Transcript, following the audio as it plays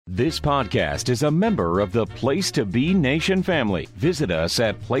This podcast is a member of the Place to Be Nation family. Visit us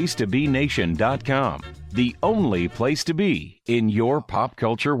at placetobenation.com. The only place to be in your pop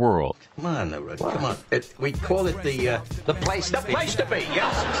culture world. Come on, come on. We call it the place to be. The place to be,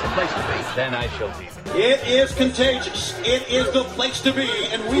 yes. The place to be. Then I shall be. It is contagious. It is the place to be,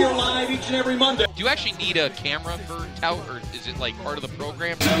 and we are live each and every Monday. Do you actually need a camera for tout, or is it like part of the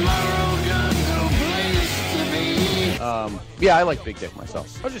program? Yeah, I like big dick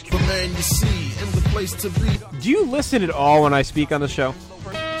myself. I'm just the man you see in the place to be. Do you listen at all when I speak on the show?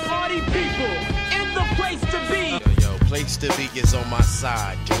 Party people in the place to be. Yo, place to be is on my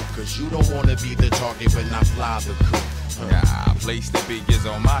side, dude, cause you don't wanna be the target when I fly the coop. Yeah, place to be is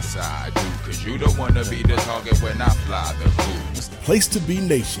on my side, dude, cause you don't wanna be the target when I fly the coop. Place to Be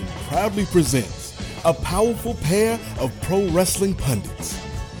Nation proudly presents a powerful pair of pro wrestling pundits.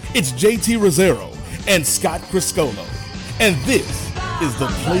 It's JT Rosero and Scott Criscolo, and this is the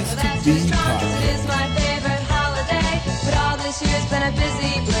Place to Be Podcast. It's my favorite holiday, but all this year's been a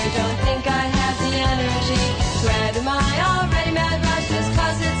busy blur. Don't think I have the energy to add to my already mad rush just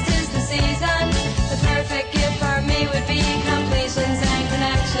cause it's 'tis the season. The perfect gift for me would be completions and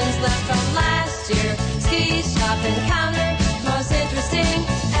connections left from last year. Ski shop and counter, most interesting.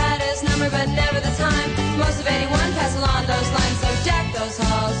 Add his number but never the time. Most of 81, pass along those lines. So deck those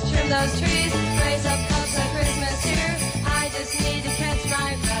halls, trim those trees, raise up cups of Christmas cheer. I just need to catch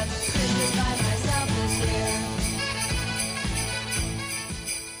my breath. Christmas by myself this year.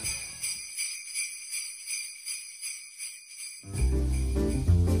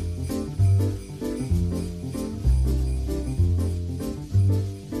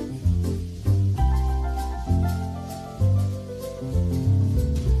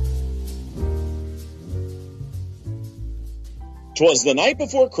 "'Twas the night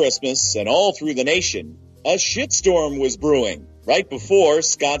before Christmas, and all through the nation, a shitstorm was brewing right before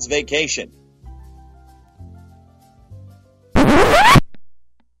Scott's vacation.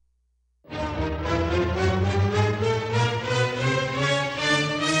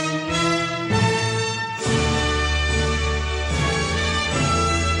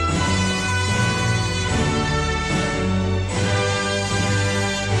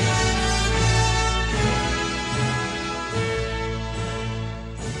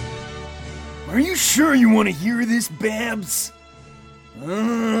 Are you sure you want to hear this, Babs?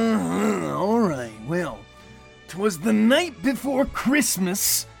 Alright, well, 'twas the night before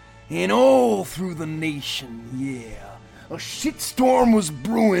Christmas, and all through the nation, yeah. A shitstorm was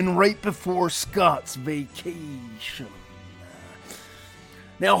brewing right before Scott's vacation.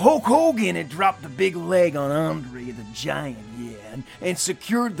 Now, Hulk Hogan had dropped the big leg on Andre the Giant, yeah, and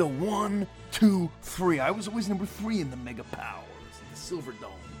secured the 1, 2, 3. I was always number 3 in the Mega Powers, the Silver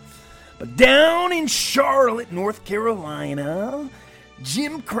Dome. But down in Charlotte, North Carolina,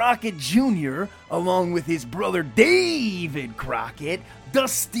 Jim Crockett Jr., along with his brother David Crockett,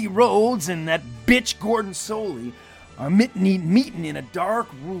 Dusty Rhodes, and that bitch Gordon Soley, are meeting in a dark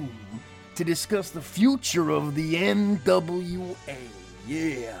room to discuss the future of the NWA.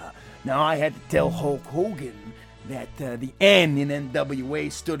 Yeah. Now, I had to tell Hulk Hogan that the N in NWA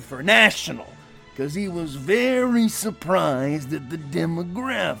stood for National, because he was very surprised at the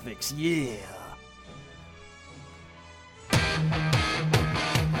demographics, yeah.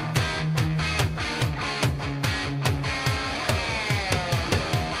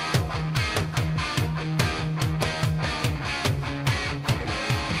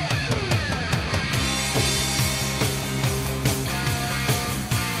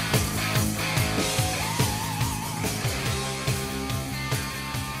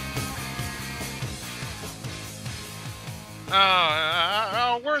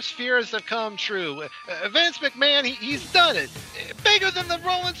 Our worst fears have come true. Vince McMahon, he's done it. Bigger than the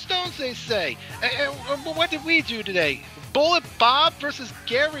Rolling Stones, they say. What did we do today? Bullet Bob versus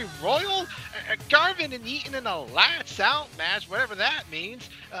Gary Royal? Garvin and Eaton in a lights out match, whatever that means.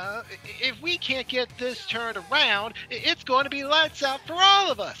 If we can't get this turned around, it's going to be lights out for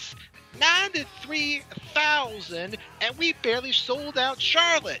all of us. 93,000, and we barely sold out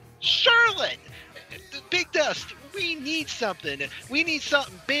Charlotte. Big Dust, we need something. We need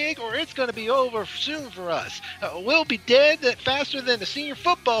something big, or it's going to be over soon for us. We'll be dead faster than the senior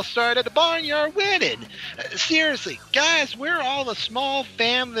football start at the barnyard wedding. Seriously, guys, we're all a small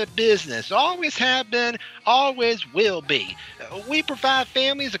family business. Always have been, always will be. We provide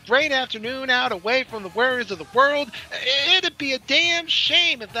families a great afternoon out away from the worries of the world. It'd be a damn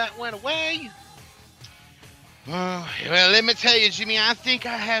shame if that went away. Well, let me tell you, Jimmy, I think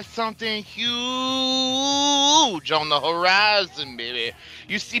I have something huge on the horizon, baby.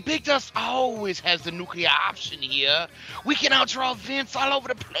 You see, Big Dust always has the nuclear option here. We can outdraw Vince all over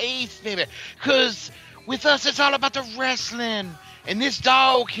the place, baby. Because with us, it's all about the wrestling. And this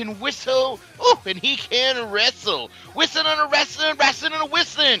dog can whistle, and he can wrestle. Whistling and a wrestling, wrestling and a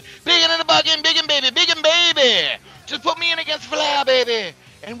whistling. Big and a bugging, big and baby. Just put me in against Flair, baby.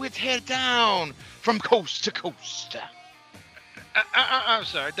 And we'll tear down from coast to coast. I'm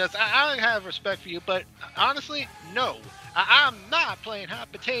sorry, Dust. I have respect for you, but honestly, no. I'm not playing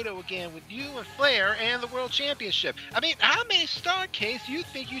hot potato again with you and Flair and the World Championship. I mean, how many Starrcades do you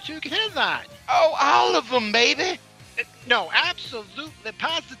think you two can headline? Oh, all of them, baby. No, absolutely,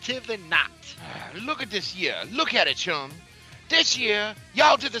 positively not. Look at this year. Look at it, chum. This year,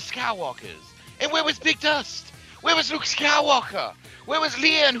 y'all did the Skywalkers. And where was Big Dust? Where was Luke Skywalker? Where was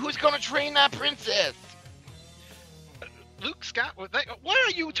Leia, and who's gonna train that princess? Luke Skywalker? Why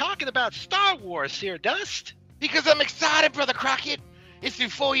are you talking about Star Wars here, Dust? Because I'm excited, Brother Crockett. It's been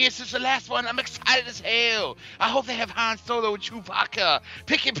 4 years since the last one. I'm excited as hell. I hope they have Han Solo and Chewbacca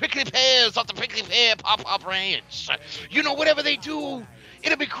picking prickly pears off the prickly pear Pop Ranch. You know, whatever they do,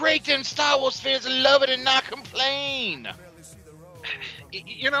 it'll be great. Then Star Wars fans will love it and not complain.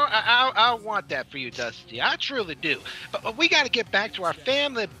 You know, I want that for you, Dusty. I truly do. But we got to get back to our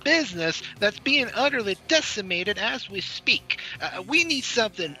family business that's being utterly decimated as we speak. We need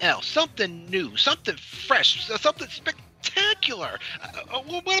something else, something new, something fresh, something spectacular.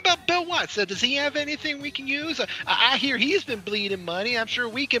 What about Bill Watts? Does he have anything we can use? I hear he's been bleeding money. I'm sure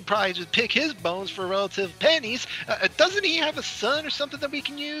we can probably just pick his bones for relative pennies. Doesn't he have a son or something that we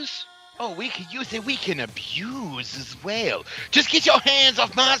can use? Oh, we can use it. We can abuse as well. Just get your hands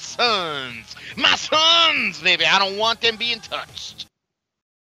off my sons. My sons, baby. I don't want them being touched.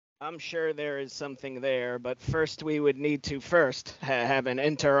 I'm sure there is something there, but first we would need to have an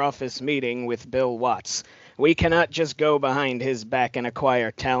inter-office meeting with Bill Watts. We cannot just go behind his back and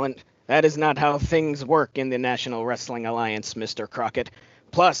acquire talent. That is not how things work in the National Wrestling Alliance, Mr. Crockett.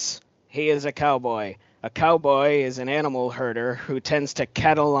 Plus, he is a cowboy. A cowboy is an animal herder who tends to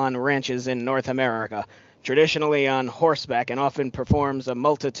cattle on ranches in North America, traditionally on horseback, and often performs a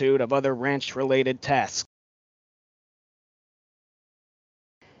multitude of other ranch-related tasks.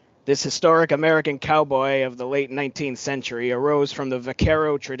 This historic American cowboy of the late 19th century arose from the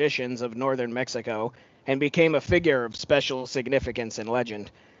vaquero traditions of northern Mexico and became a figure of special significance and legend.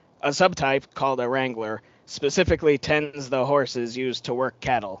 A subtype, called a wrangler, specifically tends the horses used to work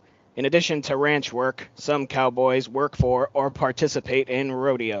cattle. In addition to ranch work, some cowboys work for or participate in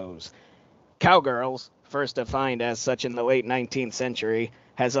rodeos. Cowgirls, first defined as such in the late 19th century,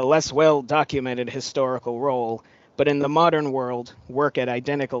 has a less well-documented historical role, but in the modern world, work at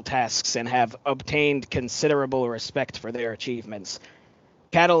identical tasks and have obtained considerable respect for their achievements.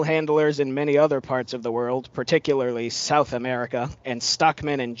 Cattle handlers in many other parts of the world, particularly South America, and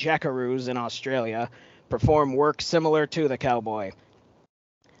stockmen and jackaroos in Australia, perform work similar to the cowboy.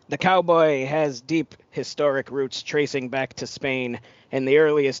 The cowboy has deep historic roots tracing back to Spain and the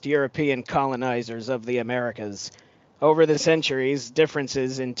earliest European colonizers of the Americas. Over the centuries,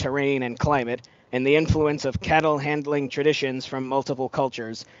 differences in terrain and climate, and the influence of cattle handling traditions from multiple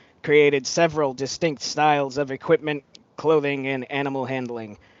cultures created several distinct styles of equipment, clothing, and animal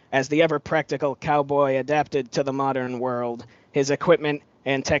handling. As the ever-practical cowboy adapted to the modern world, his equipment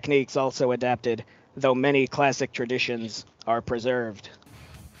and techniques also adapted, though many classic traditions are preserved.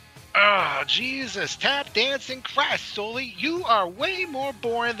 Oh, Jesus, tap dancing Christ, Sully. You are way more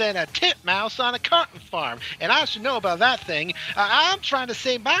boring than a titmouse on a cotton farm, and I should know about that thing. I'm trying to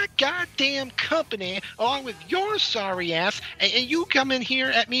save my goddamn company along with your sorry ass, and you come in here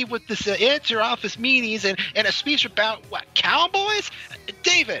at me with this inter-office meetings and a speech about, what, cowboys?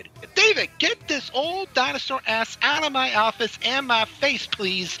 David, get this old dinosaur ass out of my office and my face,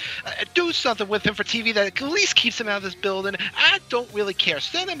 please. Do something with him for TV that at least keeps him out of this building. I don't really care.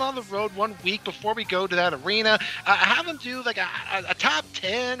 Send him on the road 1 week before we go to that arena. Have him do like a top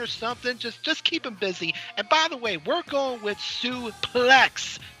 10 or something. Just keep him busy. And by the way, we're going with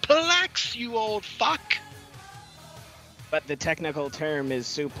suplex. Plex, you old fuck. But the technical term is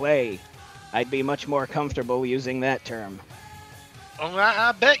suplex. I'd be much more comfortable using that term. Oh,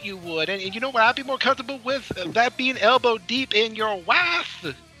 I bet you would. And you know what I'd be more comfortable with? That being elbow deep in your wife.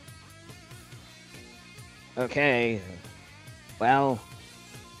 Okay. Well,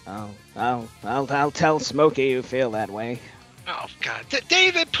 I'll tell Smokey you feel that way. Oh, God.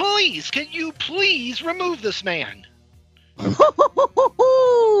 David, please, can you please remove this man?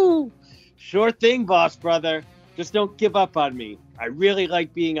 Sure thing, boss brother. Just don't give up on me. I really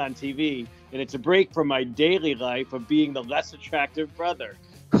like being on TV. and it's a break from my daily life of being the less attractive brother.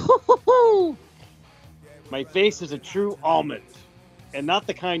 My face is a true almond, and not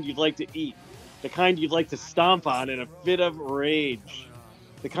the kind you'd like to eat, the kind you'd like to stomp on in a fit of rage.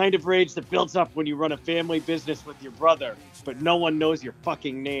 The kind of rage that builds up when you run a family business with your brother, but no one knows your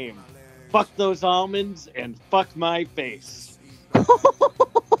fucking name. Fuck those almonds and fuck my face.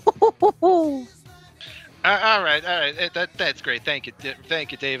 All right. That's great. Thank you,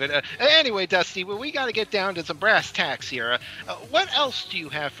 David. Anyway, Dusty, we got to get down to some brass tacks here. What else do you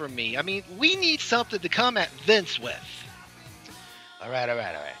have for me? I mean, we need something to come at Vince with. All right.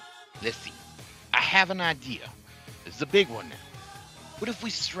 Let's see. I have an idea. This is a big one now. What if we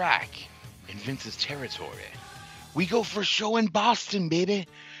strike in Vince's territory? We go for a show in Boston, baby.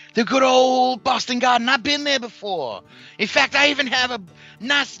 The good old Boston Garden. I've been there before. In fact, I even have a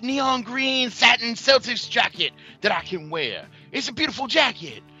nice neon green satin Celtics jacket that I can wear. It's a beautiful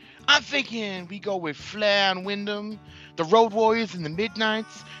jacket. I'm thinking we go with Flair and Wyndham, the Road Warriors and the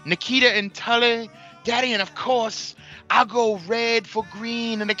Midnights, Nikita and Tully, Daddy, and of course, I'll go red for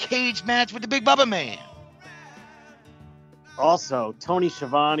green in a cage match with the Big Bubba Man. Also, Tony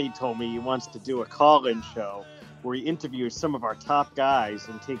Schiavone told me he wants to do a call-in show where he interviews some of our top guys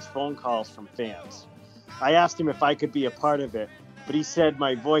and takes phone calls from fans. I asked him if I could be a part of it, but he said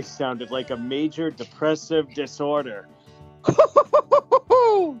my voice sounded like a major depressive disorder.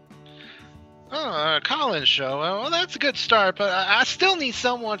 Call-in show. Well, that's a good start, but I still need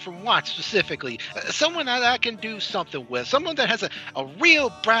someone from Watts specifically. Someone that I can do something with. Someone that has a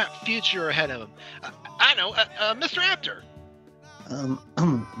real bright future ahead of him. I know, Mr. Apter.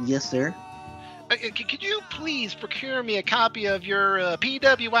 Yes, sir. Could you please procure me a copy of your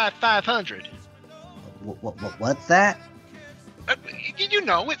PWI 500? What's that? You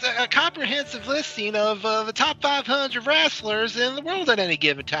know, it's a comprehensive listing of the top 500 wrestlers in the world at any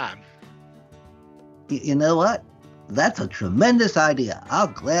given time. You know what? That's a tremendous idea. I'll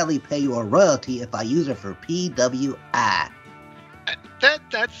gladly pay you a royalty if I use it for PWI.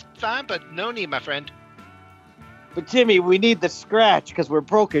 That's fine, but no need, my friend. But Timmy, we need the scratch because we're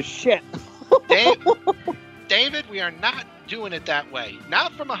broke as shit. David, we are not doing it that way.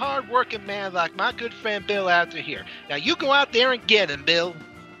 Not from a hard-working man like my good friend Bill out there here. Now you go out there and get him, Bill.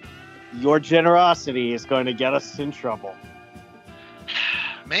 Your generosity is going to get us in trouble.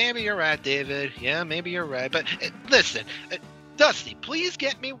 Maybe you're right, David. Yeah, maybe you're right. But listen, Dusty, please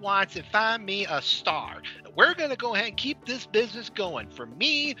get me Watts and find me a star. We're going to go ahead and keep this business going for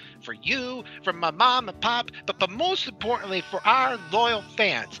me, for you, for my mom and pop, but most importantly for our loyal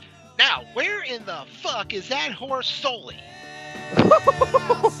fans. Now, where in the fuck is that horse Sully?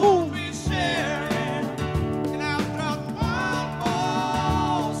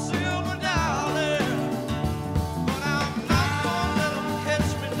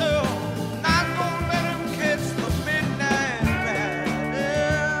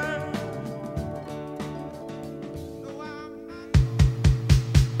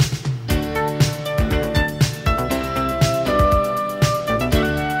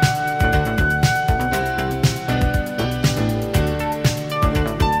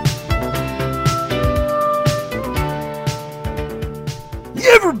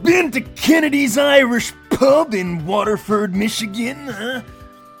 Ever been to Kennedy's Irish Pub in Waterford, Michigan, huh?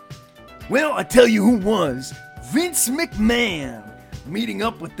 Well, I tell you who was. Vince McMahon, meeting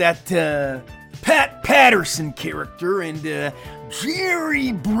up with that Pat Patterson character and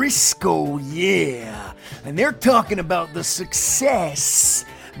Jerry Briscoe, yeah. And they're talking about the success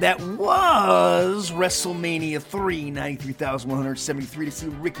that was WrestleMania III, 93,173, to see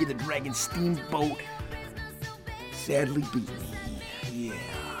Ricky the Dragon Steamboat sadly beat me. Yeah.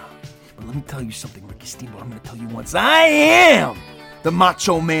 But let me tell you something, Ricky Steamboat. I'm going to tell you once. I am the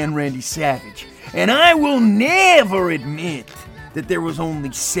Macho Man Randy Savage. And I will never admit that there was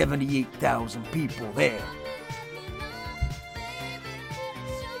only 78,000 people there.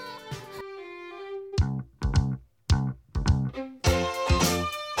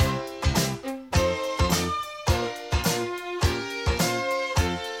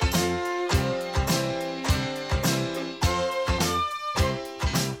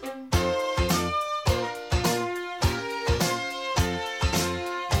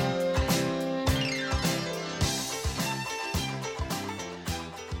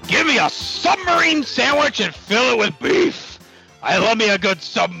 Give me a submarine sandwich and fill it with beef. I love me a good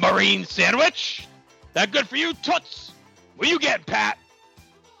submarine sandwich. That good for you, Toots? What you getting, Pat?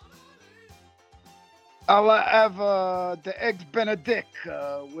 I'll have the eggs Benedict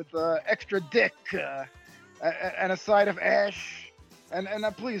with extra dick and a side of ash And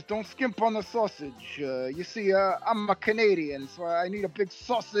please don't skimp on the sausage. You see, I'm a Canadian, so I need a big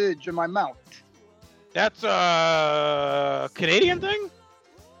sausage in my mouth. That's a Canadian thing?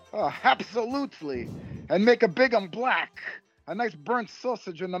 Absolutely. And make a big and black. A nice burnt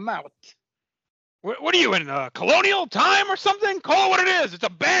sausage in the mouth. What are you in colonial time or something? Call it what it is. It's a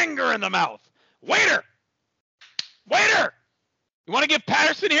banger in the mouth. Waiter! Waiter! You want to give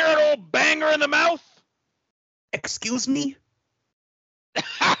Patterson here an old banger in the mouth? Excuse me?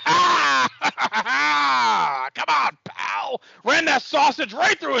 Come on, pal. Ran that sausage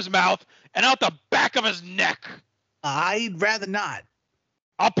right through his mouth and out the back of his neck. I'd rather not.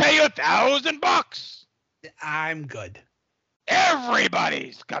 I'll pay you $1,000. I'm good.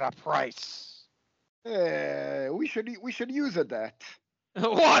 Everybody's got a price. We should use it that.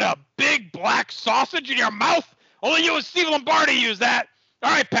 What, a big black sausage in your mouth? Only you and Steve Lombardi use that. All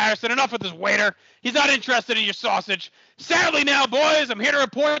right, Patterson, enough with this waiter. He's not interested in your sausage. Sadly now, boys, I'm here to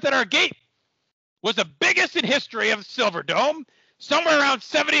report that our gate was the biggest in history of the Silverdome, somewhere around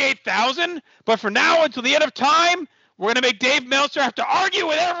 78,000. But for now until the end of time, we're going to make Dave Meltzer have to argue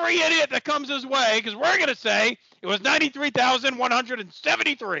with every idiot that comes his way, because we're going to say it was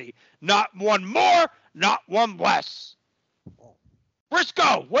 93,173. Not one more, not one less.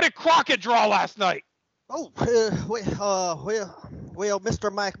 Briscoe, what did Crockett draw last night? Well, Mr.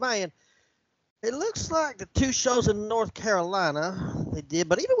 McMahon, it looks like the two shows in North Carolina they did,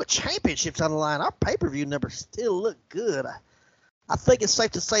 but even with championships on the line, our pay-per-view numbers still look good. I think it's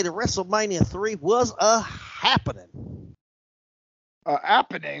safe to say that WrestleMania III was a happening.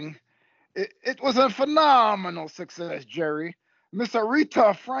 Happening? It was a phenomenal success, Jerry. Miss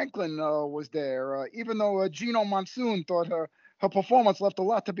Aretha Franklin was there, even though Gino Monsoon thought her performance left a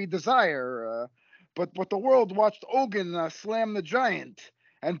lot to be desired. But the world watched Hogan slam the Giant,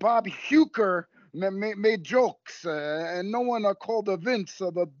 and Bob Huecker made jokes, and no one called Vince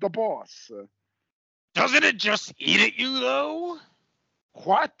the boss. Doesn't it just eat at you, though?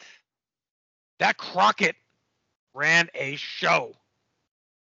 What? That Crockett ran a show.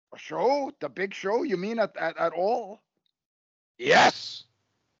 A show? The big show? You mean at all? Yes.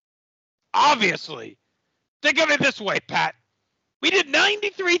 Obviously. Think of it this way, Pat. We did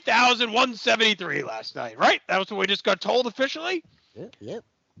 93,173 last night, right? That was what we just got told officially? Yep.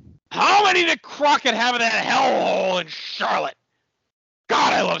 How many did Crockett have in that hellhole in Charlotte?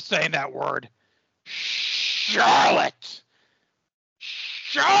 God, I love saying that word. Charlotte.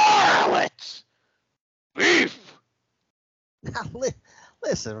 Beef. Now,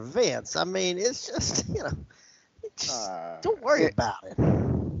 listen, Vince, I mean, it's just, don't worry about it.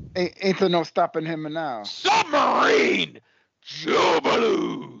 Ain't there no stopping him now. Submarine.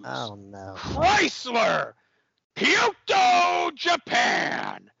 Jubilees. Oh, no. Chrysler. Kyoto,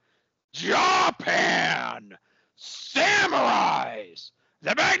 Japan. Samurais.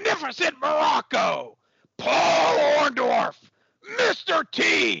 The Magnificent Morocco. Paul Orndorff. Mr.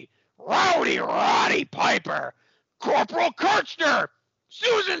 T. Rowdy Roddy Piper. Corporal Kirchner.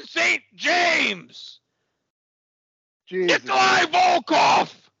 Susan St. James. Jesus. Nikolai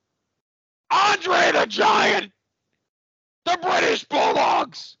Volkov. Andre the Giant. The British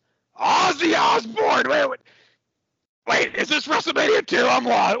Bulldogs. Ozzy Osbourne. Wait, is this WrestleMania 2? I'm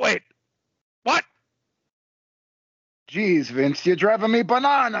lost. Wait. What? Jeez, Vince, you're driving me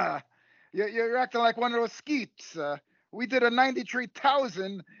banana. You're acting like one of those skeets. We did a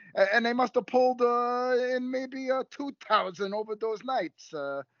 93,000, and they must have pulled in maybe 2,000 over those nights.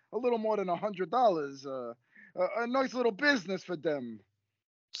 A little more than $100. A nice little business for them.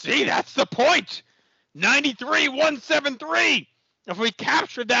 See, that's the point. 93,173. If we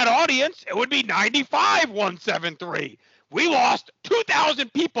captured that audience, it would be 95,173. We lost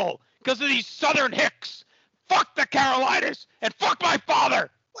 2,000 people because of these Southern hicks. Fuck the Carolinas and fuck my father.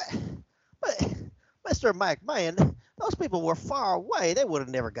 But Mr. McMahon, those people were far away. They would have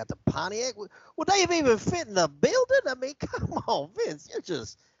never got to Pontiac. Would they have even fit in the building? I mean, come on, Vince. You're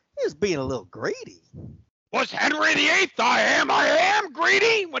just being a little greedy. Was Henry VIII, I am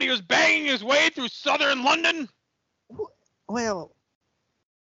greedy when he was banging his way through southern London? Well,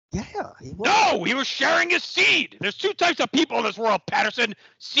 yeah, he was. No, he was sharing his seed. There's two types of people in this world, Patterson.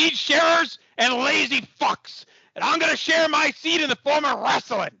 Seed sharers and lazy fucks. And I'm going to share my seed in the form of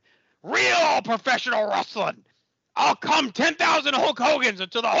wrestling. Real professional wrestling. I'll come 10,000 Hulk Hogans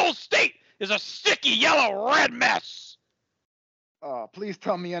until the whole state is a sticky yellow-red mess. Please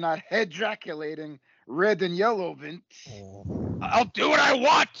tell me you're not head-jaculating red and yellow, Vince. I'll do what I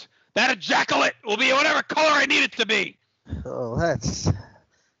want. That ejaculate will be whatever color I need it to be. Oh, that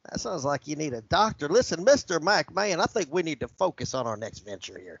sounds like you need a doctor. Listen, Mr. McMahon, I think we need to focus on our next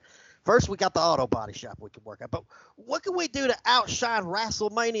venture here. First, we got the auto body shop we can work at. But what can we do to outshine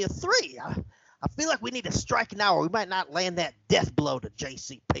WrestleMania 3? I feel like we need to strike now, or we might not land that death blow to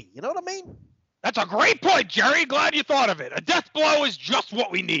JCP. You know what I mean? That's a great point, Jerry. Glad you thought of it. A death blow is just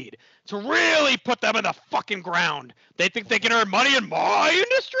what we need to really put them in the fucking ground. They think they can earn money in my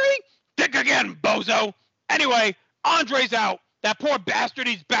industry? Think again, bozo. Anyway, Andre's out. That poor bastard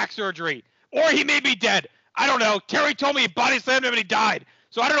needs back surgery. Or he may be dead. I don't know. Terry told me he body slammed him and he died.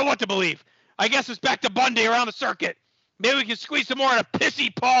 So I don't know what to believe. I guess it's back to Bundy around the circuit. Maybe we can squeeze some more in a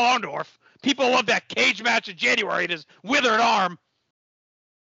pissy Paul Orndorff. People love that cage match in January and his withered arm.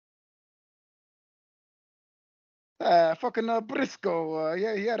 Fucking Briscoe.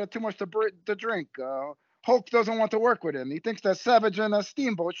 Yeah, he had too much to drink. Hulk doesn't want to work with him. He thinks that Savage and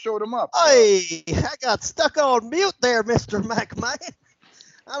Steamboat showed him up. Hey, I got stuck on mute there, Mr. McMahon.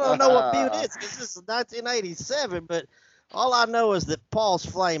 I don't know what mute is because this is 1987, but all I know is that Paul's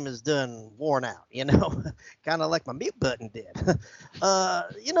flame is done worn out, you know, kind of like my mute button did.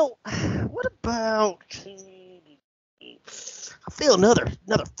 You know, what about... I feel another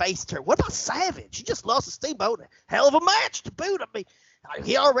face turn. What about Savage? He just lost to Steamboat. Hell of a match to boot. I mean,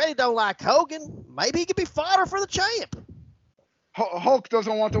 he already don't like Hogan. Maybe he could be fodder for the champ. Hulk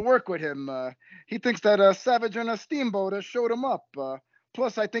doesn't want to work with him. He thinks that Savage and Steamboat showed him up.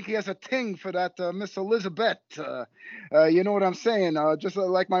 Plus, I think he has a ting for that Miss Elizabeth. You know what I'm saying? Just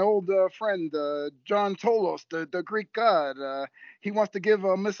like my old friend, John Tolos, the Greek god. He wants to give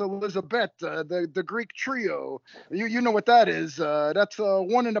Miss Elizabeth the Greek trio. You know what that is. That's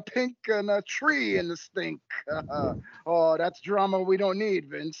one in the pink and a tree in the stink. Oh, that's drama we don't need,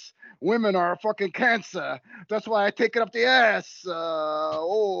 Vince. Women are a fucking cancer. That's why I take it up the ass.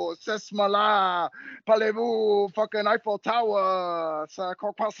 Oh, c'est malin. Parlez-vous, fucking Eiffel Tower. Ça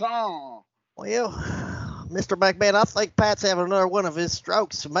croissant. Well, Mr. McMahon, I think Pat's having another one of his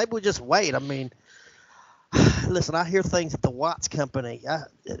strokes, so maybe we just wait. I mean, listen, I hear things at the Watts Company.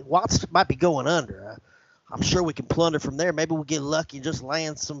 Watts might be going under. I'm sure we can plunder from there. Maybe we'll get lucky and just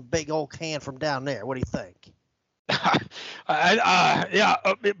land some big old can from down there. What do you think?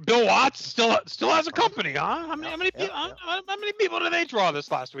 Bill Watts still has a company, huh? How many people did they draw this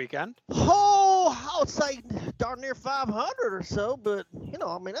last weekend? Oh, I would say darn near 500 or so, but you know,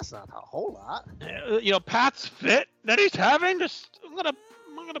 I mean, that's not a whole lot. You know, Pat's fit that he's having. I'm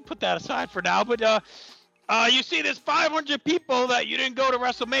gonna put that aside for now. But you see, there's 500 people that you didn't go to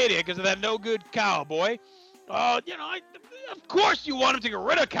WrestleMania because of that no good Cowboy. You know, of course you want him to get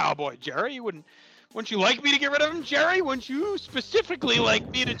rid of Cowboy, Jerry. Wouldn't you like me to get rid of him, Jerry? Wouldn't you specifically like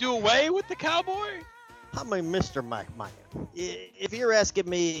me to do away with the Cowboy? I mean, Mr. McMahon, if you're asking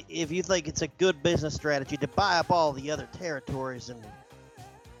me if you think it's a good business strategy to buy up all the other territories, and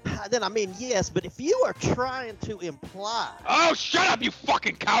then I mean, yes, but if you are trying to imply... Oh, shut up, you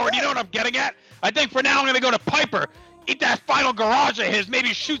fucking coward. You know what I'm getting at? I think for now I'm going to go to Piper, eat that final garage of his, maybe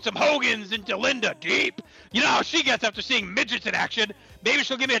shoot some Hogans into Linda deep. You know how she gets after seeing midgets in action. Maybe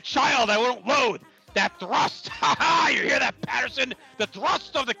she'll give me a child I won't loathe. That thrust, you hear that, Patterson? The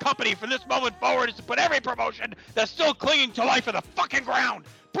thrust of the company from this moment forward is to put every promotion that's still clinging to life in the fucking ground.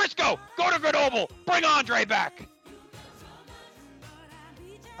 Briscoe, go to Grenoble, bring Andre back.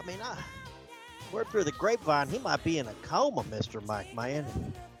 I mean, word through the grapevine, he might be in a coma, Mr. McMahon.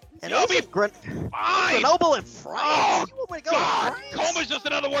 And You'll be Grenoble in France. Oh, you want me to go God, to France? coma's just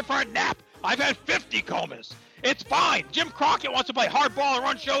another word for a nap. I've had 50 comas. It's fine. Jim Crockett wants to play hardball and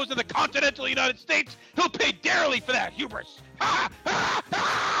run shows in the continental United States. He'll pay dearly for that hubris.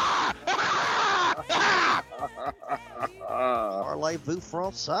 Parlez-vous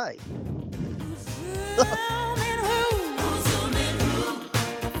français?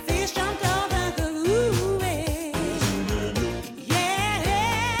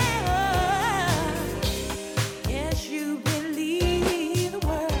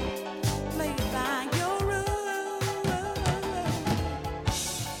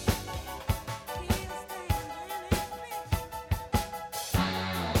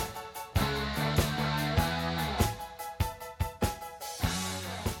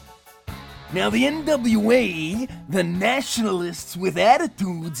 Now, the NWA, the nationalists with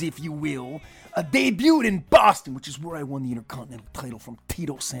attitudes, if you will, debuted in Boston, which is where I won the Intercontinental title from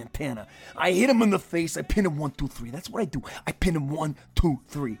Tito Santana. I hit him in the face. I pinned him 1, 2, 3. That's what I do. I pin him 1, 2,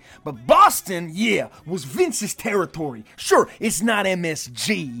 3. But Boston, yeah, was Vince's territory. Sure, it's not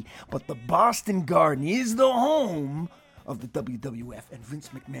MSG, but the Boston Garden is the home of the WWF, and Vince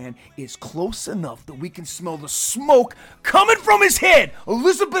McMahon is close enough that we can smell the smoke coming from his head.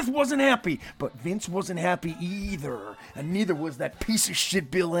 Elizabeth wasn't happy, but Vince wasn't happy either, and neither was that piece of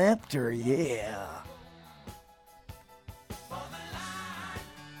shit Bill Apter, yeah.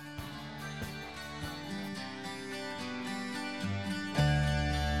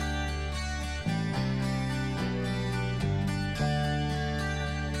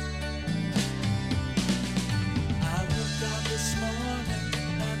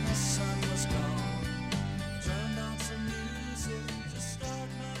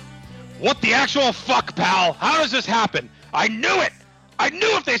 What the actual fuck, pal? How does this happen? I knew it! I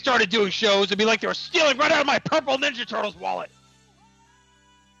knew if they started doing shows, it'd be like they were stealing right out of my purple Ninja Turtles wallet.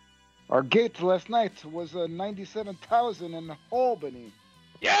 Our gate last night was 97,000 in Albany.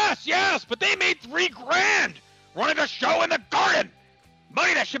 Yes, but they made $3,000 running a show in the garden.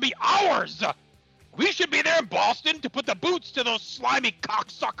 Money that should be ours. We should be there in Boston to put the boots to those slimy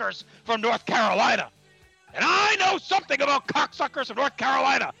cocksuckers from North Carolina. And I know something about cocksuckers from North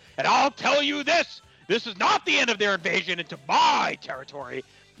Carolina. And I'll tell you this. This is not the end of their invasion into my territory.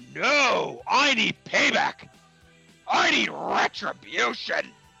 No, I need payback. I need retribution.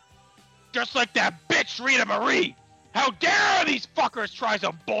 Just like that bitch Rita Marie. How dare these fuckers try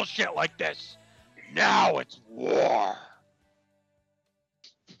some bullshit like this? Now it's war.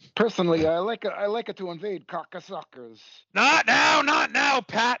 Personally, I like it to invade cocksuckers. Not now,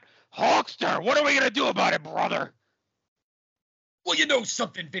 Pat. Hulkster, what are we gonna do about it, brother? Well, you know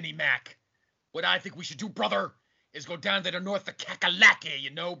something, Vinnie Mac. What I think we should do, brother, is go down to the north of Kakalaki,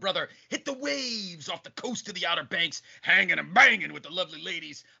 you know, brother. Hit the waves off the coast of the Outer Banks, hanging and banging with the lovely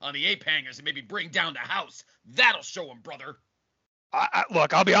ladies on the ape hangers, and maybe bring down the house. That'll show them, brother.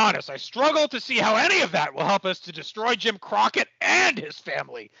 Look, I'll be honest. I struggle to see how any of that will help us to destroy Jim Crockett and his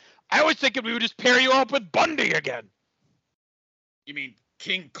family. I was thinking we would just pair you up with Bundy again. You mean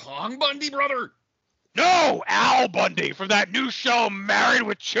King Kong Bundy, brother? No, Al Bundy from that new show Married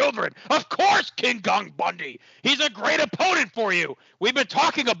with Children. Of course, King Kong Bundy. He's a great opponent for you. We've been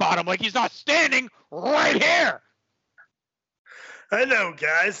talking about him like he's not standing right here. I know,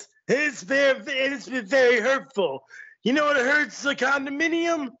 guys. It's been very hurtful. You know what hurts a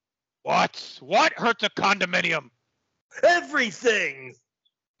condominium? What hurts a condominium? Everything.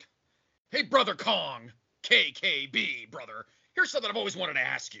 Hey, Brother Kong, KKB, brother. Here's something I've always wanted to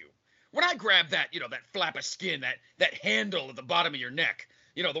ask you. When I grab that, that flap of skin, that handle at the bottom of your neck,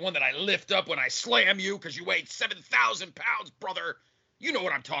 the one that I lift up when I slam you because you weigh 7,000 pounds, brother. You know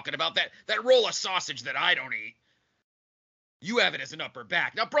what I'm talking about, that roll of sausage that I don't eat. You have it as an upper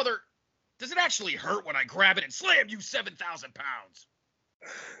back. Now, brother, does it actually hurt when I grab it and slam you 7,000 pounds?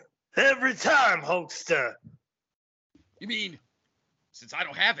 Every time, Hulkster. You mean, since I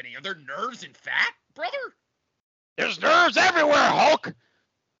don't have any, are there nerves in fat, brother? There's nerves everywhere, Hulk.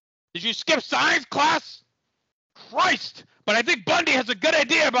 Did you skip science class? Christ, but I think Bundy has a good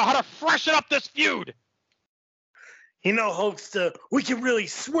idea about how to freshen up this feud. You know, Hulkster, we can really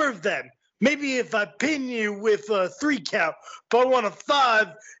swerve them. Maybe if I pin you with a 3 count, if I want a 5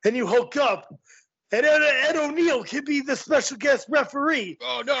 and you hook up, and Ed O'Neill can be the special guest referee.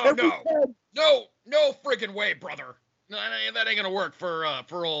 Oh, no friggin' way, brother. No, that ain't gonna work for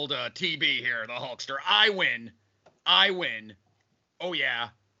old TB here, the Hulkster. I win. Oh, yeah.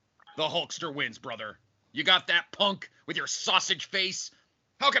 The Hulkster wins, brother. You got that, punk, with your sausage face?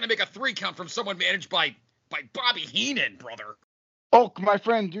 How can I make a 3 count from someone managed by Bobby Heenan, brother? Hulk, my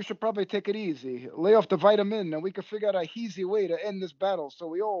friend, you should probably take it easy. Lay off the vitamin, and we can figure out a easy way to end this battle so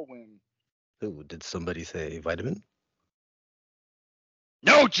we all win. Ooh, did somebody say vitamin?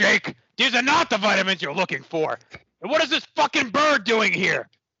 No, Jake! These are not the vitamins you're looking for. And what is this fucking bird doing here?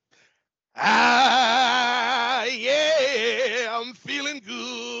 Yeah, I'm feeling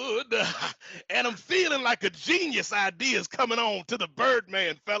good. And I'm feeling like a genius idea is coming on to the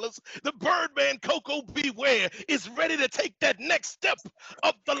Birdman, fellas. The Birdman, Koko B. Ware, is ready to take that next step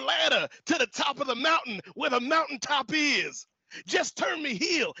up the ladder to the top of the mountain where the mountaintop is. Just turn me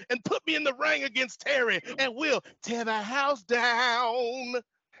heel and put me in the ring against Terry, and we'll tear the house down.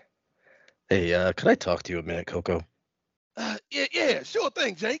 Hey, could I talk to you a minute, Koko? Yeah, sure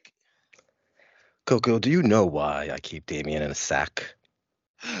thing, Jake. Koko, do you know why I keep Damien in a sack?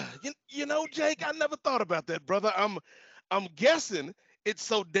 You know, Jake, I never thought about that, brother. I'm guessing it's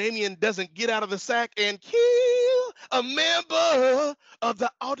so Damien doesn't get out of the sack and kill a member of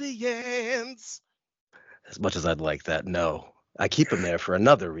the audience. As much as I'd like that, no. I keep him there for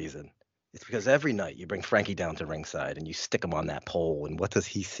another reason. It's because every night you bring Frankie down to ringside and you stick him on that pole, and what does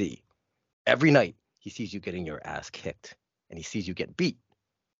he see? Every night he sees you getting your ass kicked, and he sees you get beat.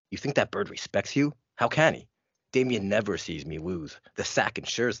 You think that bird respects you? How can he? Damien never sees me lose. The sack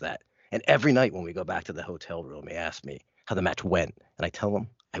ensures that. And every night when we go back to the hotel room, he asks me how the match went, and I tell him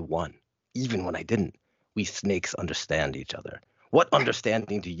I won, even when I didn't. We snakes understand each other. What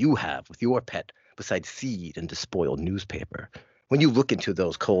understanding do you have with your pet besides seed and despoiled newspaper? When you look into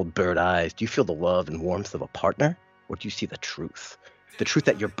those cold bird eyes, do you feel the love and warmth of a partner? Or do you see the truth? The truth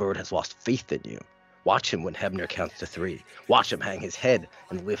that your bird has lost faith in you. Watch him when Hebner counts to 3. Watch him hang his head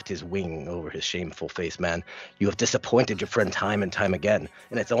and lift his wing over his shameful face, man. You have disappointed your friend time and time again,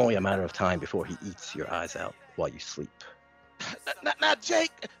 and it's only a matter of time before he eats your eyes out while you sleep. Now,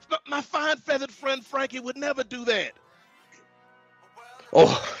 Jake, my fine feathered friend Frankie would never do that.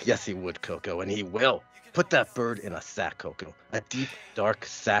 Oh, yes, he would, Koko, and he will. Put that bird in a sack, Koko. A deep, dark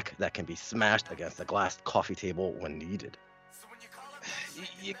sack that can be smashed against a glass coffee table when needed.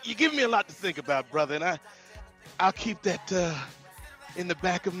 You give me a lot to think about, brother, and I'll keep that in the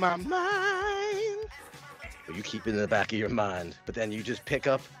back of my mind. Well, you keep it in the back of your mind, but then you just pick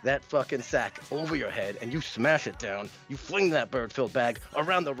up that fucking sack over your head and you smash it down. You fling that bird-filled bag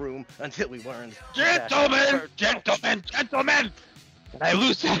around the room until he learns. Gentlemen! I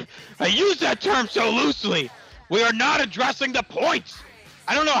use that term so loosely. We are not addressing the points.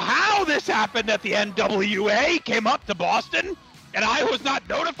 I don't know how this happened that the NWA came up to Boston and I was not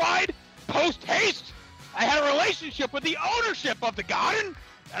notified. Post haste, I had a relationship with the ownership of the garden,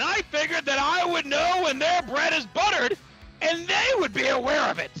 and I figured that I would know when their bread is buttered, and they would be aware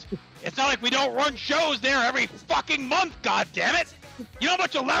of it. It's not like we don't run shows there every fucking month, goddammit. You know how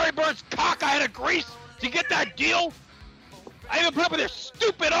much of Larry Bird's cock I had to grease to get that deal? I even put up with their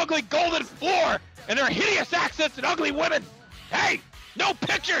stupid, ugly golden floor and their hideous accents and ugly women. Hey, no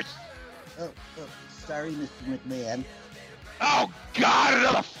pictures! Sorry, Mr. McMahon. Oh, God,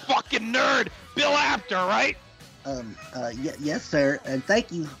 another fucking nerd. Bill Apter, right? Yes, sir, and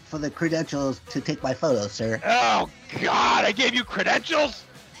thank you for the credentials to take my photo, sir. Oh, God, I gave you credentials?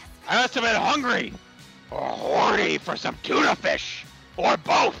 I must have been hungry or horny for some tuna fish, or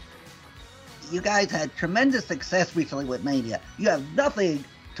both. You guys had tremendous success recently with Mania. You have nothing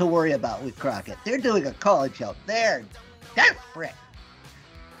to worry about with Crockett. They're doing a call-in show. They're desperate.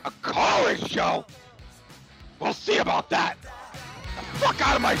 A call-in show? We'll see about that. The fuck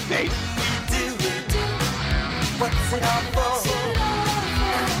out of my face. What's it all for?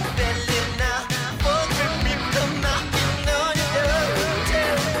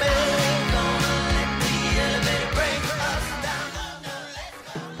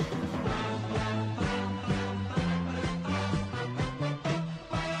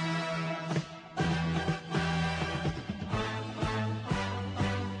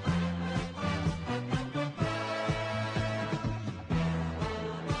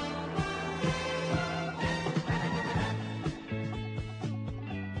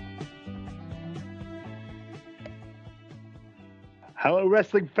 Hello,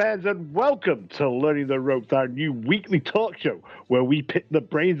 wrestling fans, and welcome to Learning the Ropes, our new weekly talk show where we pit the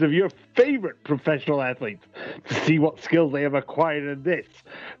brains of your favorite professional athletes to see what skills they have acquired in this,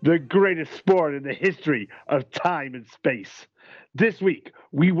 the greatest sport in the history of time and space. This week,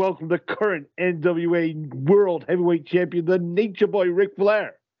 we welcome the current NWA World Heavyweight Champion, the Nature Boy Ric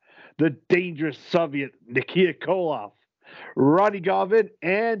Flair, the dangerous Soviet Nikita Koloff, Ronnie Garvin,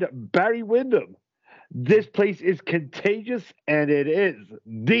 and Barry Windham. This place is contagious, and it is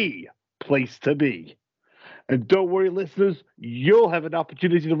the place to be. And don't worry, listeners, you'll have an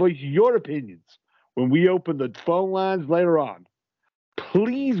opportunity to voice your opinions when we open the phone lines later on.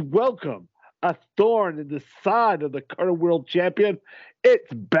 Please welcome a thorn in the side of the current world champion.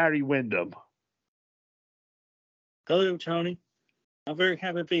 It's Barry Windham. Hello, Tony. I'm very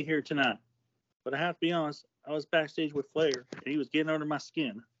happy to be here tonight. But I have to be honest, I was backstage with Flair, and he was getting under my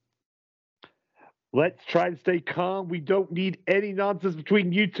skin. Let's try and stay calm. We don't need any nonsense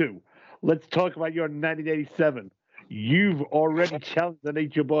between you two. Let's talk about your 1987. You've already challenged the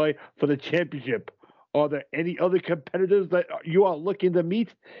Nature Boy for the championship. Are there any other competitors that you are looking to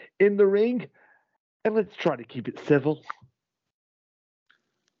meet in the ring? And let's try to keep it civil.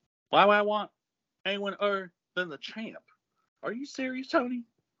 Why would I want anyone other than the champ? Are you serious, Tony?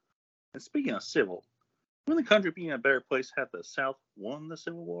 And speaking of civil, wouldn't the country be in a better place had the South won the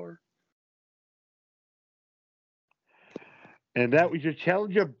Civil War? And that was your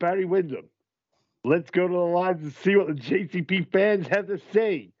challenger, Barry Windham. Let's go to the lines and see what the JCP fans have to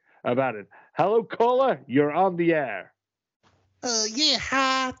say about it. Hello, caller. You're on the air. Yeah,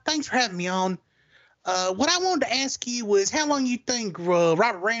 hi. Thanks for having me on. What I wanted to ask you was how long you think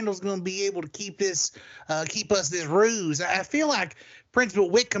Robert Randall's going to be able to keep us this ruse. I feel like Principal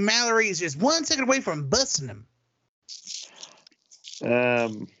Whitcomb Mallory is just 1 second away from busting him.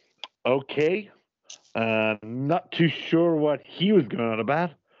 Okay. Not too sure what he was going on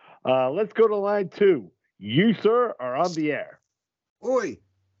about. Let's go to line 2. You, sir, are on the air. Oi,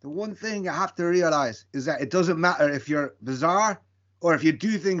 the one thing you have to realize is that it doesn't matter if you're bizarre or if you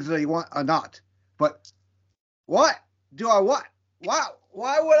do things that you want or not. But what do I what? Wow,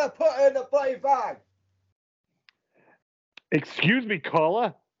 why would I put it in the play bag? Excuse me,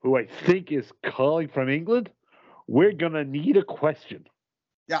 caller, who I think is calling from England. We're going to need a question.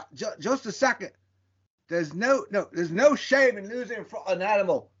 Yeah, just a second. There's no shame in losing in front of an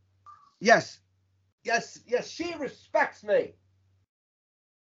animal. Yes, Yes, she respects me.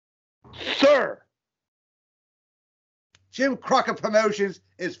 Sir! Jim Crockett Promotions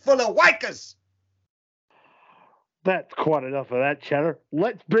is full of wikers. That's quite enough of that chatter.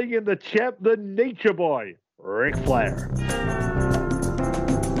 Let's bring in the champ, the Nature Boy, Ric Flair.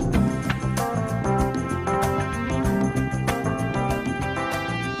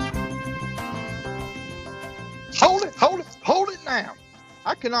 Hold it now.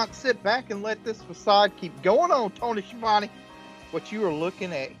 I cannot sit back and let this facade keep going on, Tony Schiavone. What you are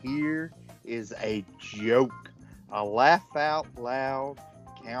looking at here is a joke, a laugh out loud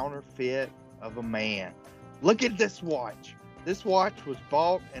counterfeit of a man. Look at this watch. This watch was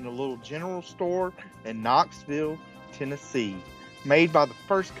bought in a little general store in Knoxville, Tennessee, made by the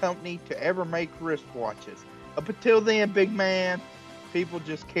first company to ever make wristwatches. Up until then, big man, people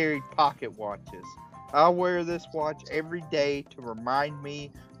just carried pocket watches. I wear this watch every day to remind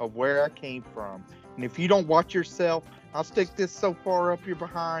me of where I came from. And if you don't watch yourself, I'll stick this so far up your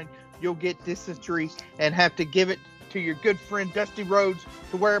behind, you'll get dysentery and have to give it to your good friend Dusty Rhodes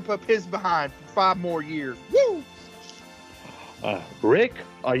to wear up his behind for 5 more years. Woo! Rick,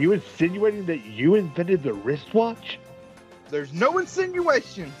 are you insinuating that you invented the wristwatch? There's no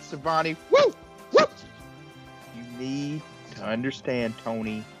insinuation, Savani. Woo! Woo! You need to understand,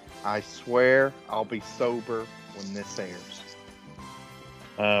 Tony. I swear I'll be sober when this airs.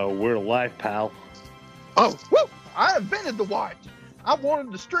 We're live, pal. Oh, woo! I invented the watch. I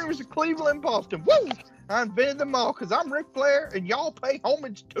wanted the streamers of Cleveland and Boston. Woo! I invented them all because I'm Ric Flair and y'all pay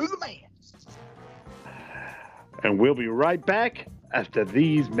homage to the man. And we'll be right back after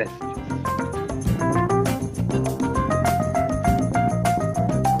these messages.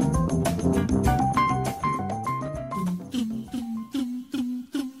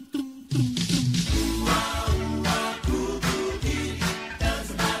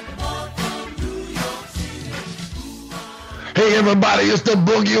 Hey everybody, it's the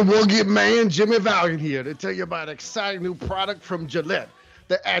Boogie Woogie Man, Jimmy Valiant here to tell you about an exciting new product from Gillette,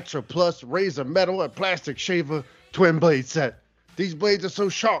 the Atra Plus Razor Metal and Plastic Shaver Twin Blade Set. These blades are so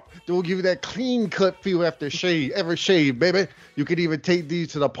sharp, they will give you that clean cut feel after every shave, baby. You can even take these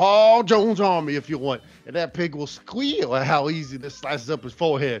to the Paul Jones Army if you want, and that pig will squeal at how easy this slices up his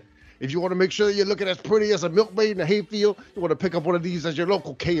forehead. If you want to make sure that you're looking as pretty as a milkmaid in a hayfield, you want to pick up one of these as your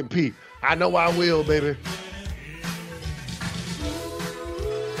local K&P. I know I will, baby.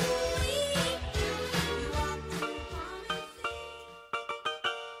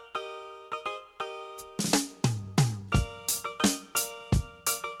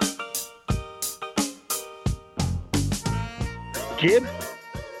 Jim,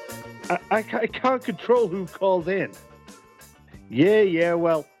 I can't control who calls in. Yeah,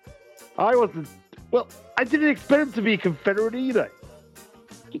 well, I didn't expect him to be a Confederate either.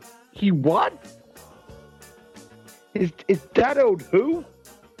 He what? Is that old who?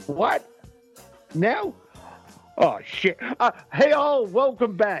 What? Now? Oh, shit. Hey, all,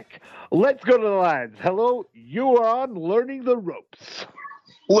 welcome back. Let's go to the lines. Hello, you are on Learning the Ropes.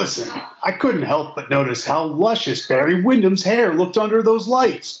 Listen, I couldn't help but notice how luscious Barry Windham's hair looked under those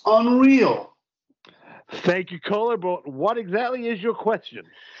lights. Unreal. Thank you, caller, but what exactly is your question?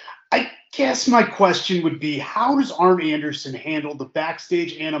 I guess my question would be, how does Arn Anderson handle the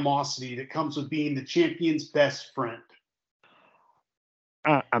backstage animosity that comes with being the champion's best friend?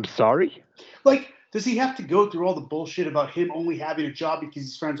 I'm sorry? Like, does he have to go through all the bullshit about him only having a job because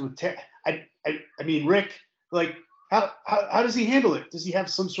he's friends with Ted? I mean, Rick, like, how does he handle it? Does he have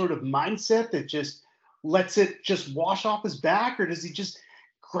some sort of mindset that just lets it just wash off his back? Or does he just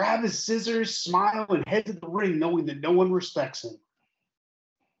grab his scissors, smile, and head to the ring knowing that no one respects him?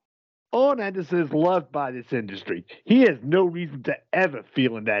 Arn Anderson is loved by this industry. He has no reason to ever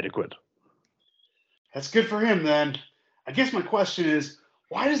feel inadequate. That's good for him, then. I guess my question is,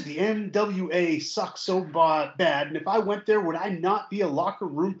 why does the NWA suck so bad? And if I went there, would I not be a locker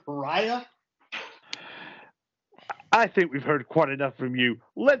room pariah? I think we've heard quite enough from you.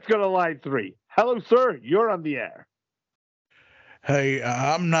 Let's go to line 3. Hello, sir. You're on the air. Hey,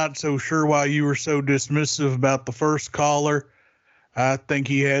 I'm not so sure why you were so dismissive about the first caller. I think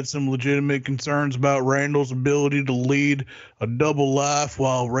he had some legitimate concerns about Randall's ability to lead a double life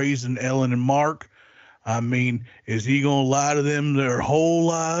while raising Ellen and Mark. I mean, is he going to lie to them their whole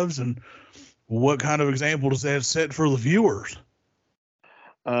lives? And what kind of example does that set for the viewers?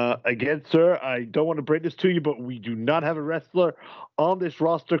 Again, sir, I don't want to break this to you, but we do not have a wrestler on this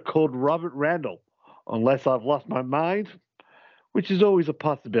roster called Robert Randall, unless I've lost my mind, which is always a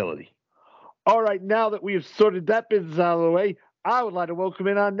possibility. All right, now that we have sorted that business out of the way, I would like to welcome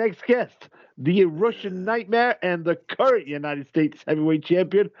in our next guest, the Russian Nightmare and the current United States Heavyweight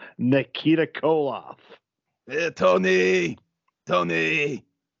Champion, Nikita Koloff. Hey, Tony.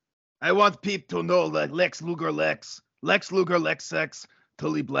 I want people to know that Lex Luger Lex,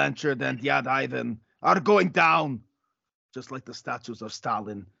 Tully Blanchard, and Yad Ivan are going down, just like the statues of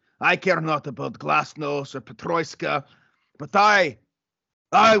Stalin. I care not about Glasnost or Petroyska, but I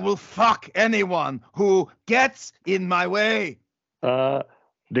will fuck anyone who gets in my way.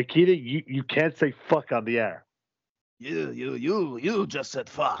 Nikita, you can't say fuck on the air. You just said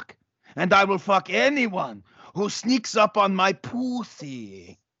fuck. And I will fuck anyone who sneaks up on my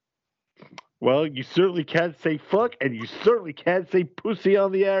pussy. Well, you certainly can't say fuck, and you certainly can't say pussy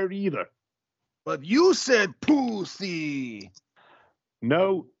on the air either. But you said pussy.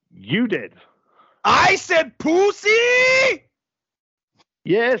 No, you did. I said pussy?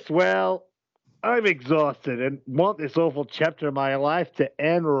 Yes, well, I'm exhausted and want this awful chapter of my life to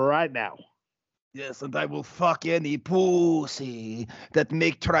end right now. Yes, and I will fuck any pussy that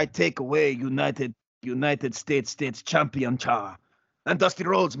try take away United States championship. And Dusty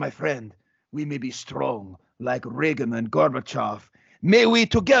Rhodes, my friend, we may be strong like Reagan and Gorbachev. May we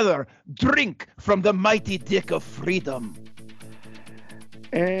together drink from the mighty dick of freedom.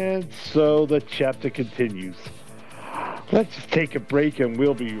 And so the chapter continues. Let's just take a break and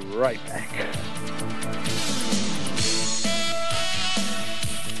we'll be right back.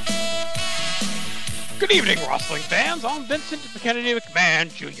 Good evening, wrestling fans. I'm Vincent Kennedy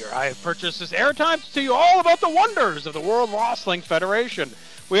McMahon Jr. I have purchased this airtime to tell you all about the wonders of the World Wrestling Federation.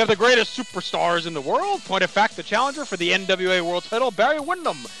 We have the greatest superstars in the world. Point of fact, the challenger for the NWA World title, Barry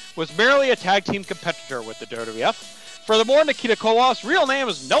Windham, was merely a tag team competitor with the WWF. Furthermore, Nikita Koloff's real name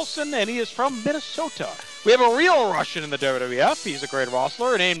is Nelson, and he is from Minnesota. We have a real Russian in the WWF. He's a great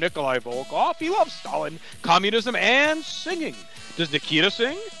wrestler named Nikolai Volkov. He loves Stalin, communism, and singing. Does Nikita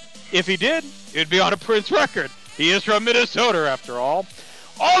sing? If he did, it'd be on a Prince record. He is from Minnesota, after all.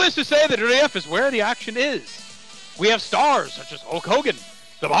 All this to say that WWF is where the action is. We have stars such as Hulk Hogan,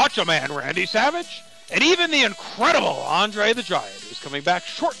 the Macho Man Randy Savage, and even the incredible Andre the Giant, who's coming back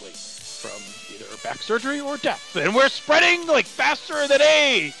shortly from either back surgery or death. And we're spreading like faster than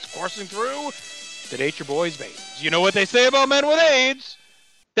AIDS, coursing through the Nature Boy's veins. You know what they say about men with AIDS.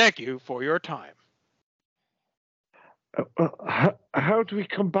 Thank you for your time. How do we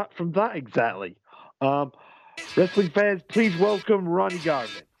come back from that exactly? Wrestling fans, please welcome Ronnie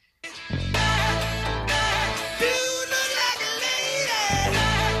Garvin.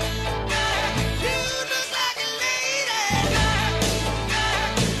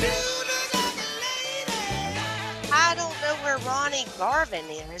 I don't know where Ronnie Garvin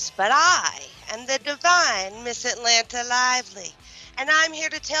is, but I am the divine Miss Atlanta Lively. And I'm here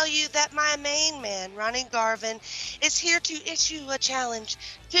to tell you that my main man, Ronnie Garvin, is here to issue a challenge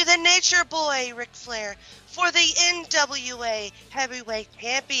to the Nature Boy, Ric Flair, for the NWA Heavyweight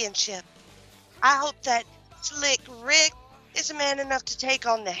Championship. I hope that Slick Rick is man enough to take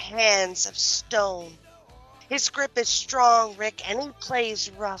on the Hands of Stone. His grip is strong, Rick, and he plays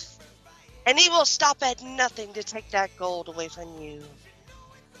rough. And he will stop at nothing to take that gold away from you.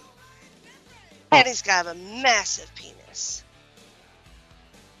 And he's got a massive penis.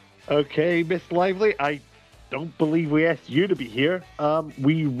 Okay, Miss Lively, I don't believe we asked you to be here.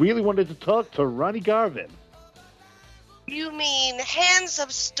 We really wanted to talk to Ronnie Garvin. You mean Hands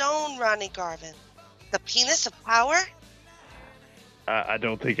of Stone Ronnie Garvin? The penis of power? I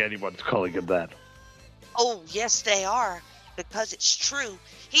don't think anyone's calling him that. Oh, yes, they are, because it's true.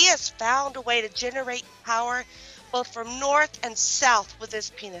 He has found a way to generate power both from north and south with his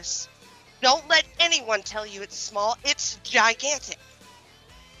penis. Don't let anyone tell you it's small. It's gigantic.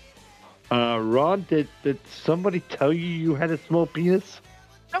 Ron, did somebody tell you had a small penis?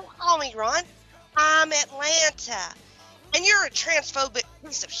 Don't call me Ron. I'm Atlanta. And you're a transphobic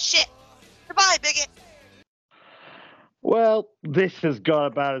piece of shit. Goodbye, bigot. Well, this has gone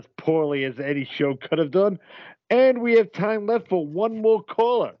about as poorly as any show could have done, and we have time left for one more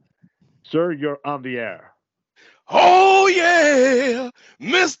caller. Sir, you're on the air. Oh, yeah,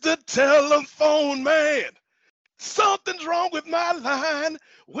 Mr. Telephone Man. Something's wrong with my line.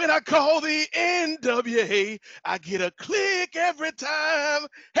 When I call the NWA, I get a click every time.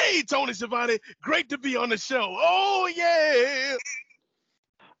 Hey, Tony Schiavone, great to be on the show. Oh, yeah.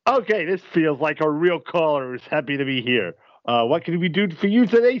 Okay, this feels like a real caller who's happy to be here. What can we do for you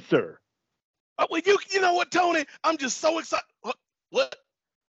today, sir? Well, you know what, Tony? I'm just so excited. What?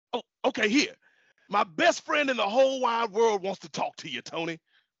 Oh, okay, here. My best friend in the whole wide world wants to talk to you, Tony.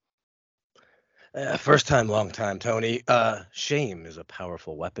 First time, long time, Tony. Shame is a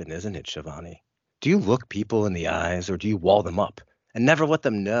powerful weapon, isn't it, Shivani? Do you look people in the eyes, or do you wall them up and never let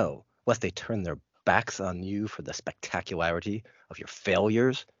them know, lest they turn their backs on you for the spectacularity of your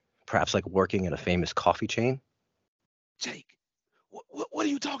failures, perhaps like working in a famous coffee chain? Jake, what are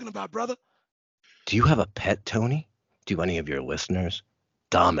you talking about, brother? Do you have a pet, Tony? Do any of your listeners?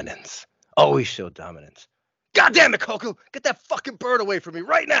 Dominance. Always show dominance. God damn it, Koko! Get that fucking bird away from me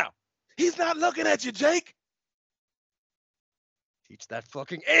right now! He's not looking at you, Jake. Teach that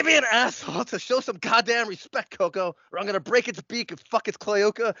fucking avian asshole to show some goddamn respect, Koko, or I'm gonna break its beak and fuck its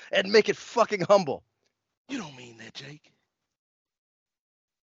cloaca and make it fucking humble. You don't mean that, Jake.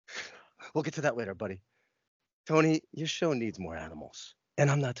 We'll get to that later, buddy. Tony, your show needs more animals.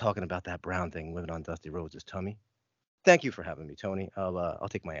 And I'm not talking about that brown thing living on Dusty Rhodes' tummy. Thank you for having me, Tony. I'll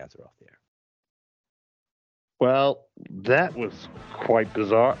take my answer off the air. Well, that was quite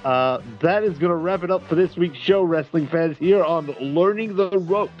bizarre. That is going to wrap it up for this week's show, wrestling fans, here on Learning the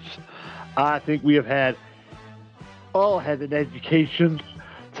Ropes. I think we have all had an education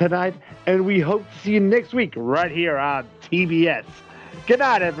tonight, and we hope to see you next week right here on TBS. Good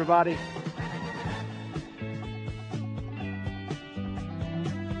night, everybody.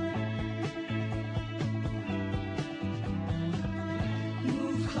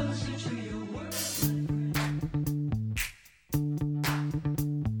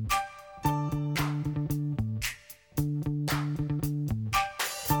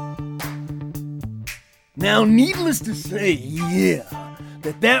 Now, needless to say,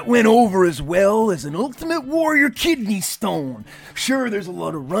 that went over as well as an Ultimate Warrior kidney stone. Sure, there's a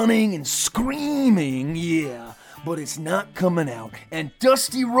lot of running and screaming, but it's not coming out. And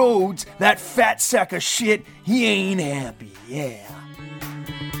Dusty Rhodes, that fat sack of shit, he ain't happy,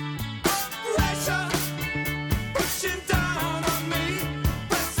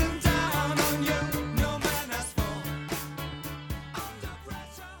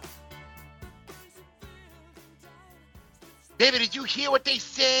 Baby, did you hear what they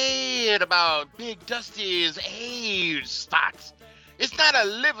said about Big Dusty's age spots? It's not a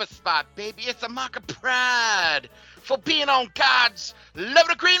liver spot, baby. It's a mark of pride for being on God's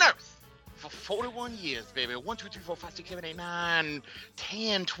lovely green earth for 41 years, baby. 1, 2, 3, 4, 5, 6, 7, 8, 9,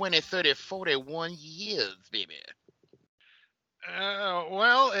 10, 20, 30, 41 years, baby.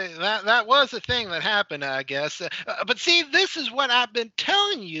 That was a thing that happened, I guess. But see, this is what I've been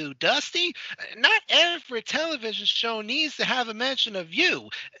telling you, Dusty. Not every television show needs to have a mention of you.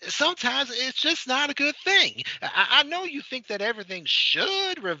 Sometimes it's just not a good thing. I know you think that everything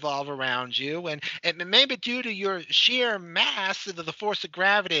should revolve around you, and maybe due to your sheer mass, the force of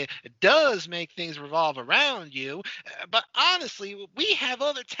gravity does make things revolve around you. But honestly, we have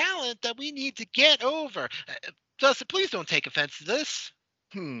other talent that we need to get over. Dusty, please don't take offense to this.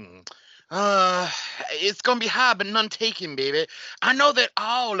 It's gonna be hard, but none taken, baby. I know that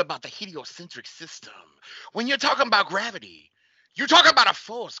all about the heliocentric system. When you're talking about gravity, you're talking about a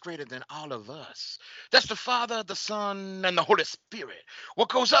force greater than all of us. That's the Father, the Son, and the Holy Spirit. What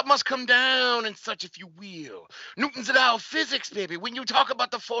goes up must come down, and such, if you will. Newton's law of physics, baby. When you talk about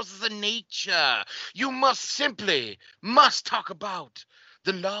the forces of nature, you must talk about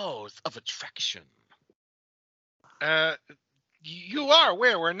the laws of attraction. You are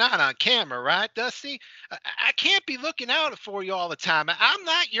aware we're not on camera, right, Dusty? I can't be looking out for you all the time. I'm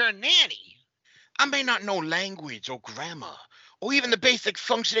not your nanny. I may not know language or grammar, or even the basic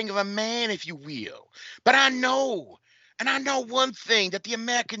functioning of a man, if you will. But I know one thing, that the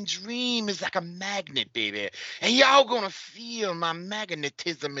American dream is like a magnet, baby. And y'all gonna feel my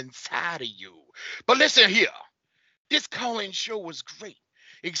magnetism inside of you. But listen here, this call-in show was great.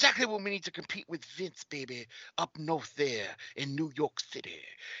 Exactly what we need to compete with Vince, baby, up north there in New York City.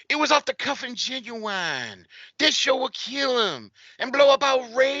 It was off the cuff and genuine. This show will kill him and blow up our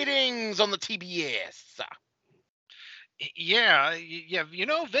ratings on the TBS. Yeah,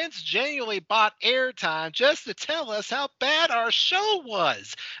 Vince genuinely bought airtime just to tell us how bad our show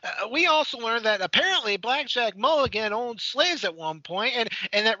was. We also learned that apparently Blackjack Mulligan owned slaves at one point,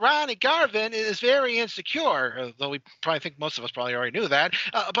 and that Ronnie Garvin is very insecure, though we probably think most of us probably already knew that.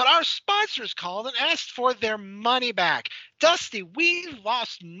 But our sponsors called and asked for their money back. Dusty, we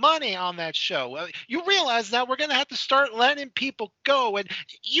lost money on that show. You realize now we're going to have to start letting people go, and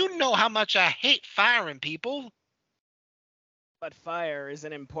you know how much I hate firing people. But fire is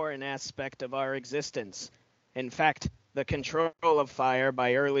an important aspect of our existence. In fact, the control of fire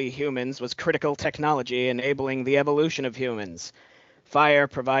by early humans was critical technology enabling the evolution of humans. Fire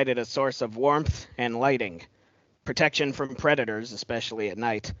provided a source of warmth and lighting, protection from predators, especially at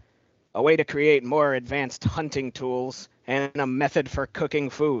night, a way to create more advanced hunting tools, and a method for cooking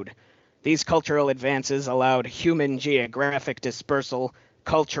food. These cultural advances allowed human geographic dispersal,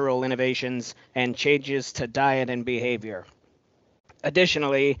 cultural innovations, and changes to diet and behavior.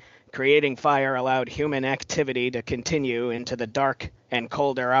 Additionally, creating fire allowed human activity to continue into the dark and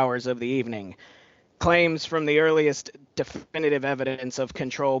colder hours of the evening. Claims from the earliest definitive evidence of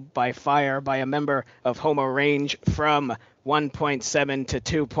control by fire by a member of Homo range from 1.7 to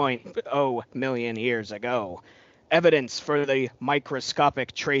 2.0 million years ago. Evidence for the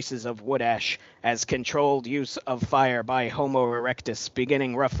microscopic traces of wood ash as controlled use of fire by Homo erectus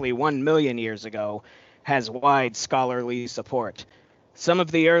beginning roughly 1 million years ago has wide scholarly support. Some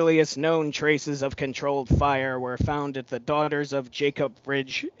of the earliest known traces of controlled fire were found at the Daughters of Jacob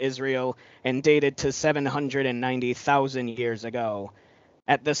Ridge, Israel, and dated to 790,000 years ago.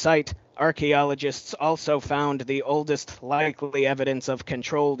 At the site, archaeologists also found the oldest likely evidence of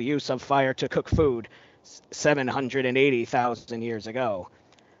controlled use of fire to cook food, 780,000 years ago.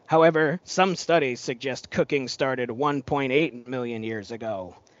 However, some studies suggest cooking started 1.8 million years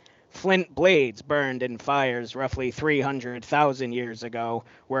ago. Flint blades burned in fires roughly 300,000 years ago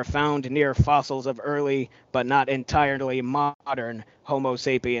were found near fossils of early but not entirely modern Homo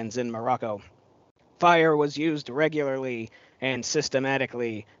sapiens in Morocco. Fire was used regularly and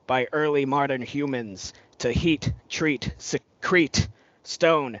systematically by early modern humans to heat, treat, secrete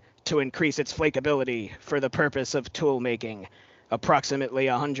stone to increase its flakability for the purpose of tool making. Approximately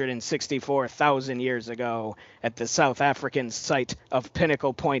 164,000 years ago, at the South African site of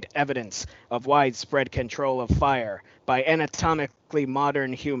Pinnacle Point, evidence of widespread control of fire by anatomically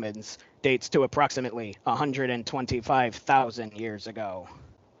modern humans dates to approximately 125,000 years ago.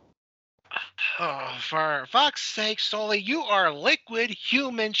 Oh, for fuck's sake, Sully, you are liquid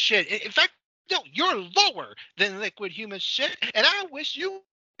human shit. In fact, no, you're lower than liquid human shit, and I wish you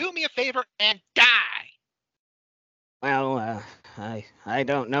do me a favor and die. Well, I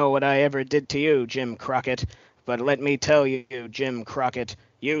don't know what I ever did to you, Jim Crockett, but let me tell you, Jim Crockett,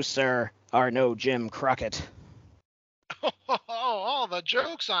 you, sir, are no Jim Crockett. Oh, the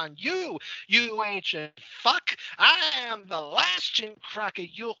joke's on you, you ancient fuck. I am the last Jim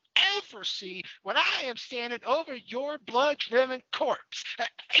Crockett you'll ever see when I am standing over your blood-driven corpse.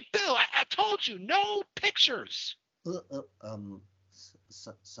 Hey, Bill, I told you, no pictures.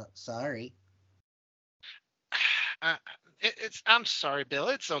 Sorry. I'm sorry, Bill.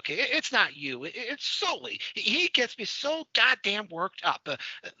 It's okay. It's not you. It's Sully. He gets me so goddamn worked up.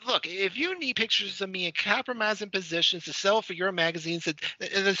 Look, if you need pictures of me in compromising positions to sell for your magazines,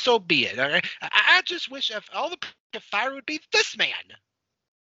 then so be it. All right. I just wish if all the fire would be this man.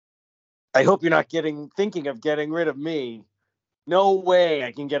 I hope you're not thinking of getting rid of me. No way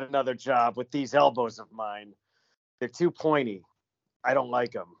I can get another job with these elbows of mine. They're too pointy. I don't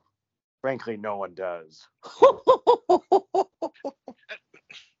like them. Frankly, no one does.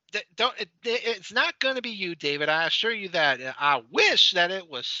 It's not going to be you, David. I assure you that. I wish that it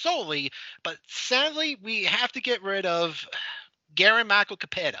was Sully, but sadly, we have to get rid of Gary Michael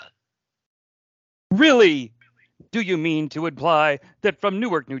Capetta. Really? Do you mean to imply that from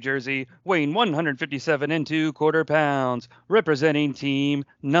Newark, New Jersey, weighing 157 2/4 pounds, representing team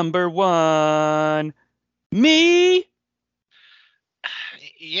number 1, me?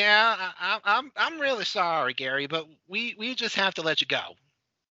 Yeah, I'm really sorry, Gary, but we just have to let you go.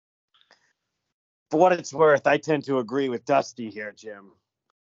 For what it's worth, I tend to agree with Dusty here, Jim.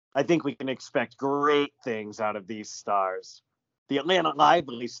 I think we can expect great things out of these stars. The Atlanta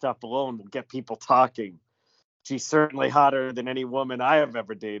Lively stuff alone will get people talking. She's certainly hotter than any woman I have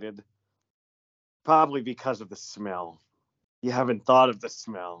ever dated. Probably because of the smell. You haven't thought of the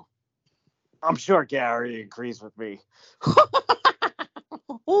smell. I'm sure Gary agrees with me.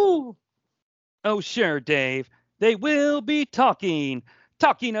 Oh, sure, Dave. They will be talking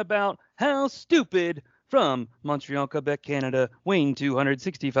about how stupid from Montreal, Quebec, Canada, weighing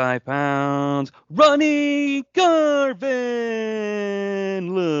 265 pounds, Ronnie Garvin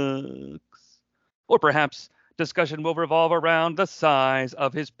looks. Or perhaps discussion will revolve around the size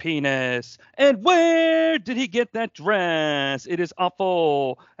of his penis. And where did he get that dress? It is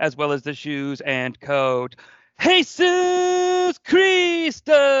awful, as well as the shoes and coat. Jesus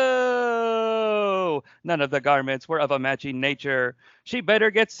Cristo! None of the garments were of a matching nature. She better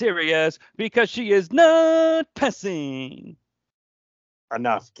get serious because she is not passing.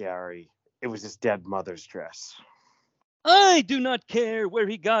 Enough, Gary. It was his dead mother's dress. I do not care where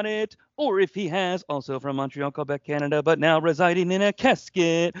he got it, or if he has, also from Montreal, Quebec, Canada, but now residing in a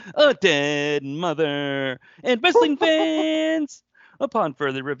casket, a dead mother. And wrestling fans, upon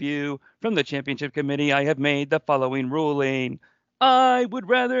further review from the Championship Committee, I have made the following ruling. I would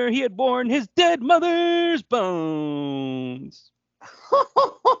rather he had worn his dead mother's bones.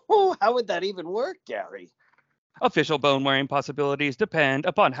 How would that even work, Gary? Official bone-wearing possibilities depend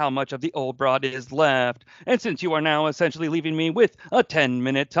upon how much of the old broad is left, and since you are now essentially leaving me with a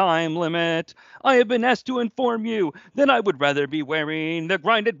 10-minute time limit, I have been asked to inform you that I would rather be wearing the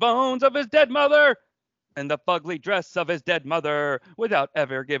grinded bones of his dead mother and the fugly dress of his dead mother, without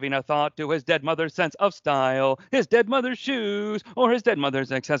ever giving a thought to his dead mother's sense of style, his dead mother's shoes, or his dead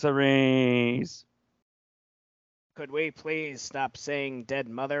mother's accessories. Could we please stop saying dead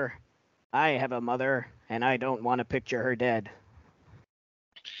mother? I have a mother, and I don't want to picture her dead.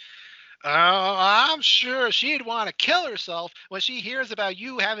 I'm sure she'd want to kill herself when she hears about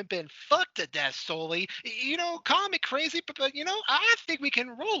you having been fucked to death, Sully. Call me crazy, but I think we can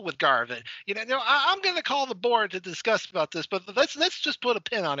roll with Garvin. I'm going to call the board to discuss about this, but let's just put a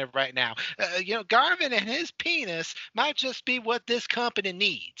pin on it right now. Garvin and his penis might just be what this company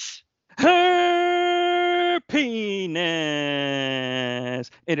needs. Her penis.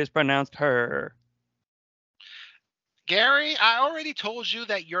 It is pronounced her. Gary, I already told you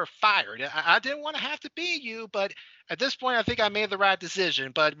that you're fired. I didn't want to have to be you, but at this point, I think I made the right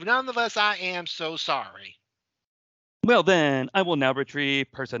decision. But nonetheless, I am so sorry. Well then, I will now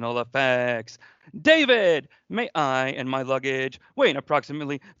retrieve personal effects. David, may I and my luggage, weighing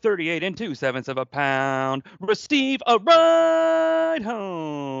approximately 38 2/7 of a pound, receive a ride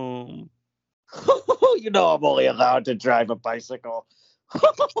home? I'm only allowed to drive a bicycle.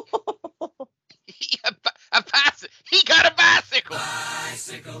 He got a bicycle.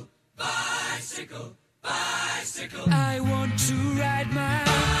 Bicycle, bicycle, bicycle. I want to ride my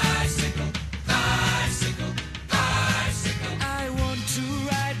bicycle, bicycle, bicycle. I want to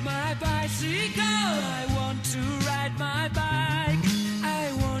ride my bicycle. I want to ride my bike.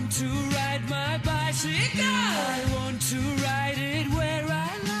 I want to ride my bicycle. I want to ride it where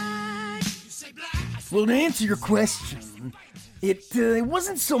I like. You say black. Well, to answer your question, it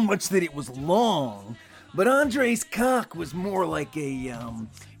wasn't so much that it was long, but Andre's cock was more like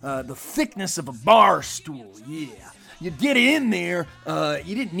the thickness of a bar stool, yeah. You'd get in there,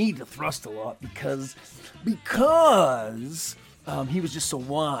 you didn't need to thrust a lot because he was just so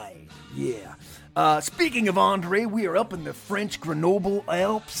wide, yeah. Speaking of Andre, we are up in the French Grenoble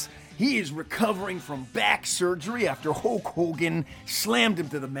Alps. He is recovering from back surgery after Hulk Hogan slammed him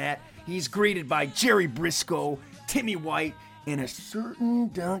to the mat. He's greeted by Jerry Briscoe, Timmy White, and a certain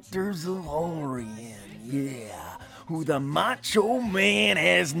Dr. Zahorian, yeah, who the Macho Man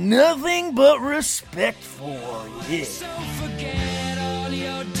has nothing but respect for, yeah. So forget all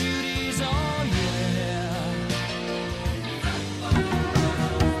your duties, oh yeah.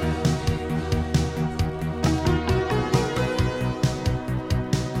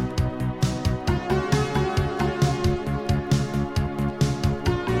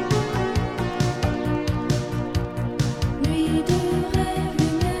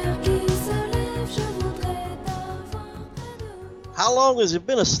 How long has he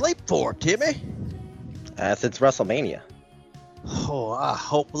been asleep for, Timmy? Since WrestleMania. Oh, I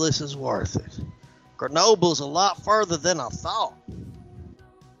hope this is worth it. Grenoble's a lot further than I thought.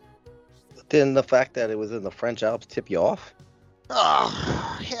 Didn't the fact that it was in the French Alps tip you off? Oh,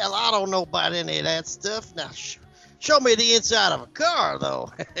 hell, I don't know about any of that stuff. Now, show me the inside of a car,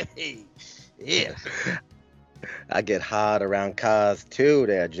 though. Yeah. I get hot around cars, too,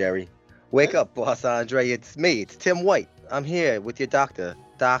 there, Jerry. Wake up, Boss Andre. It's me. It's Tim White. I'm here with your doctor,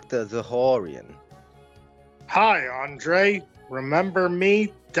 Dr. Zahorian. Hi, Andre. Remember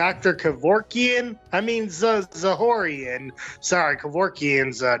me, Dr. Kevorkian? I mean, Zahorian. Sorry,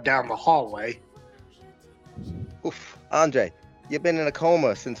 Kevorkian's down the hallway. Oof. Andre, you've been in a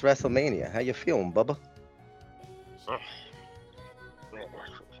coma since WrestleMania. How you feeling, Bubba?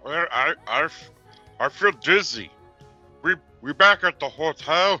 I feel dizzy. We back at the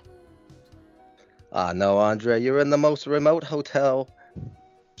hotel? No, Andre, you're in the most remote hotel.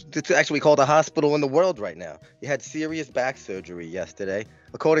 It's actually called a hospital in the world right now. You had serious back surgery yesterday.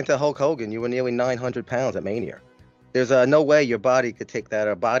 According to Hulk Hogan, you were nearly 900 pounds at Mania. There's no way your body could take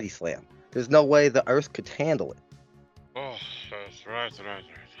that body slam. There's no way the earth could handle it. Oh, that's right.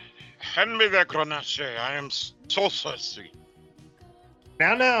 Hand me that grenache. I am so thirsty.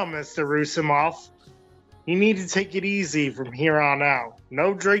 Now, Mr. Rusimov. You need to take it easy from here on out.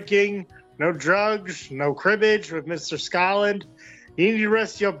 No drinking, no drugs, no cribbage with Mr. Scotland. You need to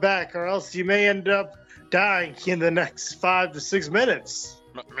rest your back, or else you may end up dying in the next 5 to 6 minutes.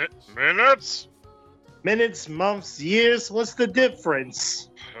 Minutes? Minutes, months, years, what's the difference?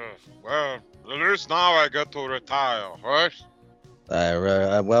 Well, at least now I get to retire, right?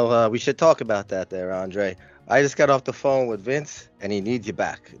 We should talk about that there, Andre. I just got off the phone with Vince, and he needs you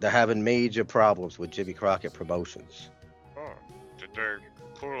back. They're having major problems with Jimmy Crockett Promotions. Oh, did they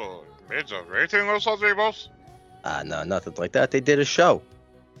pull a major rating or something, boss? No, nothing like that. They did a show.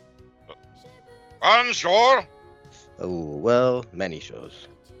 On shore? Oh, well, many shows.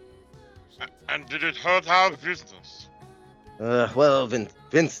 And did it hurt our business? Well, Vince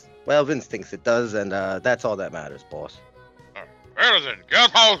thinks it does, and that's all that matters, boss. Well then, get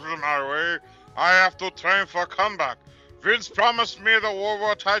out of my way. I have to train for comeback. Vince promised me the World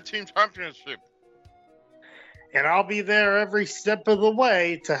War Tag Team Championship. And I'll be there every step of the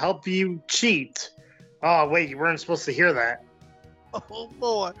way to help you cheat. Oh, wait, you weren't supposed to hear that. Oh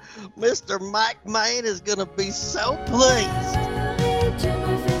boy, Mr. Mike Main is gonna be so pleased.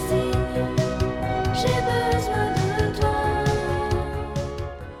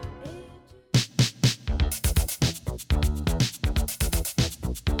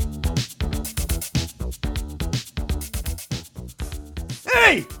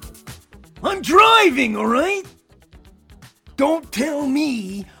 Hey! I'm driving, all right? Don't tell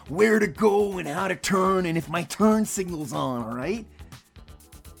me where to go and how to turn and if my turn signal's on, all right?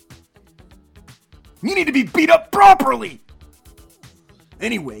 You need to be beat up properly!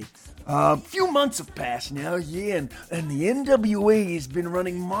 Anyway, a few months have passed now, yeah, and the NWA has been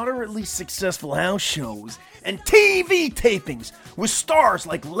running moderately successful house shows and TV tapings with stars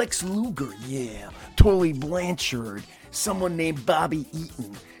like Lex Luger, yeah, Tully Blanchard, someone named Bobby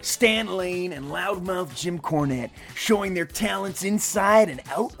Eaton, Stan Lane, and loudmouth Jim Cornette showing their talents inside and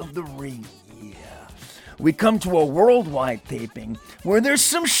out of the ring. Yeah. We come to a worldwide taping where there's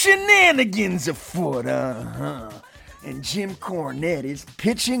some shenanigans afoot, and Jim Cornette is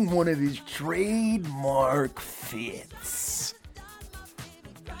pitching one of his trademark fits.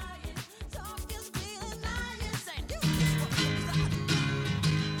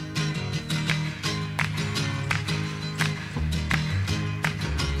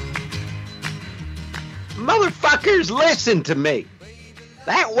 Motherfuckers, listen to me.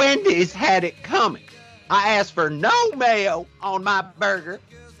 That Wendy's had it coming. I asked for no mayo on my burger,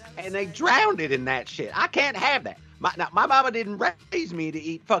 and they drowned it in that shit. I can't have that. My mama didn't raise me to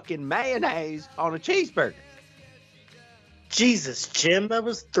eat fucking mayonnaise on a cheeseburger. Jesus, Jim, that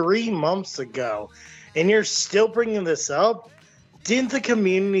was 3 months ago, and you're still bringing this up? Didn't the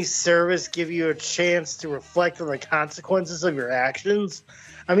community service give you a chance to reflect on the consequences of your actions?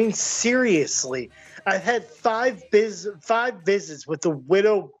 I mean, seriously, I've had 5 visits with the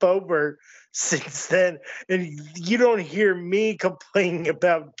widow Bobert since then, and you don't hear me complaining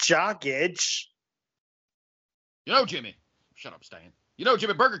about jock itch. You know, Jimmy, shut up, Stan. You know,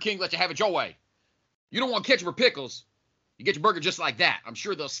 Jimmy, Burger King lets you have it your way. You don't want ketchup or pickles, you get your burger just like that. I'm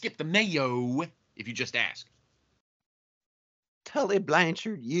sure they'll skip the mayo if you just ask. Tully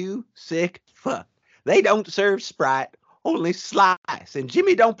Blanchard, you sick fuck. They don't serve Sprite, only slice, and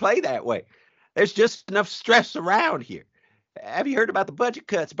Jimmy don't play that way. There's just enough stress around here. Have you heard about the budget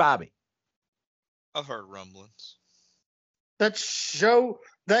cuts, Bobby? I've heard rumblings. That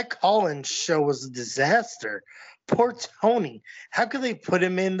call-in show was a disaster. Poor Tony. How could they put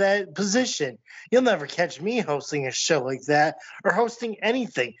him in that position? You'll never catch me hosting a show like that or hosting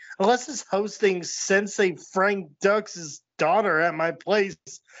anything. Unless it's hosting Sensei Frank Ducks' daughter at my place.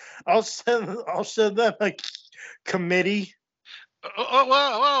 I'll send them a committee.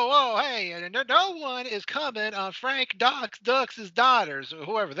 Whoa, hey, no one is coming on Frank Ducks' daughters,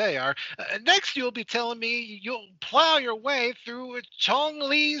 whoever they are. Next, you'll be telling me you'll plow your way through Chong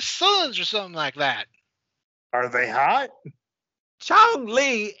Li's sons or something like that. Are they hot? Chong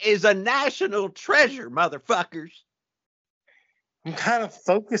Li is a national treasure, motherfuckers. I'm kind of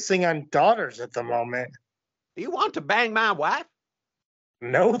focusing on daughters at the moment. Do you want to bang my wife?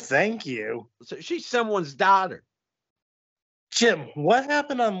 No, thank you. So she's someone's daughter. Jim, what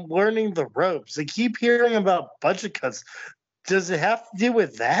happened on learning the ropes? I keep hearing about budget cuts. Does it have to do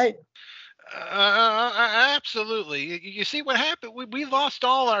with that? Absolutely. You see what happened? We lost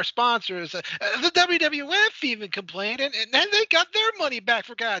all our sponsors. The WWF even complained, and then they got their money back,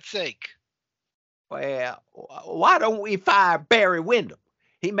 for God's sake. Well, why don't we fire Barry Windham?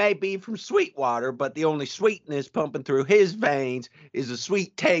 He may be from Sweetwater, but the only sweetness pumping through his is a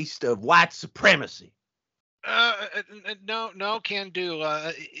sweet taste of white supremacy. No, can do.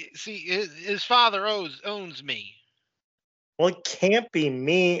 See, his father owns me. Well, it can't be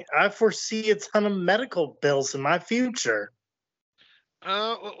me. I foresee a ton of medical bills in my future.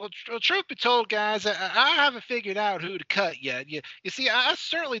 Well, truth be told, guys, I haven't figured out who to cut yet. You see, I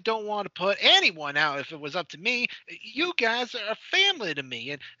certainly don't want to put anyone out if it was up to me. You guys are family to me,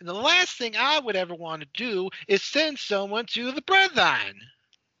 and the last thing I would ever want to do is send someone to the breadline.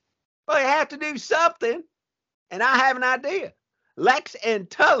 Well, you have to do something, and I have an idea. Lex and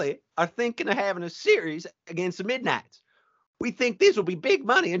Tully are thinking of having a series against the Midnights. We think this will be big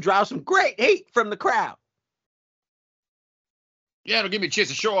money and draw some great heat from the crowd. Yeah, it'll give me a chance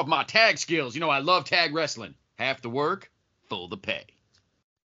to show off my tag skills. You know, I love tag wrestling. Half the work, full the pay.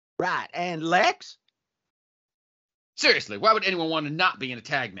 Right, and Lex? Seriously, why would anyone want to not be in a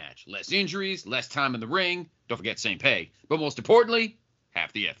tag match? Less injuries, less time in the ring. Don't forget same pay. But most importantly,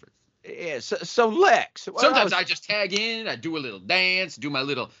 half the effort. Yeah, so Lex. Sometimes I just tag in, I do a little dance, do my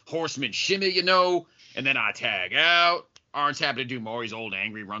little horseman shimmy, you know, and then I tag out. Arn's happy to do more. He's old,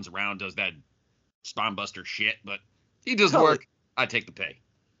 angry, runs around, does that spine buster shit, but he does work. I take the pay.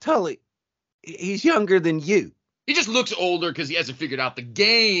 Tully, he's younger than you. He just looks older because he hasn't figured out the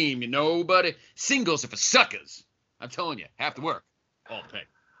game, you know, but singles are for suckers. I'm telling you, half the work, all the pay.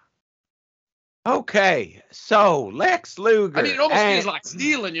 Okay, so Lex Luger. I mean, it almost feels like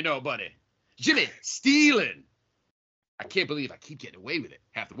stealing, you know, buddy. Jimmy, stealing. I can't believe I keep getting away with it.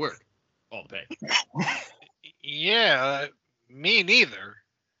 Half the work, all the pay. Yeah, me neither.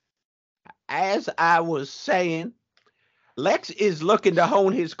 As I was saying, Lex is looking to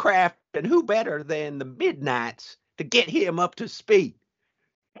hone his craft, and who better than the Midnights to get him up to speed?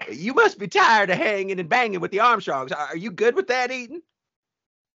 You must be tired of hanging and banging with the Armstrongs. Are you good with that, Eaton?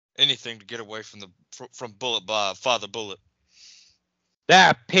 Anything to get away from Bullet Bob, Father Bullet.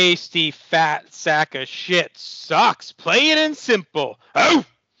 That pasty fat sack of shit sucks. Plain and simple. Oh!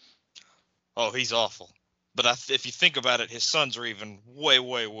 Oh, he's awful. But if you think about it, his sons are even way,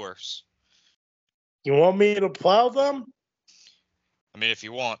 way worse. You want me to plow them? I mean, if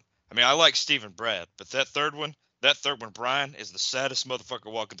you want. I mean, I like Steve and Brad, but that third one, Brian, is the saddest motherfucker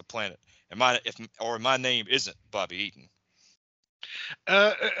walking the planet. And my name isn't Bobby Eaton.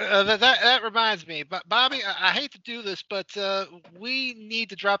 That reminds me, Bobby, I hate to do this, but we need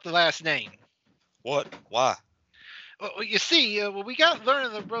to drop the last name. What? Why? Well, you see, we got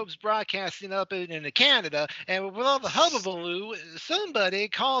Learning the Ropes broadcasting up in Canada, and with all the hubbubaloo, somebody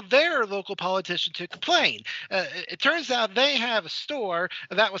called their local politician to complain. It turns out they have a store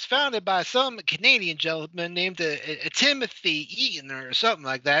that was founded by some Canadian gentleman named Timothy Eaton or something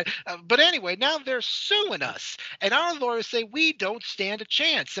like that. But anyway, now they're suing us, and our lawyers say we don't stand a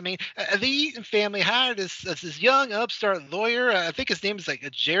chance. I mean, the Eaton family hired this young upstart lawyer. I think his name is like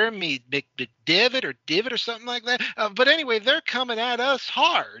Jeremy McDivitt or something like that. But anyway, they're coming at us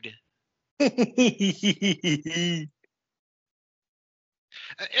hard. This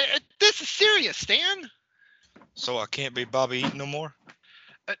is serious, Stan. So I can't be Bobby Eaton no more?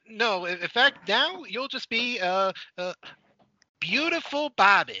 No, in fact, now you'll just be beautiful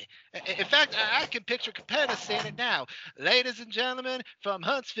Bobby. In fact, I can picture competitors saying it now. Ladies and gentlemen, from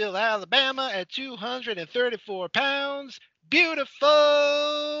Huntsville, Alabama, at 234 pounds,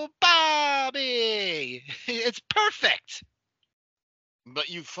 beautiful Bobby. It's perfect. But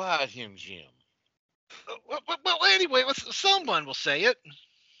you fired him, Jim. Well, anyway, someone will say it.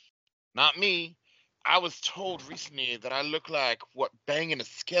 Not me. I was told recently that I look like what banging a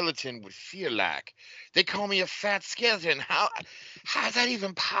skeleton would feel like. They call me a fat skeleton. How is that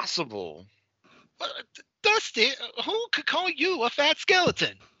even possible? Dusty, who could call you a fat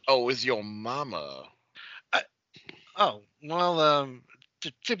skeleton? Oh, it's your mama. Oh, well,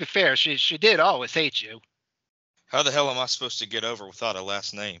 to be fair, she did always hate you. How the hell am I supposed to get over without a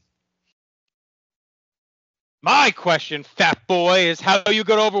last name? My question, fat boy, is how you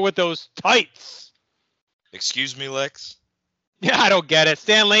got over with those tights. Excuse me, Lex? Yeah, I don't get it.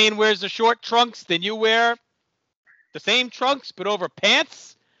 Stan Lane wears the short trunks, then you wear the same trunks but over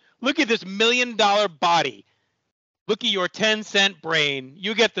pants? Look at this $1 million body. Look at your 10-cent brain.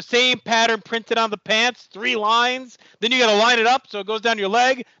 You get the same pattern printed on the pants, 3 lines. Then you got to line it up so it goes down your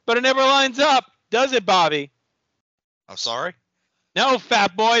leg, but it never lines up. Does it, Bobby? I'm sorry? No,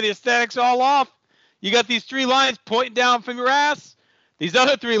 fat boy. The aesthetic's all off. You got these 3 lines pointing down from your ass. These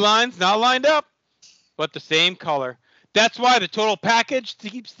other 3 lines not lined up, but the same color. That's why the total package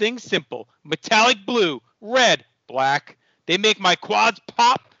keeps things simple. Metallic blue, red, black. They make my quads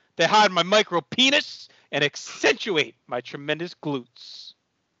pop. They hide my micro penis and accentuate my tremendous glutes.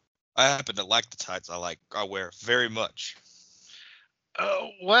 I happen to like the tights I wear very much.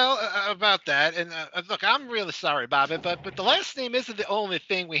 Well, about that, and look, I'm really sorry, Bobby, but the last name isn't the only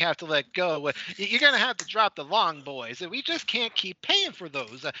thing we have to let go. You're going to have to drop the long boys. We just can't keep paying for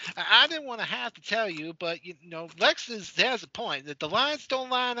those. I didn't want to have to tell you, but, you know, Lex has a point that the lines don't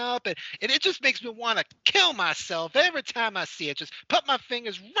line up, and it just makes me want to kill myself every time I see it. Just put my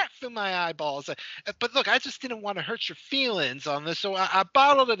fingers right through my eyeballs. But look, I just didn't want to hurt your feelings on this, so I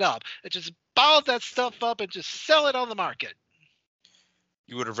bottled it up. I just bottled that stuff up and just sell it on the market.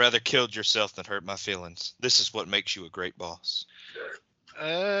 You would have rather killed yourself than hurt my feelings. This is what makes you a great boss.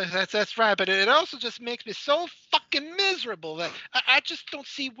 That's right, but it also just makes me so fucking miserable that I just don't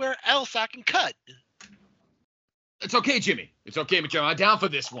see where else I can cut. It's okay, Jimmy. It's okay, Mitchell. I'm down for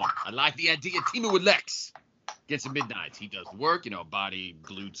this one. I like the idea of teaming with Lex. Gets some midnights. He does the work, body,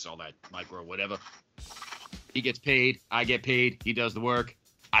 glutes, all that micro, whatever. He gets paid. I get paid. He does the work.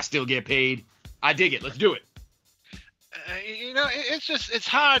 I still get paid. I dig it. Let's do it. It's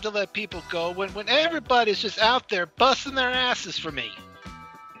hard to let people go when everybody's just out there busting their asses for me.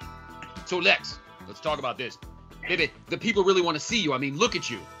 So, Lex, let's talk about this. Baby, the people really want to see you. Look at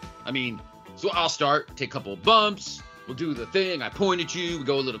you. So I'll start, take a couple of bumps. We'll do the thing. I point at you. We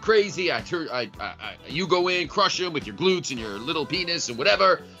go a little crazy. You go in, crush them with your glutes and your little penis and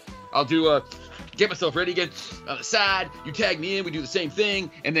whatever. I'll do get myself ready again on the side. You tag me in. We do the same thing.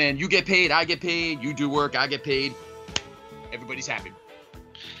 And then you get paid. I get paid. You do work. I get paid. Everybody's happy.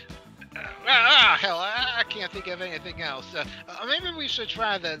 Hell, I can't think of anything else. Maybe we should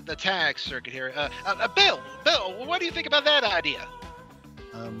try the tag circuit here. Bill, what do you think about that idea?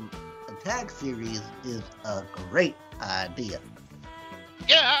 A tag series is a great idea.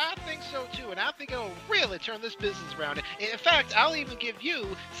 Yeah, I think so too, and I think it'll really turn this business around. In fact, I'll even give you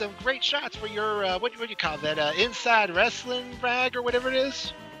some great shots for your what do you call that? Inside wrestling rag or whatever it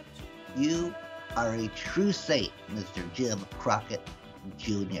is. You are a true saint, Mr. Jim Crockett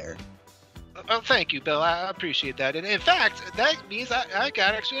Jr. Oh, thank you, Bill. I appreciate that. And in fact, that means I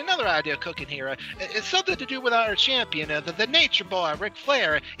got actually another idea cooking here. It's something to do with our champion, the Nature Boy, Ric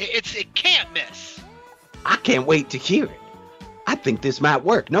Flair. It can't miss. I can't wait to hear it. I think this might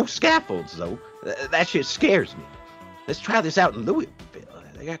work. No scaffolds, though. That shit scares me. Let's try this out in Louisville.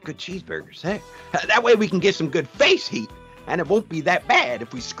 They got good cheeseburgers. Hey, that way we can get some good face heat, and it won't be that bad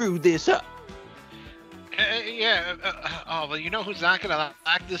if we screw this up. Well, you know who's not gonna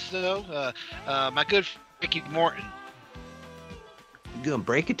like this though? My good Ricky Morton. You gonna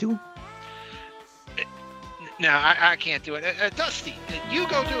break it to him? No, I can't do it. Dusty, you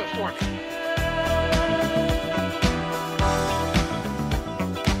go do it for me.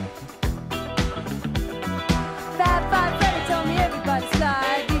 Fab Freddy told me everybody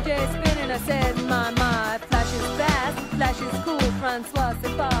slide. DJ spinning, I said my. Flash is fast, flash is cool. Francois,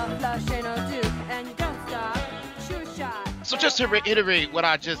 c'est pas flash ain't no duke, and you don't stop. Shoot shot. So just to reiterate what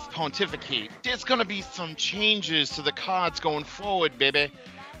I just pontificate, there's gonna be some changes to the cards going forward, baby.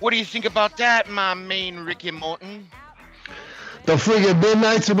 What do you think about that, my main Ricky Morton? The friggin'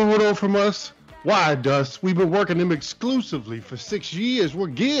 midnights are moving on from us? Why, Dust? We've been working them exclusively for 6 years.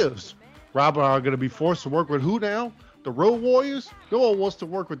 What gives? Rob and I are gonna be forced to work with who now? The Road Warriors? No one wants to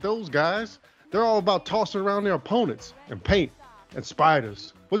work with those guys. They're all about tossing around their opponents and paint and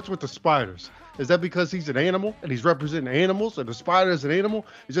spiders. What's with the spiders? Is that because he's an animal and he's representing animals and the spider is an animal?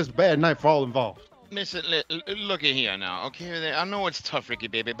 It's just a bad night for all involved. Listen, look at here now, okay? I know it's tough, Ricky,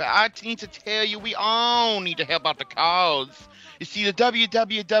 baby, but I need to tell you, we all need to help out the cause. You see, the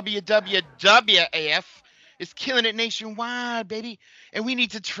WWF is killing it nationwide, baby, and we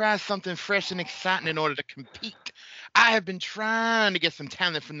need to try something fresh and exciting in order to compete. I have been trying to get some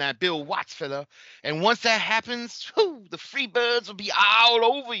talent from that Bill Watts fella, and once that happens, the free birds will be all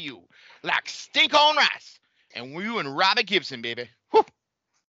over you, like stink on rice, and you and Robert Gibson, baby. Whew.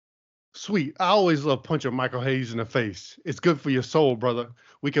 Sweet. I always love punching Michael Hayes in the face. It's good for your soul, brother.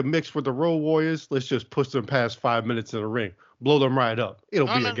 We can mix with the Road Warriors. Let's just push them past 5 minutes in the ring. Blow them right up. It'll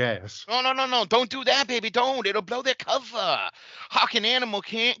be a gas. No. Don't do that, baby. Don't. It'll blow their cover. Hawk and Animal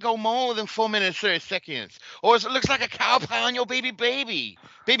can't go more than 4 minutes, 30 seconds. Or it looks like a cow pie on your baby. Baby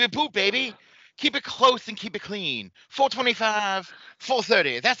poop, baby. Keep it close and keep it clean. 425,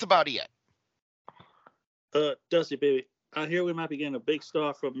 430. That's about it. Dusty, baby. I hear we might be getting a big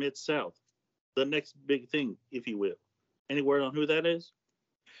star from Mid-South. The next big thing, if you will. Any word on who that is?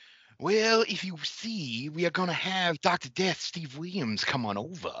 Well, if you see, we are going to have Dr. Death Steve Williams come on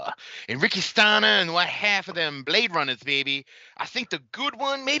over. And Ricky Steiner and what half of them Blade Runners, baby. I think the good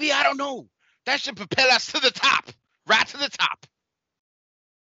one, maybe, I don't know. That should propel us to the top. Right to the top.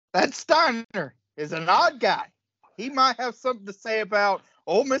 That Steiner is an odd guy. He might have something to say about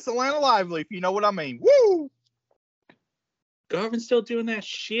old Miss Atlanta Lively, if you know what I mean. Woo! Garvin's still doing that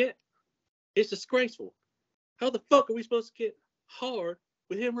shit? It's disgraceful. How the fuck are we supposed to get hard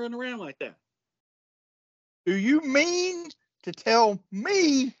with him running around like that? Do you mean to tell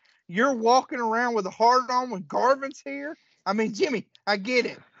me you're walking around with a hard on when Garvin's here? I mean, Jimmy, I get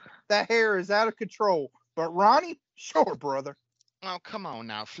it. That hair is out of control. But Ronnie, sure, brother. Oh, come on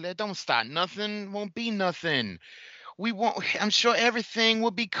now, Flair. Don't start nothing. Won't be nothing. I'm sure everything will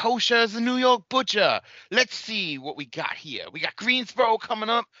be kosher as a New York butcher. Let's see what we got here. We got Greensboro coming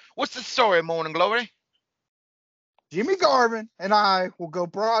up. What's the story, Morning Glory? Jimmy Garvin and I will go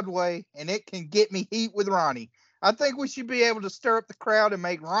Broadway, and it can get me heat with Ronnie. I think we should be able to stir up the crowd and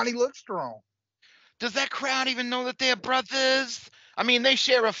make Ronnie look strong. Does that crowd even know that they're brothers? I mean, they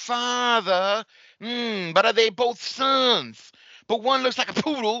share a father, but are they both sons? But one looks like a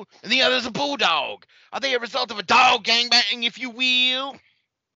poodle and the other's a bulldog. Are they a result of a dog gangbang, if you will?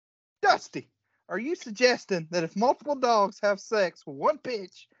 Dusty, are you suggesting that if multiple dogs have sex with one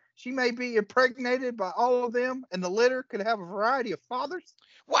bitch, she may be impregnated by all of them and the litter could have a variety of fathers?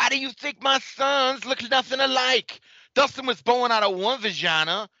 Why do you think my sons look nothing alike? Dustin was born out of one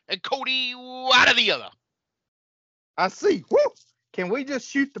vagina and Cody out of the other. I see. Woo! Can we just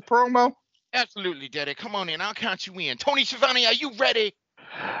shoot the promo? Absolutely, Daddy. Come on in. I'll count you in. Tony Schiavone, are you ready?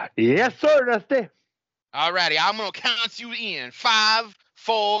 Yes, sir, Dusty. All righty. I'm going to count you in. 5,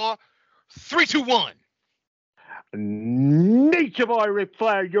 4, 3, 2, 1. Nature Boy Ric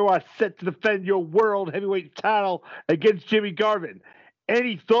Flair, you are set to defend your world heavyweight title against Jimmy Garvin.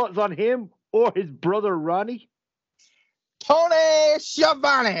 Any thoughts on him or his brother Ronnie? Tony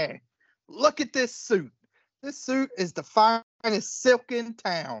Schiavone, look at this suit. This suit is the finest silk in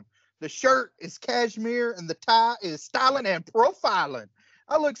town. The shirt is cashmere and the tie is styling and profiling.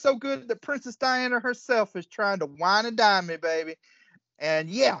 I look so good that Princess Diana herself is trying to wine and dine me, baby.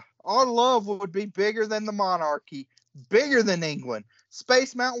 And yeah, our love would be bigger than the monarchy, bigger than England.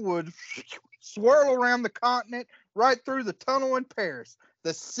 Space Mountain would swirl around the continent, right through the tunnel in Paris,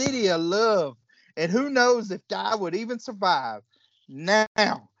 the city of love. And who knows if Di would even survive.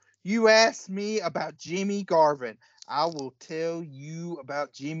 Now, you asked me about Jimmy Garvin. I will tell you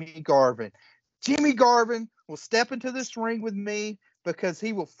about Jimmy Garvin. Jimmy Garvin will step into this ring with me because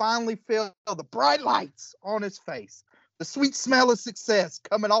he will finally feel the bright lights on his face, the sweet smell of success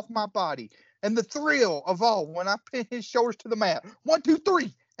coming off my body, and the thrill of all when I pin his shoulders to the mat. 1, 2,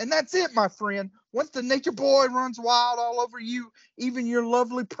 3. And that's it, my friend. Once the nature boy runs wild all over you, even your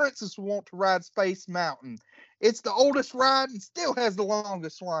lovely princess will want to ride Space Mountain. It's the oldest ride and still has the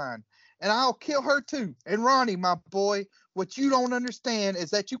longest line. And I'll kill her too. And Ronnie, my boy, what you don't understand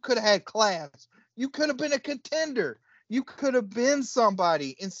is that you could have had class. You could have been a contender. You could have been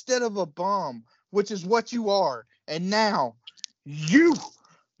somebody instead of a bum, which is what you are. And now you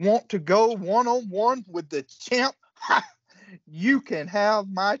want to go one-on-one with the champ? Ha! You can have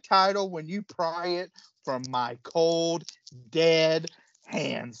my title when you pry it from my cold, dead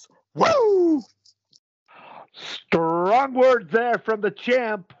hands. Woo! Strong words there from the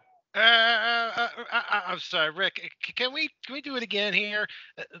champ. I'm sorry, Rick. Can we do it again here?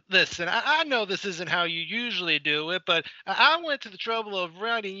 Listen, I know this isn't how you usually do it, but I went to the trouble of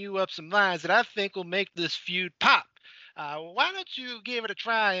writing you up some lines that I think will make this feud pop. Why don't you give it a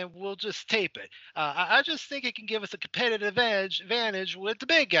try and we'll just tape it? I just think it can give us a competitive advantage with the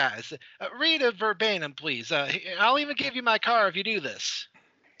big guys. Read it verbatim, please. I'll even give you my car if you do this.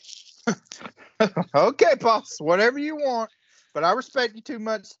 Okay, boss. Whatever you want. But I respect you too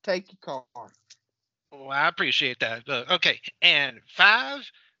much to take your car. Well, I appreciate that. Okay, and 5,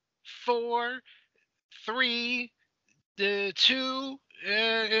 4, 3, 2,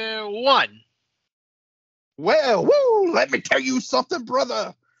 1. Well, woo, let me tell you something,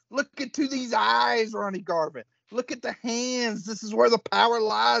 brother. Look into these eyes, Ronnie Garvin. Look at the hands. This is where the power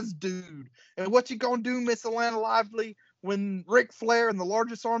lies, dude. And what you gonna do, Miss Atlanta Lively, when Ric Flair and the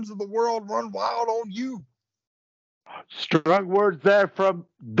largest arms of the world run wild on you? Strong words there from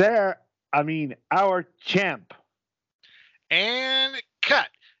our champ. And cut.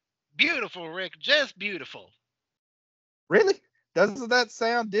 Beautiful, Rick. Just beautiful. Really? Doesn't that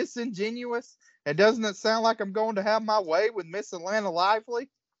sound disingenuous? And doesn't it sound like I'm going to have my way with Miss Atlanta Lively?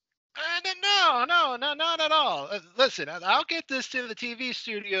 No, not at all. Listen, I'll get this to the TV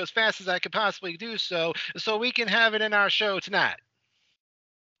studio as fast as I can possibly do so we can have it in our show tonight.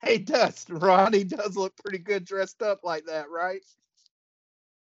 Hey, Dust, Ronnie does look pretty good dressed up like that, right?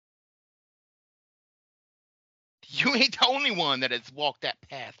 You ain't the only one that has walked that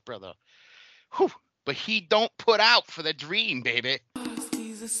path, brother. Whew. But he don't put out for the dream, baby.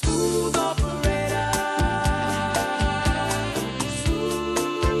 He's a smooth operator.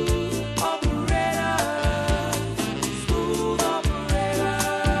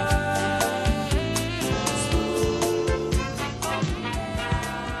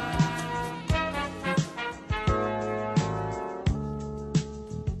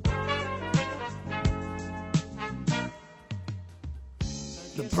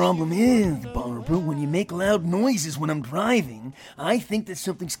 The problem is, Barbara, when you make loud noises when I'm driving, I think that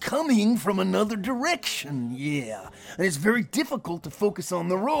something's coming from another direction, yeah. And it's very difficult to focus on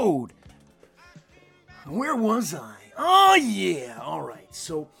the road. Where was I? Oh, yeah, all right.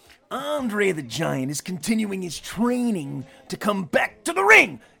 So, Andre the Giant is continuing his training to come back to the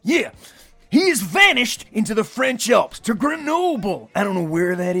ring, yeah. He has vanished into the French Alps, to Grenoble. I don't know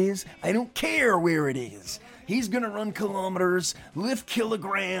where that is. I don't care where it is. He's gonna run kilometers, lift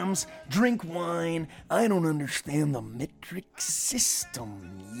kilograms, drink wine. I don't understand the metric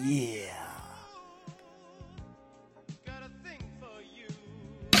system. Yeah.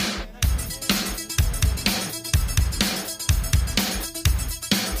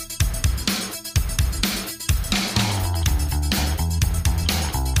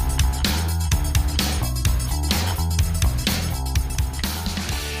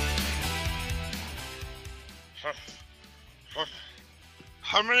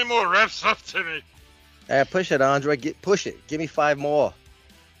 How many more reps up to me? Push it, Andre. Push it. Give me 5 more.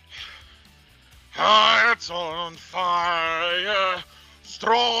 Hearts on fire,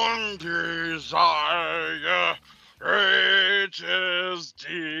 strong desire, rages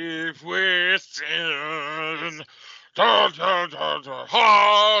deep within. Da, da, da, da.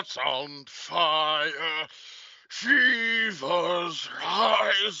 Hearts on fire, fevers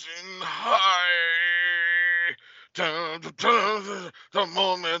rising high. The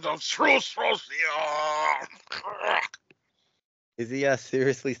moment of truth. Is he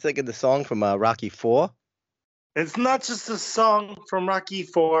seriously singing the song from Rocky IV? It's not just a song from Rocky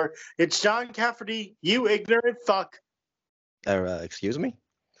IV. It's John Cafferty, you ignorant fuck. Excuse me?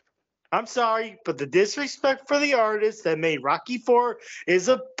 I'm sorry, but the disrespect for the artist that made Rocky IV is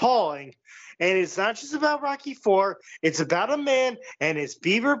appalling. And it's not just about Rocky IV. It's about a man and his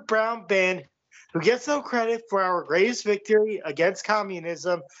Beaver Brown band who gets no credit for our greatest victory against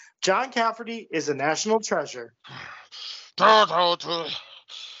communism. John Cafferty is a national treasure. Hearts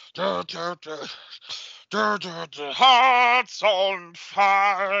on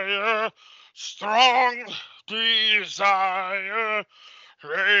fire, strong desire,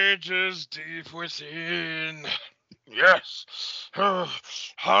 rages deep within. Yes,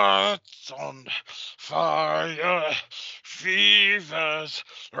 hearts on fire, fevers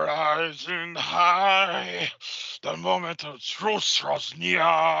rising high. The moment of truth draws near.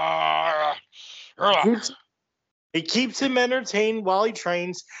 It keeps him entertained while he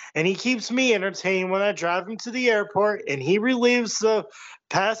trains, and he keeps me entertained when I drive him to the airport, and he relives the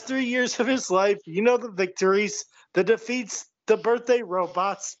past 3 years of his life. You know, the victories, the defeats, the birthday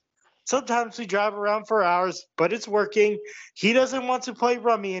robots. Sometimes we drive around for hours, but it's working. He doesn't want to play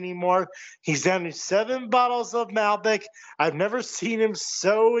rummy anymore. He's down to 7 bottles of Malbec. I've never seen him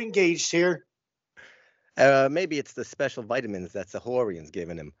so engaged here. Maybe it's the special vitamins that Sahorian's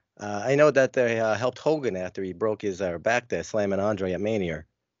giving him. I know that they helped Hogan after he broke his back there, slamming Andre at Mania.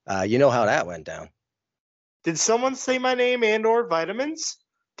 You know how that went down. Did someone say my name and or vitamins?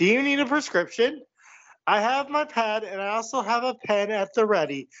 Do you need a prescription? I have my pad, and I also have a pen at the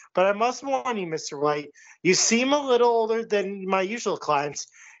ready, but I must warn you, Mr. White, you seem a little older than my usual clients.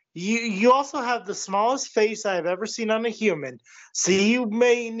 You also have the smallest face I have ever seen on a human, so you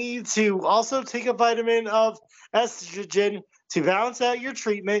may need to also take a vitamin of estrogen to balance out your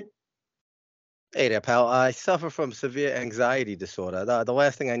treatment. Hey there, pal. I suffer from severe anxiety disorder. The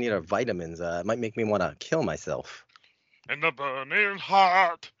last thing I need are vitamins. It might make me want to kill myself. And the burning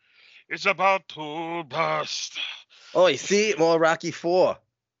heart is about to burst. Oh, you see? More Rocky IV.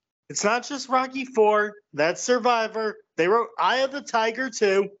 It's not just Rocky IV. That's Survivor. They wrote Eye of the Tiger,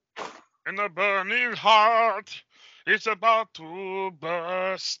 too. And the burning heart is about to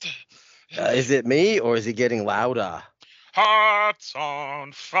burst. Is it me, or is he getting louder? Hearts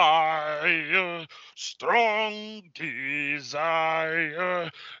on fire, strong desire,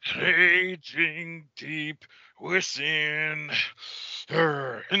 raging deep within,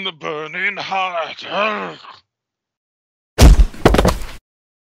 in the burning heart.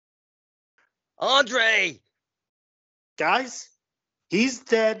 Andre! Guys, he's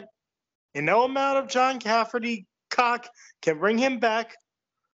dead, and no amount of John Cafferty cock can bring him back.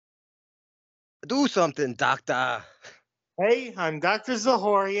 Do something, doctor. Hey, I'm Dr.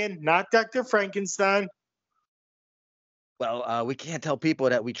 Zahorian, not Dr. Frankenstein. Well, we can't tell people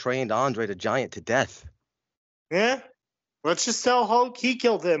that we trained Andre the Giant to death. Yeah? Let's just tell Hulk he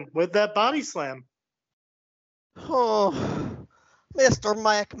killed him with that body slam. Oh, Mr.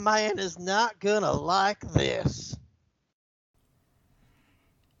 McMahon is not gonna like this.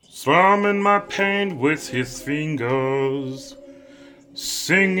 Strumming my pain with his fingers,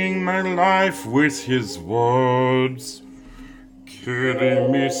 singing my life with his words,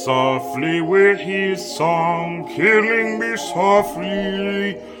 killing me softly with his song, killing me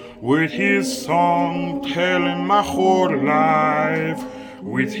softly with his song, telling my whole life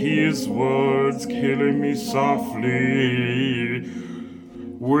with his words, killing me softly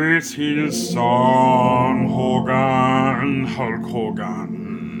with his song. Hogan, Hulk Hogan.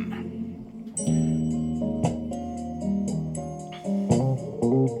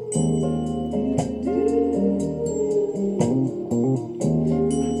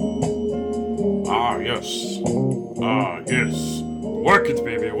 Work it,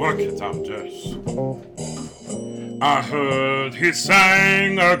 baby, work it, I'm just. I heard he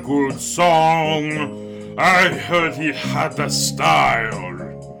sang a good song. I heard he had a style.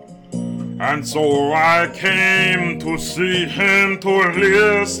 And so I came to see him to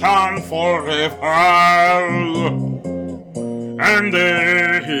listen for a while. And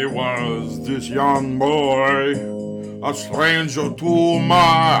there he was, this young boy, a stranger to my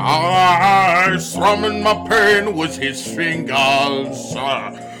eyes, strumming my pain with his fingers,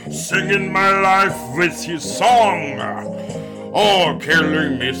 singing my life with his song, oh,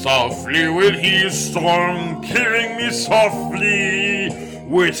 killing me softly with his song, killing me softly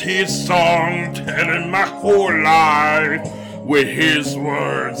with his song, telling my whole life with his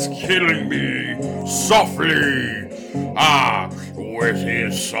words, killing me softly, with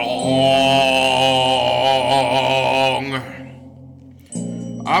his song.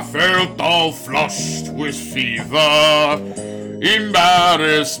 I felt all flushed with fever,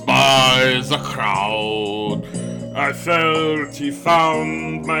 embarrassed by the crowd. I felt he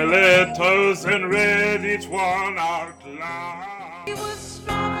found my letters and read each one out loud. He was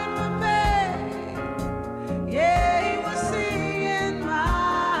strumming my pain, yeah, he was singing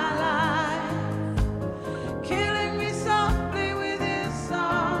my life, killing me softly with his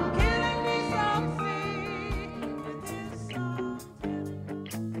song, killing me softly with his song.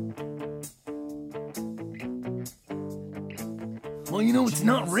 Well, you know, it's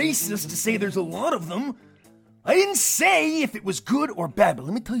not racist to say there's a lot of them. I didn't say if it was good or bad, but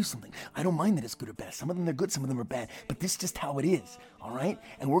let me tell you something. I don't mind that it's good or bad. Some of them are good, some of them are bad, but this is just how it is, all right?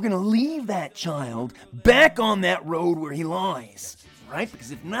 And we're going to leave that child back on that road where he lies, right?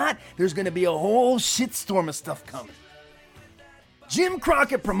 Because if not, there's going to be a whole shitstorm of stuff coming. Jim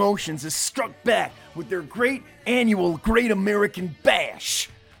Crockett Promotions has struck back with their great annual Great American Bash.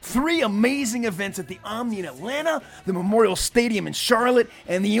 3 amazing events at the Omni in Atlanta, the Memorial Stadium in Charlotte,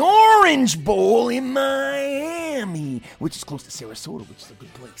 and the Orange Bowl in Miami, which is close to Sarasota, which is a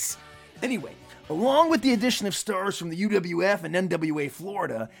good place. Anyway, along with the addition of stars from the UWF and NWA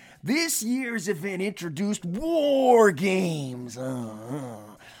Florida, this year's event introduced War Games. The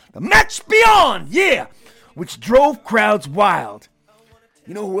Match Beyond, yeah, which drove crowds wild.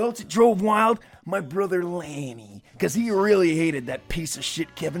 You know who else it drove wild? My brother Lanny, because he really hated that piece of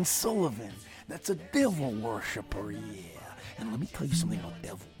shit Kevin Sullivan. That's a devil worshiper, yeah. And let me tell you something about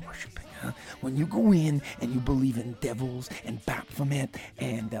devil worshiping, huh? When you go in and you believe in devils and Baphomet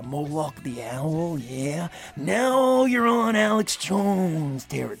and Moloch the Owl, yeah, now you're on Alex Jones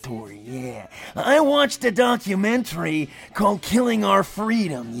territory, yeah. I watched a documentary called Killing Our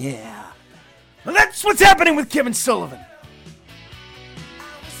Freedom, yeah. Well, that's what's happening with Kevin Sullivan.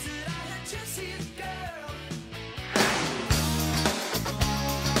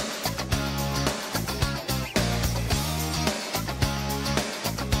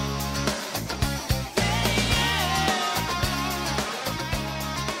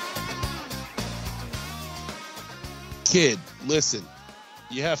 Kid, listen,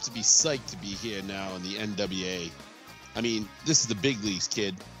 you have to be psyched to be here now in the NWA. I mean, this is the big leagues,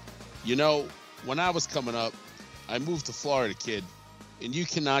 kid. You know, when I was coming up, I moved to Florida, kid, and you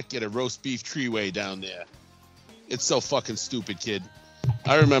cannot get a roast beef treeway down there. It's so fucking stupid, kid.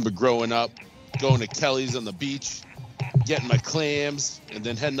 I remember growing up, going to Kelly's on the beach, getting my clams, and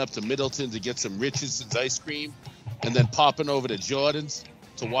then heading up to Middleton to get some Richardson's ice cream, and then popping over to Jordan's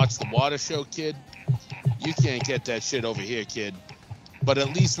to watch the water show, kid. You can't get that shit over here, kid. But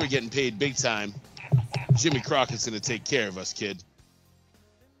at least we're getting paid big time. Jimmy Crockett's gonna take care of us, kid.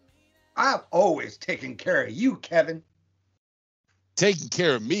 I've always taken care of you, Kevin. Taking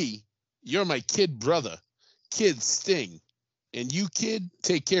care of me? You're my kid brother, Kid Sting. And you, kid,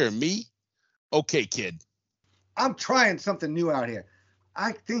 take care of me? Okay, kid. I'm trying something new out here.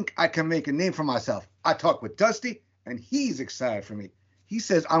 I think I can make a name for myself. I talked with Dusty, and he's excited for me. He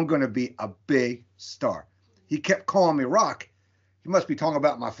says I'm going to be a big star. He kept calling me Rock. He must be talking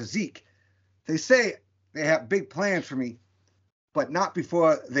about my physique. They say they have big plans for me, but not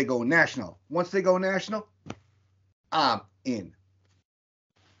before they go national. Once they go national, I'm in.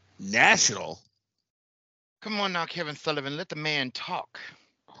 National? Come on now, Kevin Sullivan. Let the man talk.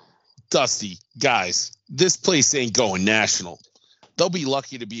 Dusty, guys, this place ain't going national. They'll be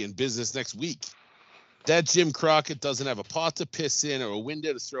lucky to be in business next week. That Jim Crockett doesn't have a pot to piss in or a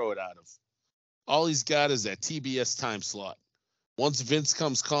window to throw it out of. All he's got is that TBS time slot. Once Vince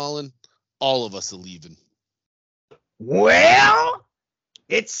comes calling, all of us are leaving. Well,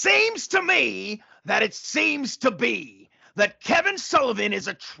 it seems to me that it seems to be that Kevin Sullivan is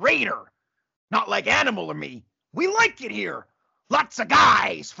a traitor. Not like Animal or me. We like it here. Lots of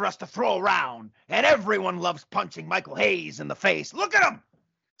guys for us to throw around, and everyone loves punching Michael Hayes in the face. Look at him!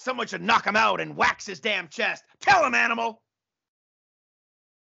 Someone should knock him out and wax his damn chest. Tell him, Animal!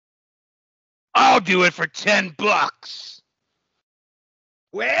 I'll do it for $10.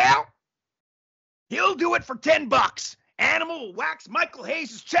 Well, he'll do it for $10. Animal will wax Michael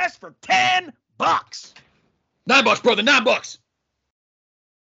Hayes' chest for $10. $9, brother, $9.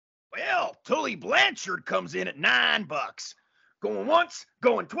 Well, Tully Blanchard comes in at $9. Going once,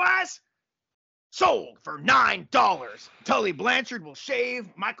 going twice. Sold for $9. Tully Blanchard will shave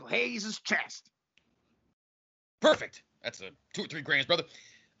Michael Hayes' chest. Perfect. That's a 2 or 3 grand, brother.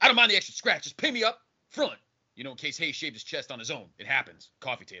 I don't mind the extra scratch. Just pay me up front. You know, in case Hayes shaved his chest on his own. It happens.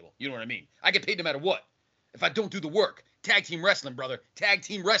 Coffee table. You know what I mean? I get paid no matter what. If I don't do the work. Tag team wrestling, brother. Tag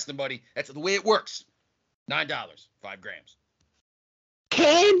team wrestling, buddy. That's the way it works. $9, 5 grams.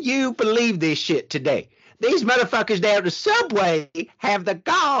 Can you believe this shit today? These motherfuckers down at the Subway have the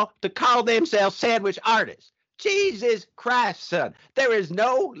gall to call themselves sandwich artists. Jesus Christ, son. There is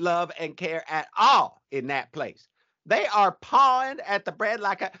no love and care at all in that place. They are pawing at the bread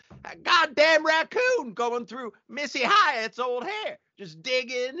like a goddamn raccoon going through Missy Hyatt's old hair. Just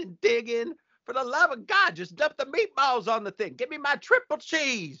digging and digging. For the love of God, just dump the meatballs on the thing. Give me my triple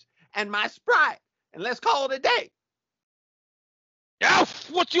cheese and my Sprite, and let's call it a day. Alf,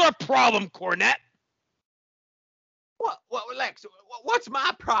 what's your problem, Cornette? What, Lex, what's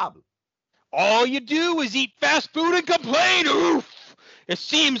my problem? All you do is eat fast food and complain. Oof! It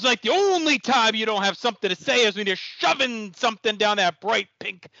seems like the only time you don't have something to say is when you're shoving something down that bright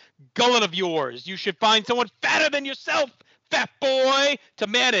pink gullet of yours. You should find someone fatter than yourself, fat boy, to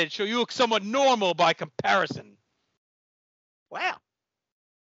manage so you look somewhat normal by comparison. Well,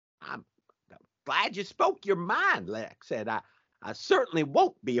 I'm glad you spoke your mind, Lex, and I certainly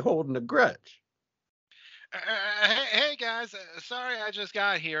won't be holding a grudge. Hey guys, sorry I just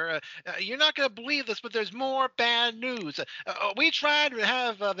got here. You're not going to believe this, but there's more bad news. We tried to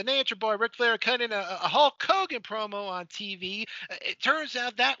have the Nature Boy Ric Flair cut in a Hulk Hogan promo on TV. It turns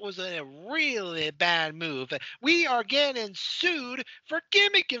out that was a really bad move. We are getting sued for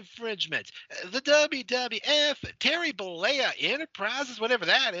gimmick infringement. The WWF, Terry Bollea Enterprises, whatever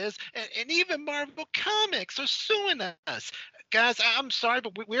that is, and even Marvel Comics are suing us. Guys, I'm sorry,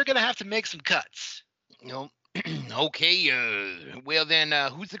 but we're going to have to make some cuts. No. Okay, well then,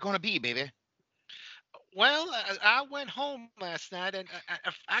 who's it gonna be, baby? Well, I went home last night and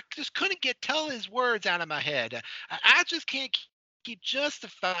I just couldn't tell his words out of my head. I just can't keep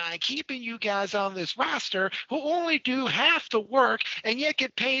justifying keeping you guys on this roster who only do half the work and yet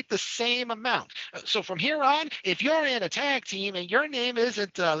get paid the same amount. So from here on, if you're in a tag team and your name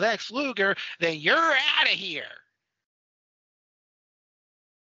isn't Lex Luger, then you're out of here.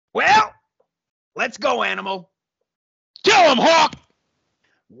 Well, let's go, Animal. Kill him, Hawk!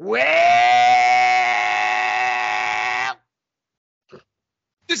 Well,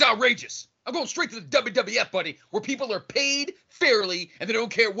 this is outrageous. I'm going straight to the WWF, buddy, where people are paid fairly and they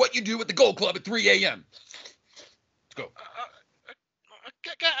don't care what you do at the Gold Club at 3 a.m. Let's go.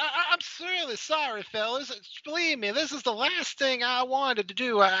 I'm really sorry, fellas. Believe me, this is the last thing I wanted to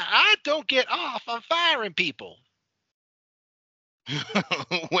do. I don't get off on firing people.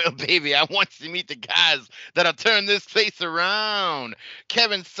 Well, baby, I want you to meet the guys that'll turn this place around.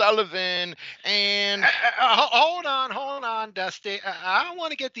 Kevin Sullivan and... Hold on, Dusty. I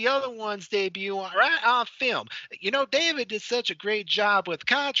want to get the other one's debut right on film. You know, David did such a great job with the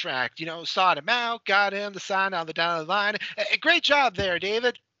contract. You know, sought him out, got him to sign on the dotted line. Great job there,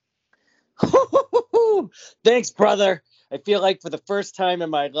 David. Thanks, brother. I feel like for the first time in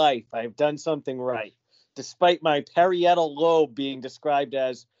my life, I've done something right. Despite my parietal lobe being described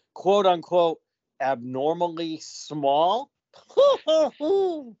as quote unquote abnormally small.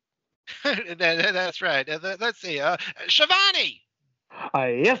 That's right. Let's see. Shivani.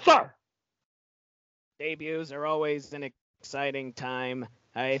 Yes, sir. Debuts are always an exciting time.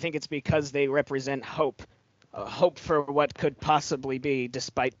 I think it's because they represent hope. Hope for what could possibly be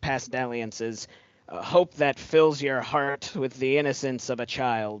despite past dalliances. Hope that fills your heart with the innocence of a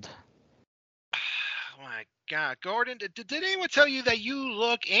child. God, Gordon, did anyone tell you that you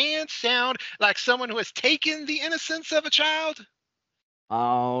look and sound like someone who has taken the innocence of a child?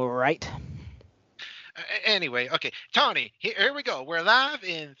 All right. Anyway, okay. Tony, here we go. We're live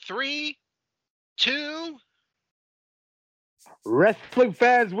in 3, 2... Wrestling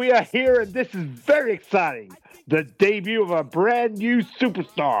fans, we are here and this is very exciting. The debut of a brand new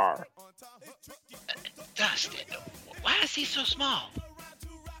superstar. Dustin, why is he so small?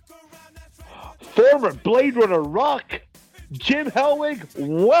 Former Blade Runner Rock, Jim Hellwig,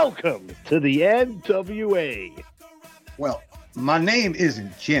 welcome to the NWA. Well, My name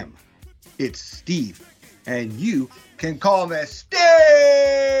isn't Jim. It's Steve. And you can call me Sting!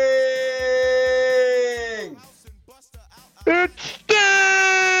 It's Sting!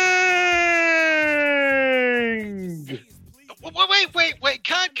 Wait.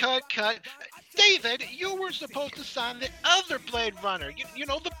 Cut. David, you were supposed to sign the other Blade Runner. You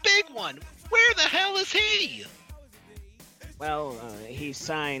know, the big one. Where the hell is he? Well, he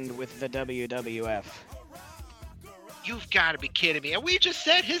signed with the WWF. You've got to be kidding me. And we just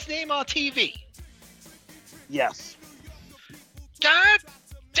said his name on TV. Yes. God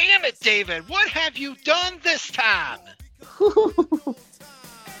damn it, David. What have you done this time?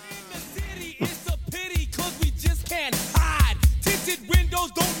 Can't hide. Tinted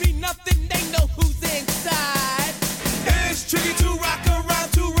windows don't mean nothing. They know who's inside. It's tricky to rock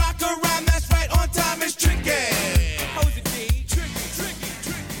around. That's right, on time is tricky. How is it, D? Tricky.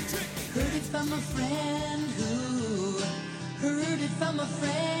 Heard it from a friend who heard it from a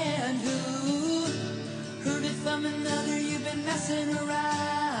friend who heard it from another. You've been messing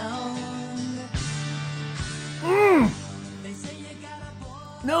around. They say you got a boy.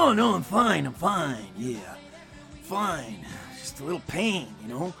 No, I'm fine, yeah. Fine. Just a little pain, you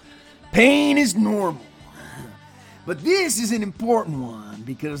know? Pain is normal. But this is an important one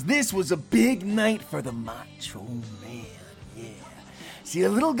because this was a big night for the Macho Man, yeah. See, a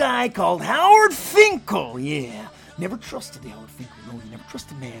little guy called Howard Finkel, yeah. Never trusted the Howard Finkel, no, you never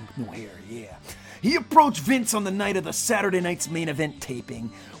trusted a man with no hair, yeah. He approached Vince on the night of the Saturday night's main event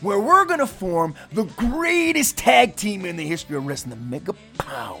taping, where we're gonna form the greatest tag team in the history of wrestling, the Mega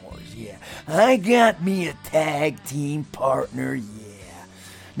Powers, yeah. I got me a tag team partner, yeah.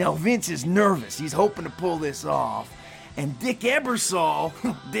 Now Vince is nervous, he's hoping to pull this off, and Dick Ebersol,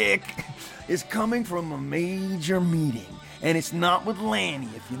 Dick, is coming from a major meeting, and it's not with Lanny,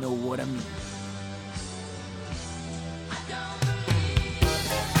 if you know what I mean.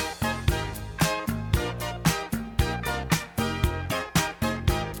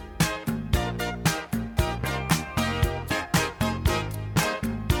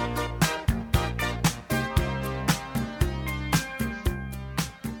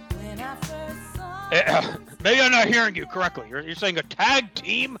 Maybe I'm not hearing you correctly. You're saying a tag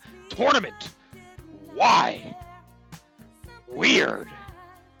team tournament. Why? Weird.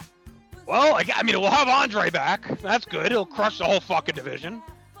 Well, I mean, we'll have Andre back. That's good. He'll crush the whole fucking division.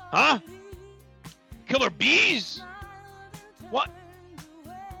 Huh? Killer Bees? What?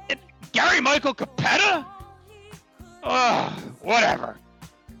 Gary Michael Capetta? Whatever.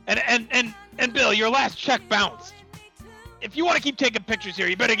 And Bill, your last check bounced. If you want to keep taking pictures here,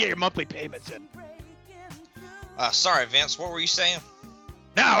 you better get your monthly payments in. Sorry, Vince. What were you saying?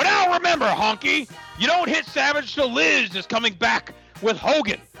 Now remember, Honky, you don't hit Savage till Liz is coming back with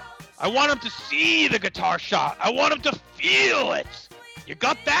Hogan. I want him to see the guitar shot. I want him to feel it. You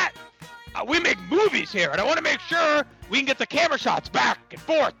got that? We make movies here, and I want to make sure we can get the camera shots back and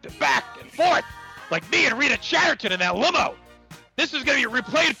forth, like me and Rita Chatterton in that limo. This is going to be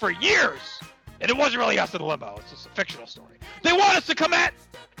replayed for years, and it wasn't really us in the limo. It's just a fictional story. They want us to come at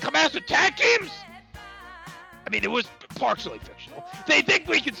us with tag teams? I mean, it was partially fictional. They think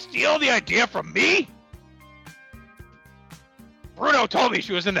we can steal the idea from me? Bruno told me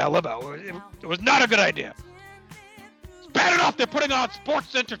she was in that limo. It was not a good idea. It's bad enough they're putting on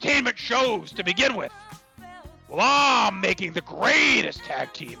sports entertainment shows to begin with. Well, I'm making the greatest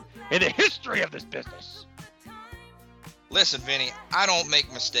tag team in the history of this business. Listen, Vinny, I don't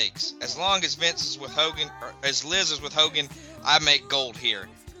make mistakes. As long as Vince is with Hogan, or as Liz is with Hogan, I make gold here.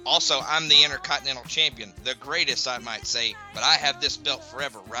 Also, I'm the Intercontinental Champion, the greatest, I might say, but I have this belt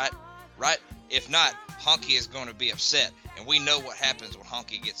forever, right? Right? If not, Honky is going to be upset, and we know what happens when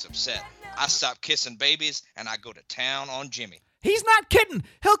Honky gets upset. I stop kissing babies, and I go to town on Jimmy. He's not kidding.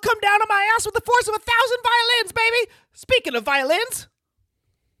 He'll come down on my ass with the force of 1,000 violins, baby. Speaking of violins,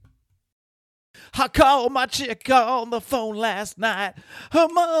 I called my chick on the phone last night. Her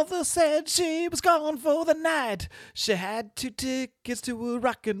mother said she was gone for the night. She had 2 tickets to a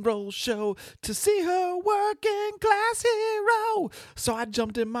rock and roll show to see her working class hero. So I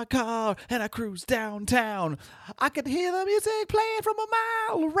jumped in my car and I cruised downtown. I could hear the music playing from a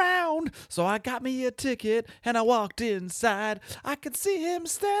mile around. So I got me a ticket and I walked inside. I could see him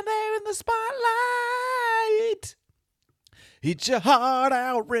stand there in the spotlight. Eat your heart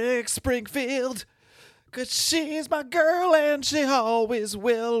out, Rick Springfield, 'cause she's my girl and she always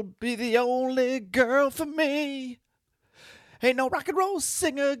will be the only girl for me. Ain't no rock and roll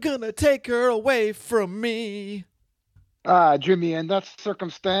singer gonna take her away from me. Jimmy, in that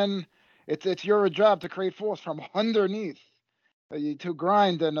circumstance, it's your job to create force from underneath. To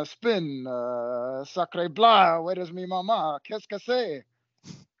grind and a spin. Sacre blanc, where is me mama? Qu'est-ce que c'est?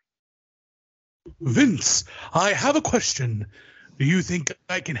 Vince, I have a question. Do you think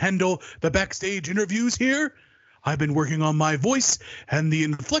I can handle the backstage interviews here? I've been working on my voice, and the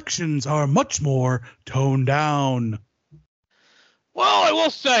inflections are much more toned down. Well, I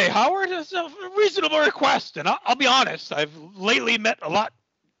will say, Howard, it's a reasonable request, and I'll be honest, I've lately met a lot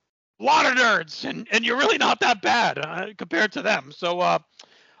of nerds, and you're really not that bad compared to them. So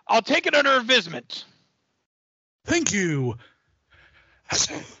I'll take it under advisement. Thank you.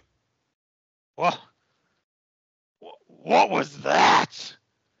 What was that?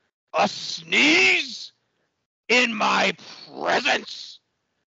 A sneeze? In my presence?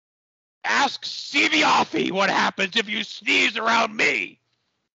 Ask Siviafi what happens if you sneeze around me.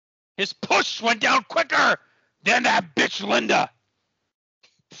 His push went down quicker than that bitch Linda.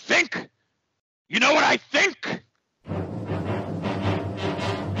 Think? You know what I think?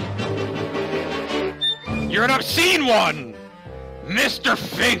 You're an obscene one, Mr.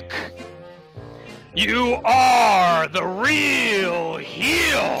 Fink. You are the real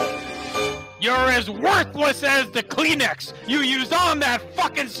heel. You're as worthless as the Kleenex you use on that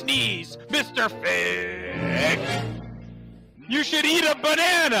fucking sneeze, Mr. Fink. You should eat a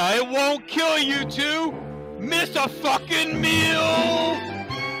banana. It won't kill you to miss a fucking meal.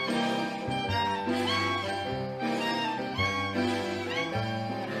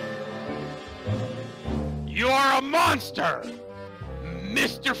 You're a monster,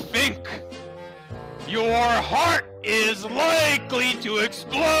 Mr. Fink. Your heart is likely to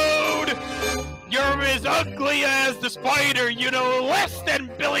explode. You're as ugly as the spider, you know less than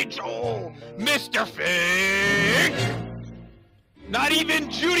Billy Joel, Mr. Fink. Not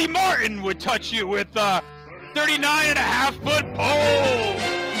even Judy Martin would touch you with a 39.5-foot pole.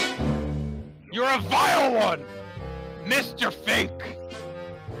 You're a vile one, Mr. Fink.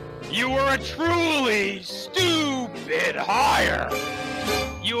 You were a truly stupid hire.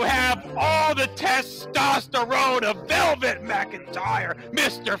 You have all the testosterone of Velvet McIntyre,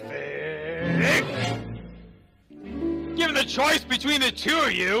 Mr. Fink. Given the choice between the two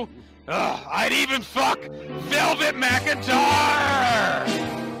of you, I'd even fuck Velvet McIntyre.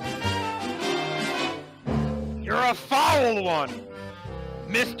 You're a foul one,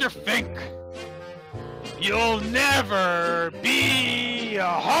 Mr. Fink. You'll never be a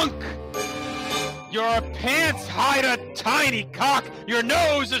hunk. Your pants hide a tiny cock. Your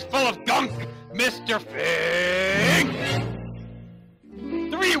nose is full of gunk, Mr. Fink.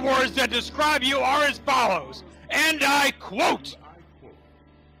 3 words that describe you are as follows, and I quote,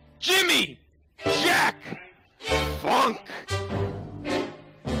 Jimmy Jack Funk.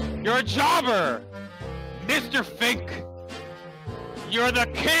 You're a jobber, Mr. Fink. You're the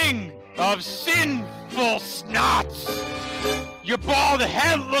king of sinful snots. Your bald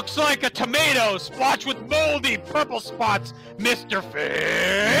head looks like a tomato splotched with moldy purple spots, Mr.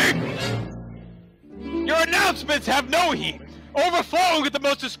 Fink. Your announcements have no heat, overflowing with the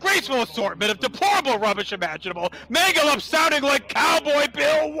most disgraceful assortment of deplorable rubbish imaginable, Megalop sounding like Cowboy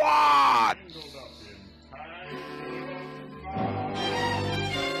Bill Watts.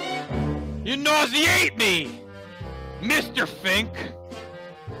 You nauseate me, Mr. Fink.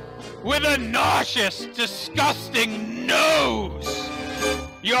 With a nauseous, disgusting nose.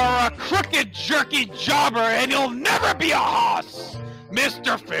 You're a crooked, jerky jobber, and you'll never be a hoss,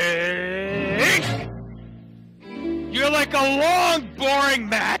 Mr. Fink. You're like a long, boring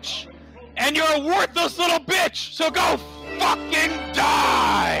match, and you're a worthless little bitch, so go fucking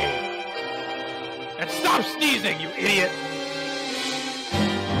die! And stop sneezing, you idiot!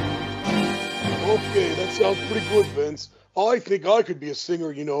 Okay, that sounds pretty good, Vince. I think I could be a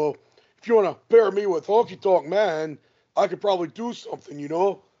singer, you know. If you want to pair me with Honky Tonk Man, I could probably do something, you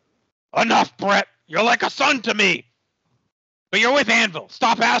know. Enough, Brett. You're like a son to me. But you're with Anvil.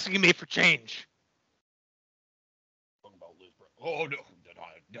 Stop asking me for change. Oh, no.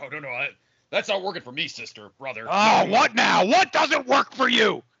 That's not working for me, sister, brother. Oh, No. what now? What doesn't work for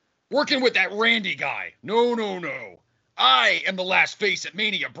you? Working with that Randy guy. No. I am the last face at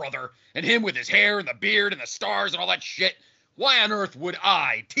Mania, brother. And him with his hair and the beard and the stars and all that shit. Why on earth would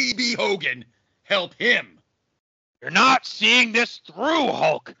I, TB Hogan, help him? You're not seeing this through,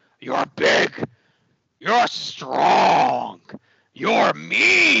 Hulk. You're big. You're strong. You're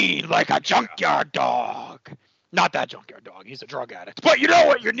mean like a junkyard dog. Not that junkyard dog. He's a drug addict. But you know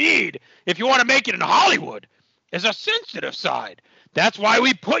what you need if you want to make it in Hollywood is a sensitive side. That's why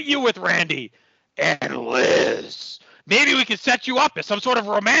we put you with Randy and Liz. Maybe we can set you up as some sort of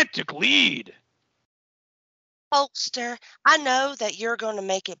romantic lead. Hulkster, I know that you're going to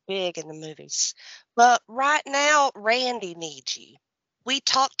make it big in the movies, but right now, Randy needs you. We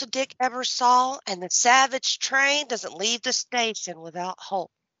talked to Dick Ebersol, and the Savage train doesn't leave the station without Hulk.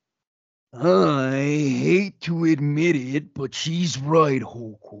 I hate to admit it, but she's right,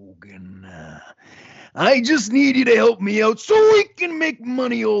 Hulk Hogan. I just need you to help me out so we can make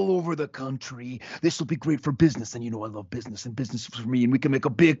money all over the country. This will be great for business, and you know I love business, and business for me, and we can make a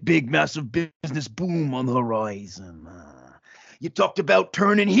big, massive business boom on the horizon. You talked about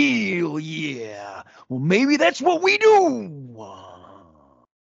turning heel, yeah. Well, maybe that's what we do.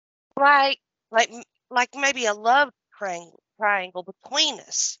 Right, like maybe a love triangle between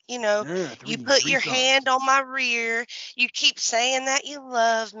us. You know, you put your hand on my rear, you keep saying that you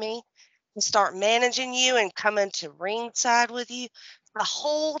love me, and start managing you and coming to ringside with you. The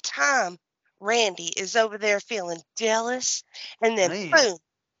whole time, Randy is over there feeling jealous, and then boom,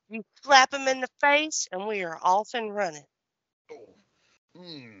 you slap him in the face, and we are off and running.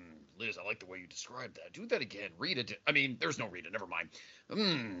 Liz, I like the way you described that. Do that again. Rita, I mean, there's no Rita. Never mind.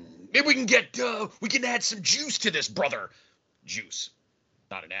 Maybe we can add some juice to this, brother. Juice.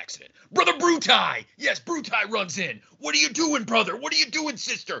 Not an accident. Brother Brutai! Yes, Brutai runs in. What are you doing, brother? What are you doing,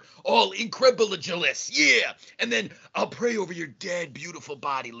 sister? All incredulous. Yeah. And then I'll pray over your dead, beautiful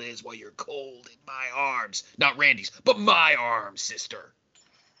body, Liz, while you're cold in my arms. Not Randy's, but my arms, sister.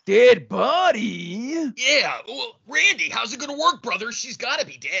 Dead body? Yeah. Well, Randy, how's it going to work, brother? She's got to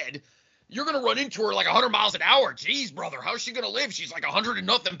be dead. You're going to run into her like 100 miles an hour. Jeez, brother, how's she going to live? She's like 100 and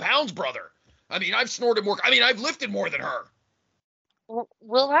nothing pounds, brother. I mean, I've lifted more than her.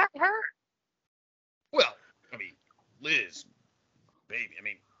 Will that hurt? Well, I mean, Liz, baby, I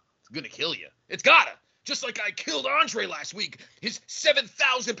mean, it's gonna kill you. It's gotta. Just like I killed Andre last week, his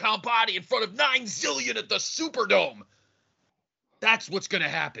 7,000-pound body in front of 9 zillion at the Superdome. That's what's gonna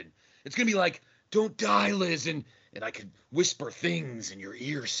happen. It's gonna be like, don't die, Liz, and I can whisper things in your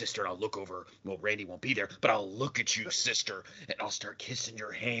ear, sister, and I'll look over. Well, Randy won't be there, but I'll look at you, sister, and I'll start kissing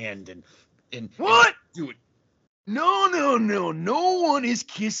your hand and what? Do it. No. No one is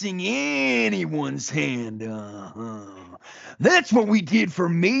kissing anyone's hand. That's what we did for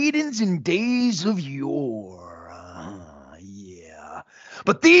maidens in days of yore. Yeah.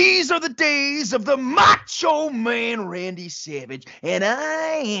 But these are the days of the Macho Man Randy Savage, and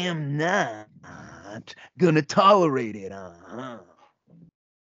I am not gonna tolerate it.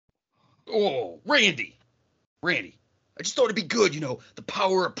 Oh, Randy, I just thought it'd be good, the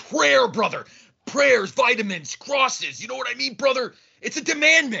power of prayer, brother. Prayers, vitamins, crosses, you know what I mean, brother? It's a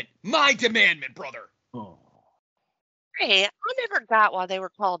demandment. My demandment, brother. Oh. Hey, I never got why they were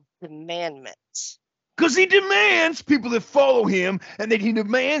called demandments. Because he demands people that follow him, and that he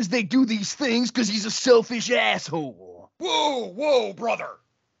demands they do these things because he's a selfish asshole. Whoa, brother.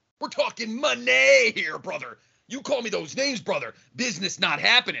 We're talking money here, brother. You call me those names, brother. Business not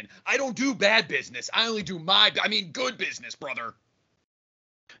happening. I don't do bad business. I only do good business, brother.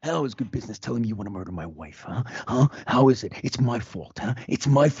 How is good business telling me you want to murder my wife, huh? How is it? It's my fault, huh? It's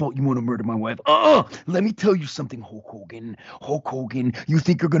my fault you want to murder my wife. Let me tell you something, Hulk Hogan. Hulk Hogan, you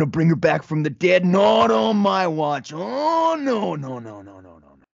think you're going to bring her back from the dead? Not on my watch. Oh, no.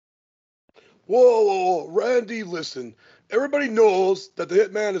 Whoa, Randy, listen. Everybody knows that the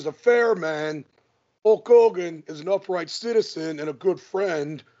Hitman is a fair man. Hulk Hogan is an upright citizen and a good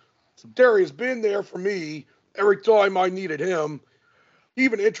friend. Terry has been there for me every time I needed him. He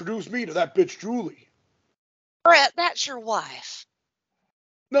even introduced me to that bitch Julie. Brett, that's your wife.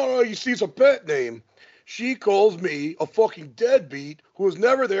 No, you see, it's a pet name. She calls me a fucking deadbeat who was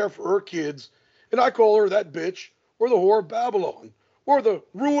never there for her kids, and I call her that bitch, or the whore of Babylon, or the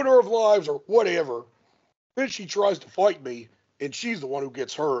ruiner of lives, or whatever. Then she tries to fight me, and she's the one who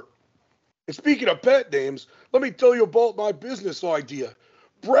gets hurt. And speaking of pet names, let me tell you about my business idea.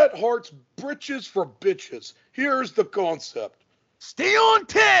 Bret Hart's Britches for Bitches. Here's the concept. Stay on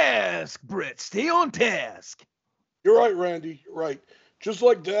task, Brett. Stay on task. You're right, Randy. You're right. Just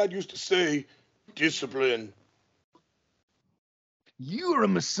like Dad used to say, discipline. You're a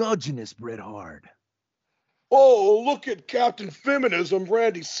misogynist, Bret Hart. Oh, look at Captain Feminism,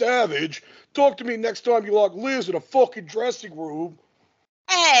 Randy Savage. Talk to me next time you lock Liz in a fucking dressing room.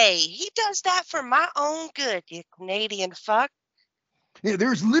 Hey, he does that for my own good, you Canadian fuck. Yeah,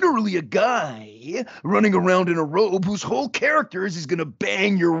 there's literally a guy running around in a robe whose whole character is he's gonna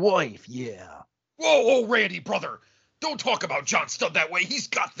bang your wife, yeah. Whoa, Randy, brother. Don't talk about John Studd that way. He's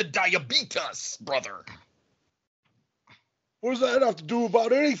got the diabetes, brother. What does that have to do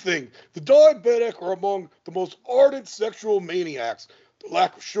about anything? The diabetic are among the most ardent sexual maniacs. The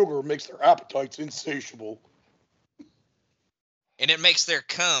lack of sugar makes their appetites insatiable. And it makes their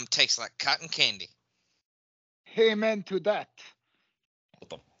cum taste like cotton candy. Amen to that. What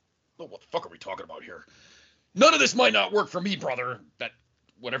the fuck are we talking about here? None of this might not work for me, brother. That,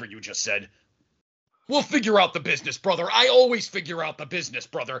 whatever you just said. We'll figure out the business, brother. I always figure out the business,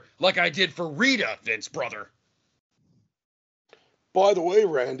 brother. Like I did for Rita, Vince, brother. By the way,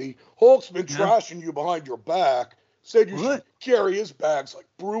 Randy, Hulk's been trashing you behind your back. Said you should carry his bags like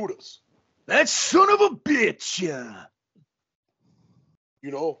Brutus. That son of a bitch, yeah.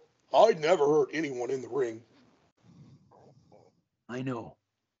 You know, I'd never hurt anyone in the ring. I know.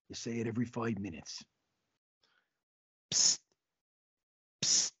 You say it every 5 minutes. Psst.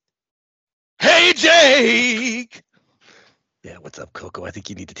 Psst. Hey, Jake! Yeah, what's up, Koko? I think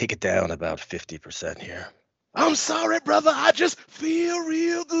you need to take it down about 50% here. I'm sorry, brother. I just feel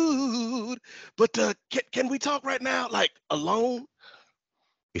real good. But can we talk right now, like, alone?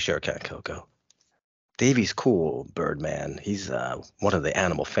 You sure can, Koko. Davey's cool, Birdman. He's one of the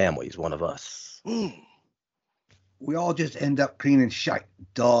animal family. He's one of us. We all just end up cleaning shite.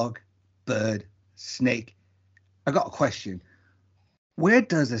 Dog, bird, snake. I got a question. Where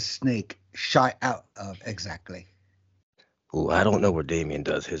does a snake shite out of exactly? Ooh, I don't know where Damien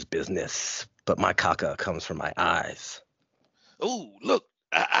does his business, but my caca comes from my eyes. Oh, look,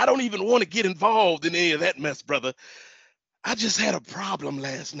 I don't even want to get involved in any of that mess, brother. I just had a problem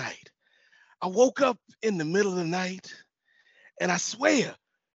last night. I woke up in the middle of the night, and I swear,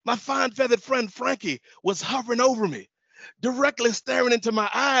 my fine feathered friend Frankie was hovering over me, directly staring into my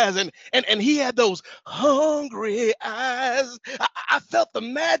eyes, and he had those hungry eyes. I felt the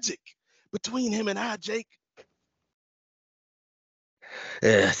magic between him and I, Jake.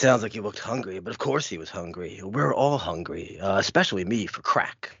 Yeah, sounds like he looked hungry, but of course he was hungry. We're all hungry, especially me for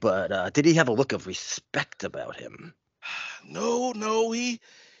crack. But did he have a look of respect about him? No, he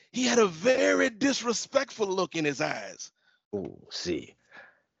had a very disrespectful look in his eyes. Ooh, see.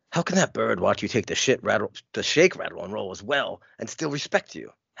 How can that bird watch you take the shake, rattle, and roll as well and still respect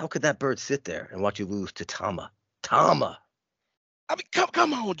you? How could that bird sit there and watch you lose to Tama? Tama! I mean,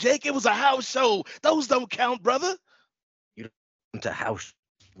 come on, Jake. It was a house show. Those don't count, brother. You don't to house,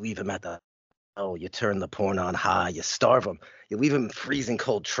 leave him at the... Oh, you turn the porn on high, you starve him, you leave him in freezing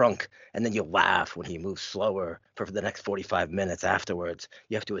cold trunk, and then you laugh when he moves slower for the next 45 minutes afterwards.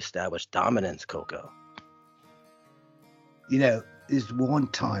 You have to establish dominance, Koko. You know, this one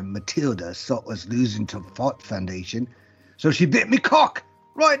time Matilda thought was losing to Fort Foundation, so she bit me cock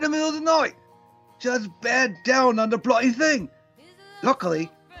right in the middle of the night. Just bared down on the bloody thing.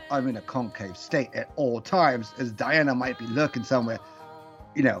 Luckily, I'm in a concave state at all times, as Diana might be lurking somewhere,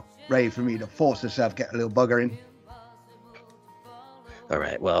 you know, ready for me to force herself get a little bugger in. All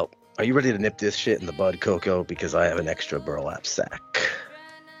right, well, are you ready to nip this shit in the bud, Koko? Because I have an extra burlap sack.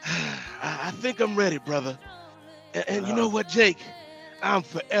 I think I'm ready, brother. And you know what, Jake? I'm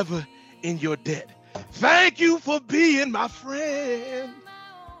forever in your debt. Thank you for being my friend.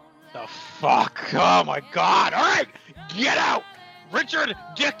 The fuck? Oh my God. All right, get out. Richard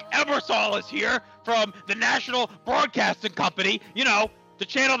Dick Ebersol is here from the National Broadcasting Company. You know, the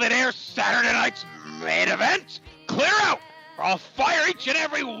channel that airs Saturday night's main event. Clear out, or I'll fire each and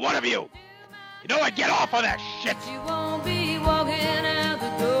every one of you. You know I get off on that shit. You won't be walking out the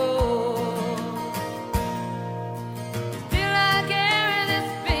door. Still I carry this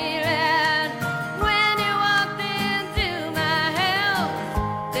feeling when you walked into my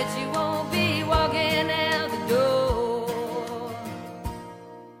house that you won't be walking out the door.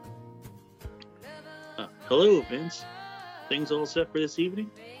 Hello, Vince. Things all set for this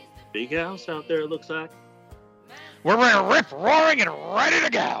evening? Big house out there, it looks like. We're ready to rip, roaring, and ready to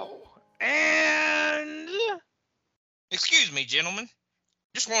go. And... Excuse me, gentlemen.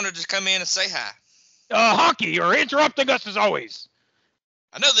 Just wanted to come in and say hi. Honky, you're interrupting us as always.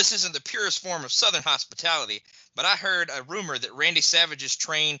 I know this isn't the purest form of Southern hospitality, but I heard a rumor that Randy Savage's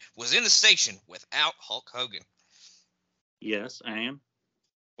train was in the station without Hulk Hogan. Yes, I am.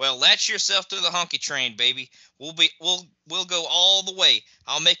 Well, latch yourself to the honky train, baby. We'll go all the way.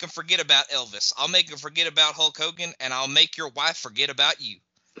 I'll make him forget about Elvis. I'll make him forget about Hulk Hogan, and I'll make your wife forget about you.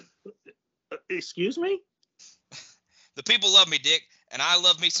 Excuse me? The people love me, Dick, and I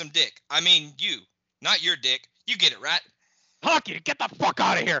love me some Dick. I mean you, not your Dick. You get it, right? Honky, get the fuck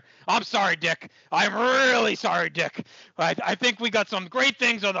out of here. I'm sorry, Dick. I'm really sorry, Dick. I think we got some great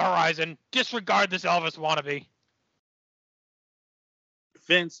things on the horizon. Disregard this Elvis wannabe.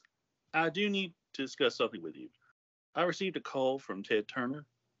 Vince, I do need to discuss something with you. I received a call from Ted Turner.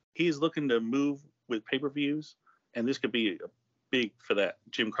 He's looking to move with pay-per-views, and this could be big for that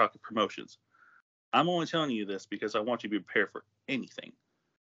Jim Crockett Promotions. I'm only telling you this because I want you to be prepared for anything.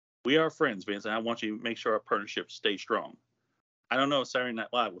 We are friends, Vince, and I want you to make sure our partnership stays strong. I don't know if Saturday Night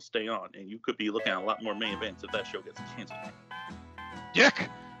Live will stay on, and you could be looking at a lot more main events if that show gets canceled. Dick,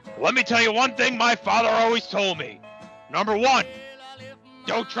 let me tell you one thing my father always told me. Number 1,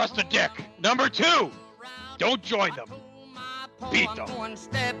 don't trust a dick. Number 2, don't join them. Beat them. Going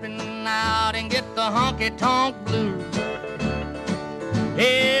stepping out and get the honky-tonk blues.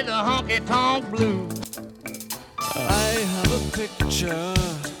 Hey, the honky-tonk blues. I have a picture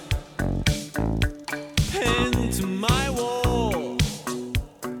pinned to my wall,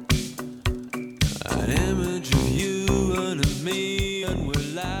 an image of you and of me, and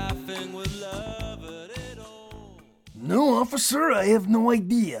we're laughing with love at it all. No, officer, I have no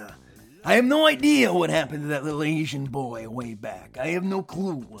idea. I have no idea what happened to that little Asian boy way back. I have no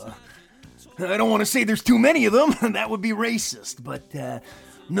clue. I don't want to say there's too many of them. That would be racist, but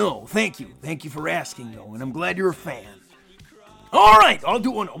no, thank you. Thank you for asking, though, and I'm glad you're a fan. All right, I'll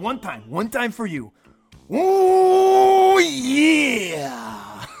do it one time for you. Oh,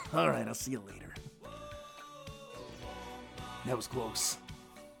 yeah. All right, I'll see you later. That was close.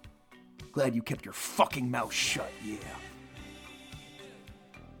 Glad you kept your fucking mouth shut, yeah.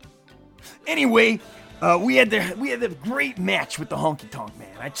 Anyway, we had the great match with the Honky Tonk Man.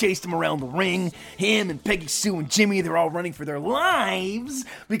 I chased him around the ring. Him and Peggy Sue and Jimmy, they're all running for their lives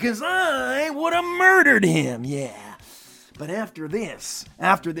because I would have murdered him, yeah. But after this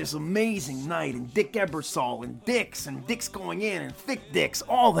amazing night and Dick Ebersol and Dicks going in and thick dicks,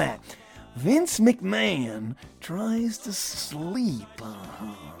 all that, Vince McMahon tries to sleep.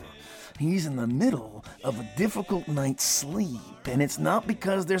 He's in the middle of a difficult night's sleep, and it's not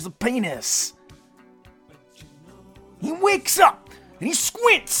because there's a penis. He wakes up, and he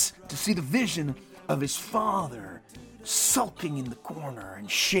squints to see the vision of his father sulking in the corner and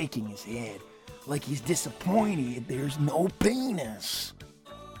shaking his head like he's disappointed there's no penis.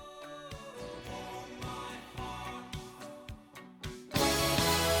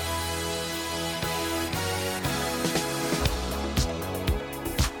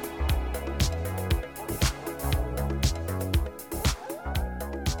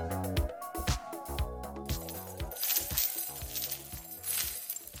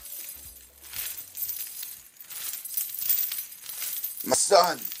 My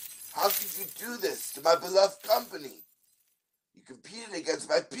son, how could you do this to my beloved company? You competed against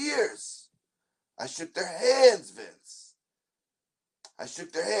my peers. I shook their hands, Vince. I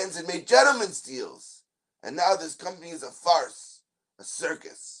shook their hands and made gentlemen's deals. And now this company is a farce, a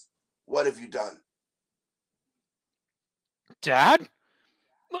circus. What have you done? Dad?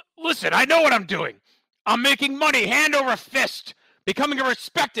 Listen, I know what I'm doing. I'm making money hand over fist, becoming a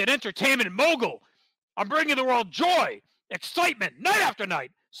respected entertainment mogul. I'm bringing the world joy, excitement, night after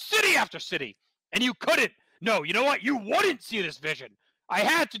night, city after city. And you couldn't. No, you know what? You wouldn't see this vision. I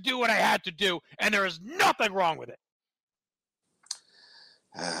had to do what I had to do, and there is nothing wrong with it.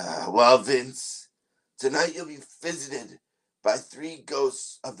 Well, Vince, tonight you'll be visited by 3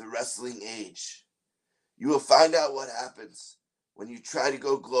 ghosts of the wrestling age. You will find out what happens when you try to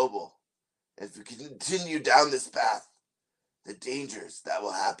go global. And if you continue down this path, the dangers that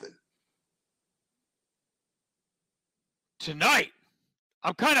will happen. Tonight?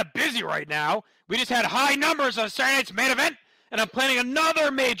 I'm kind of busy right now. We just had high numbers on Saturday night's main event, and I'm planning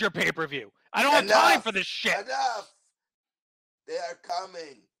another major pay-per-view. I don't have time for this shit. Enough! They are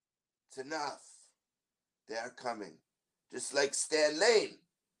coming. It's enough. They are coming. Just like Stan Lane.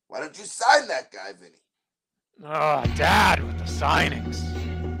 Why don't you sign that guy, Vinny? Oh, Dad, with the signings.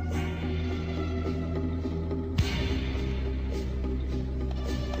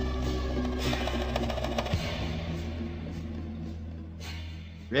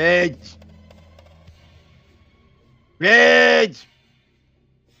 Reg! Reg!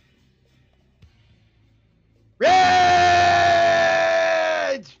 Reg!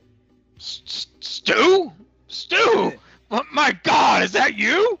 Stu? Stu? Oh, my God, is that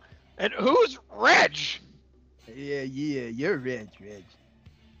you? And who's Reg? Yeah, you're Reg.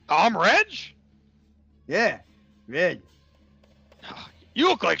 I'm Reg? Yeah, Reg. You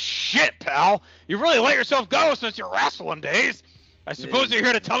look like shit, pal. You really let yourself go since your wrestling days. I suppose you're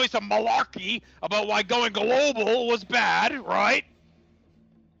here to tell me some malarkey about why going global was bad, right?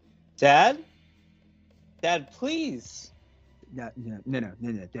 Dad? Dad, please. No.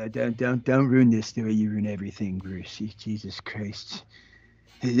 Don't ruin this the way you ruin everything, Bruce. Jesus Christ.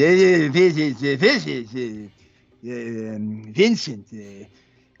 Vincent.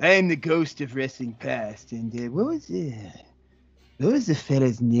 I am the ghost of wrestling past, and what was the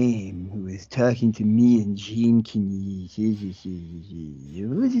fella's name who was talking to me and Gene Kenney?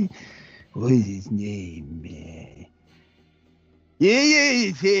 What was his name?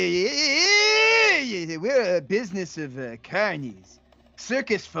 Yeah. We're a business of carnies,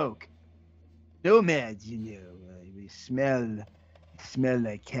 circus folk, nomads, you know. We smell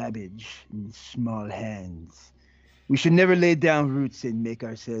like cabbage in small hands. We should never lay down roots and make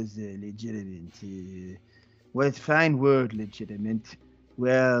ourselves legitimate. What fine word, legitimate.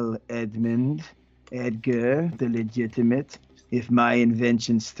 Well, Edgar, the legitimate. If my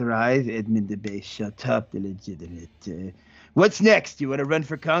inventions thrive, Edmund the Base shall top the legitimate. What's next? You want to run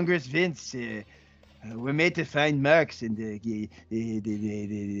for Congress, Vince? We're made to find marks and they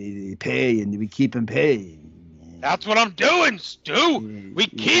pay, and we keep them paying. That's what I'm doing, Stu. We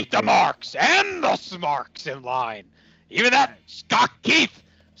keep the marks and the smarks in line. Even that Scott Keith,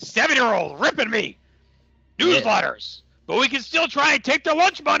 7-year-old, ripping me. Newsletters. But we can still try and take their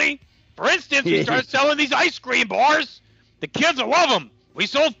lunch money. For instance, we started selling these ice cream bars. The kids will love them. We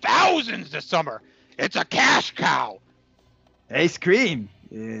sold thousands this summer. It's a cash cow. Ice cream.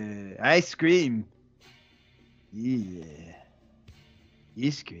 Ice cream. Yeah.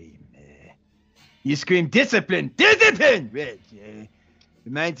 Ice cream. You scream discipline. Discipline! Reg.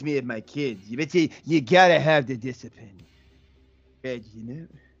 Reminds me of my kids. You gotta have the discipline. Reg, you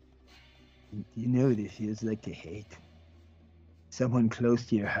know what it feels like to hate? Someone close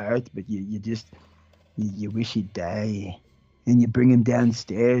to your heart, but you wish he'd die. And you bring him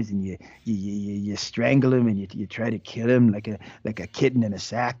downstairs and you strangle him and you try to kill him like a kitten in a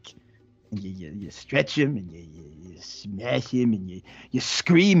sack. And you stretch him and you smash him and you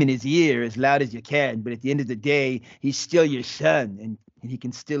scream in his ear as loud as you can. But at the end of the day, he's still your son and he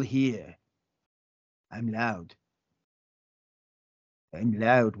can still hear. I'm loud. I'm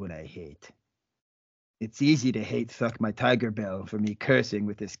loud when I hate. It's easy to hate Fuck My Tiger Bell for me cursing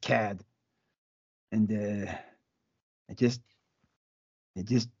with this cad. And I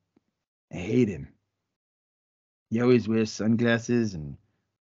hate him. He always wears sunglasses and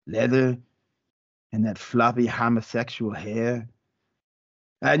leather and that floppy homosexual hair.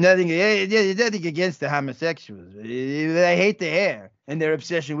 Nothing against the homosexuals. I hate the hair and their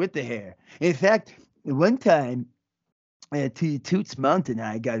obsession with the hair. In fact, one time, Toots Mount and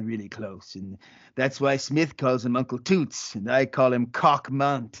I got really close, and that's why Smith calls him Uncle Toots, and I call him Cock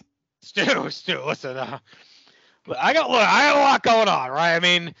Mount. Stu, listen, I got a lot going on, right? I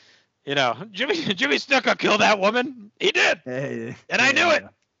mean, you know, Jimmy Snuka killed that woman. He did, and I knew it.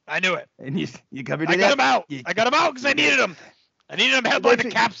 I knew it. And you covered it up. I got him out. I got him out because I needed him. I needed him headline the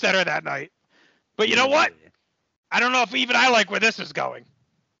Cap Center that night. But you know what? I don't know if even I like where this is going.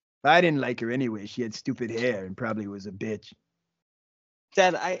 I didn't like her anyway. She had stupid hair and probably was a bitch.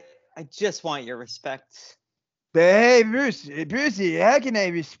 Dad, I just want your respect. But hey, Brucey, how can I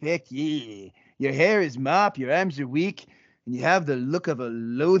respect you? Your hair is mop, your arms are weak, and you have the look of a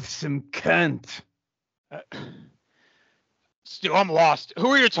loathsome cunt. Stu, I'm lost. Who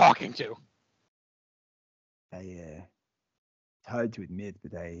are you talking to? It's hard to admit,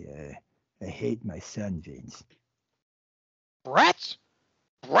 but I hate my son, Vince. Brett?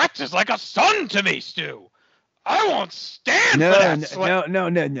 Brett is like a son to me, Stu. I won't stand for that. No,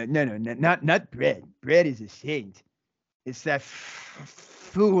 not Brett. Brett is a saint. It's that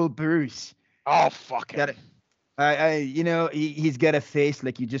fool Bruce. Oh, fuck it. He's got a face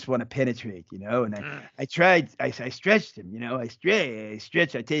like you just want to penetrate, you know. And I tried. I stretched him, you know. I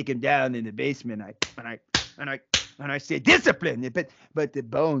stretch. I take him down in the basement. And I say discipline. But the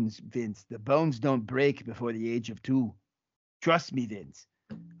bones, Vince. The bones don't break before the age of 2. Trust me, Vince.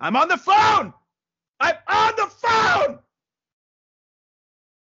 I'm on the phone. I'm on the phone.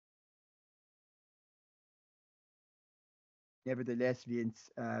 Nevertheless, Vince,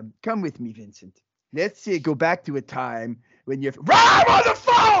 come with me, Vincent. Let's go back to a time when you're... I'm on the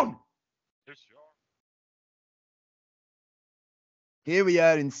phone! Here we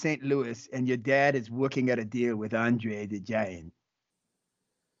are in St. Louis, and your dad is working out a deal with Andre the Giant.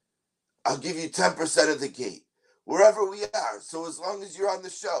 I'll give you 10% of the gate, wherever we are, so as long as you're on the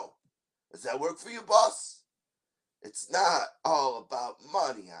show. Does that work for you, boss? It's not all about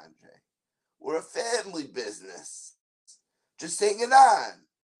money, Andre. We're a family business. Just hanging on.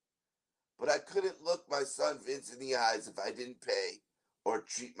 But I couldn't look my son Vince in the eyes if I didn't pay or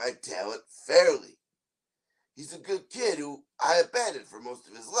treat my talent fairly. He's a good kid who I abandoned for most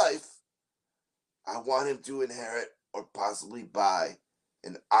of his life. I want him to inherit or possibly buy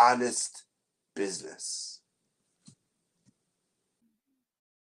an honest business.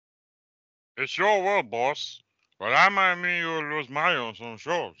 It's your word, boss, but I might mean you'll lose my on some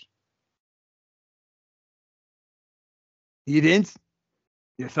shows. Vince,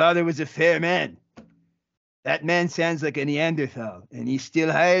 your father was a fair man. That man sounds like a Neanderthal, and he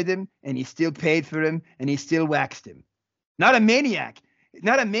still hired him, and he still paid for him, and he still waxed him. Not a maniac.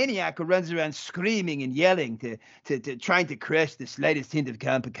 Not a maniac who runs around screaming and yelling to trying to crush the slightest hint of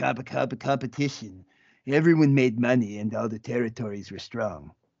competition. Everyone made money and all the territories were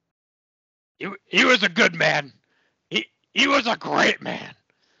strong. He was a good man. He was a great man.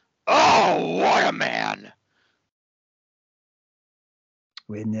 Oh, what a man!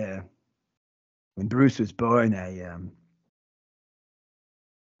 When Bruce was born, I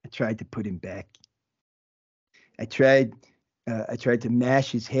tried to put him back. I tried to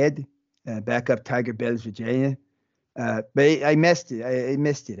mash his head back up Tiger Bell's vagina, but I messed it. I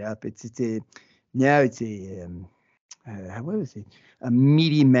messed it up. Now it's a what was it? A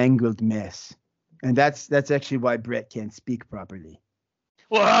meaty, mangled mess, and that's actually why Brett can't speak properly.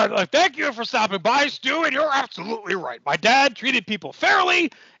 Well, thank you for stopping by, Stu, and you're absolutely right. My dad treated people fairly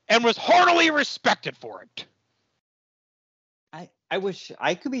and was heartily respected for it. I wish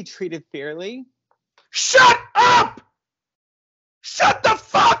I could be treated fairly. Shut up! Shut the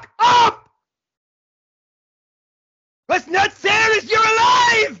fuck up! What's not fair is you're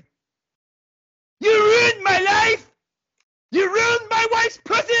alive! You ruined my life! You ruined my wife's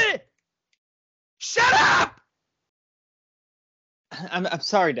pussy! Shut up! I'm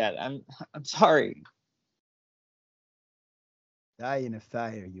sorry, Dad. I'm sorry. Die in a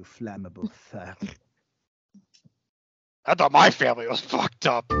fire, you flammable fuck. I thought my family was fucked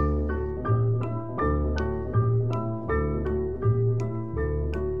up.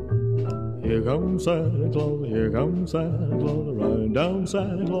 Here comes Santa Claus, here comes Santa Claus, riding down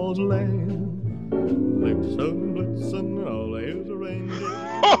Santa Claus Lane. Blitzen, blitzen, all here's a reindeer.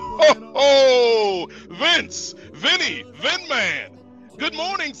 Ho, ho, ho! Vince, Vinny, Vinman. Good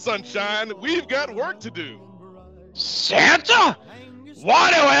morning, sunshine. We've got work to do. Santa? Why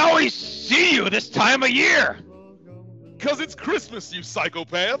do I always see you this time of year? 'Cause it's Christmas, you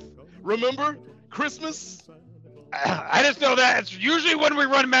psychopath. Remember? Christmas? I just know that it's usually when we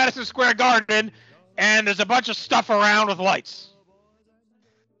run Madison Square Garden and there's a bunch of stuff around with lights.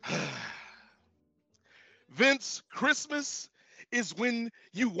 Vince, Christmas is when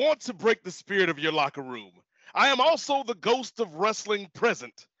you want to break the spirit of your locker room. I am also the ghost of wrestling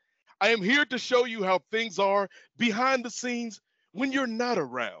present. I am here to show you how things are behind the scenes when you're not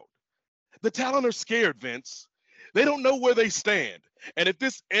around. The talent are scared, Vince. They don't know where they stand. And if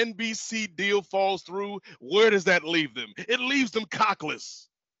this NBC deal falls through, where does that leave them? It leaves them cockless.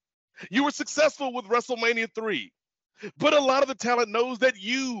 You were successful with WrestleMania III, but a lot of the talent knows that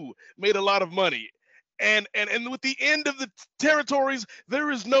you made a lot of money. And with the end of the territories,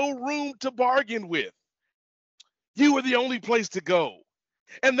 there is no room to bargain with. You are the only place to go.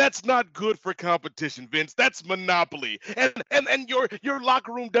 And that's not good for competition, Vince. That's monopoly. And your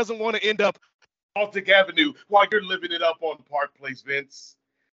locker room doesn't want to end up Baltic Avenue while you're living it up on Park Place, Vince.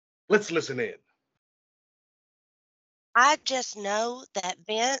 Let's listen in. I just know that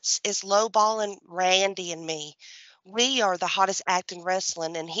Vince is lowballing Randy and me. We are the hottest act in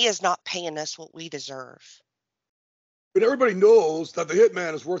wrestling, and he is not paying us what we deserve. But everybody knows that the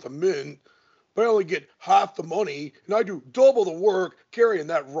Hitman is worth a mint, but I only get half the money, and I do double the work carrying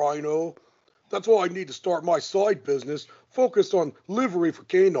that rhino. That's why I need to start my side business, focused on livery for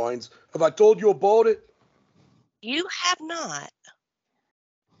canines. Have I told you about it? You have not.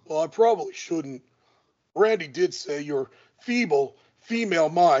 Well, I probably shouldn't. Randy did say your feeble female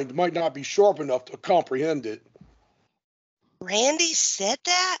mind might not be sharp enough to comprehend it. Randy said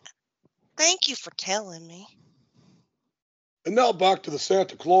that? Thank you for telling me. And now back to the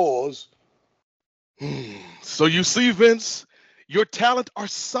Santa Claus. So you see, Vince, your talent are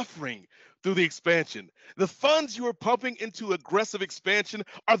suffering through the expansion. The funds you are pumping into aggressive expansion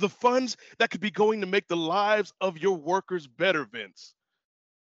are the funds that could be going to make the lives of your workers better, Vince.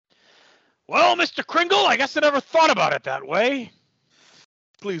 Well, Mr. Kringle, I guess I never thought about it that way.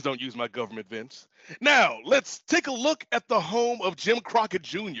 Please don't use my government, Vince. Now, let's take a look at the home of Jim Crockett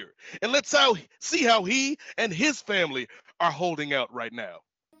Jr. and let's see how he and his family are holding out right now.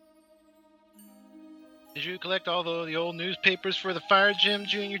 Did you collect all the old newspapers for the fire, Jim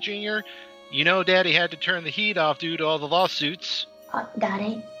Jr.? You know Daddy had to turn the heat off due to all the lawsuits.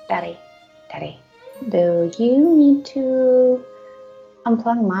 Daddy, do you need to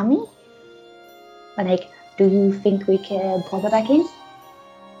unplug Mommy? Like, do you think we can plug her back in?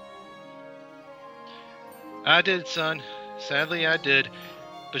 I did, son. Sadly, I did.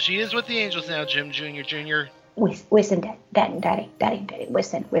 But she is with the angels now, Jim Jr. Listen, Daddy,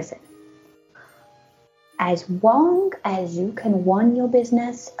 listen. As long as you can run your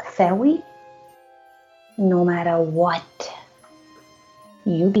business fairly, no matter what,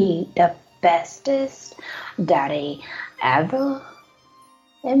 you be the bestest daddy ever.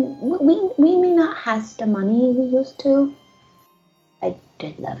 And we may not have the money we used to,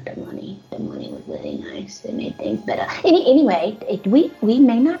 did love the money. The money was really nice. It made things better. Anyway, we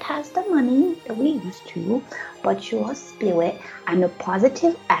may not have the money that we used to, but your spirit and the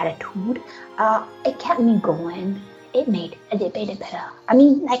positive attitude, it kept me going. It made it better. I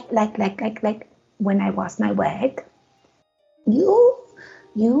mean, like when I lost my wig, you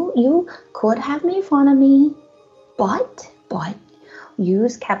could have made fun of me, but you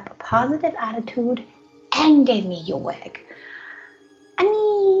kept a positive attitude and gave me your wig. I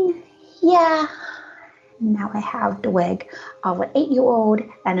mean, yeah, now I have the wig of an 8-year-old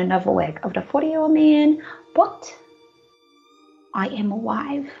and another wig of the 40-year-old man, but I am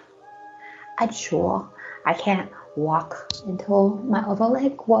alive. And sure, I can't walk until my other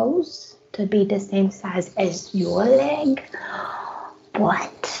leg grows to be the same size as your leg,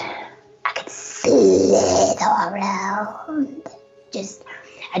 but I could slither around.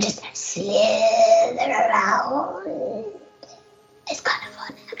 I just slither around. It's kind of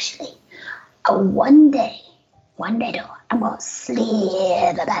fun, actually. One day though, I'm gonna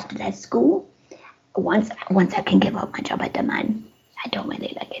slither back to that school. Once I can give up my job at the mine. I don't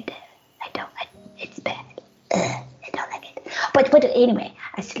really like it. It's bad. I don't like it. But anyway,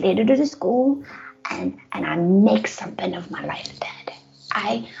 I slither to the school and I make something of my life, Dad.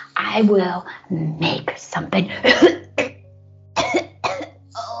 I will make something.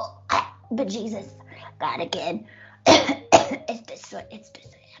 But Jesus, God again. It's this way.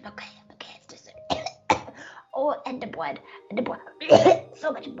 I'm okay. It's this way. Oh, and the blood.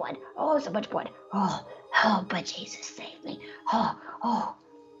 So much blood. Oh, so much blood. Oh, but Jesus saved me. Oh.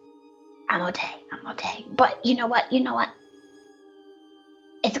 I'm okay. But you know what?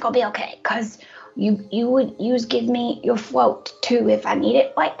 It's gonna be okay, cause you would give me your float too if I need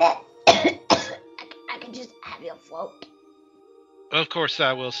it like that. I can just have your float. Of course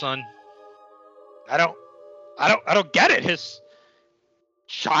I will, son. I don't get it. His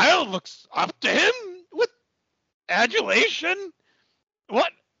child looks up to him with adulation.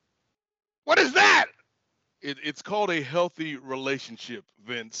 What is that? It's called a healthy relationship,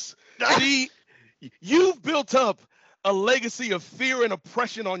 Vince. See, you've built up a legacy of fear and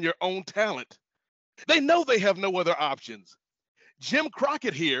oppression on your own talent. They know they have no other options. Jim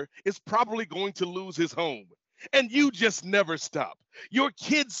Crockett here is probably going to lose his home. And you just never stop. Your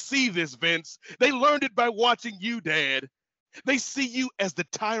kids see this, Vince. They learned it by watching you, Dad. They see you as the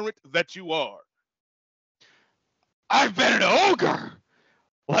tyrant that you are. I've been an ogre.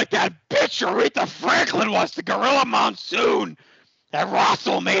 Like that bitch Aretha Franklin was to Gorilla Monsoon at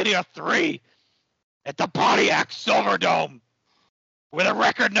WrestleMania III at the Pontiac Silverdome with a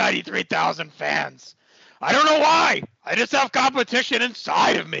record 93,000 fans. I don't know why. I just have competition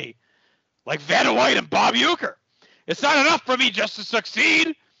inside of me. Like Vanna White and Bob Uecker. It's not enough for me just to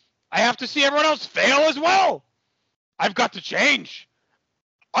succeed. I have to see everyone else fail as well. I've got to change.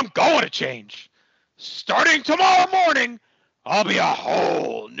 I'm going to change. Starting tomorrow morning, I'll be a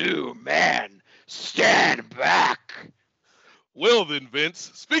whole new man. Stand back. Well then,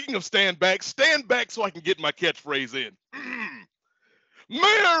 Vince, speaking of stand back so I can get my catchphrase in.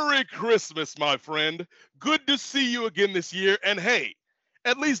 Merry Christmas, my friend. Good to see you again this year. And hey,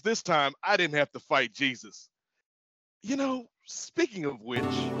 at least this time, I didn't have to fight Jesus. You know, speaking of which...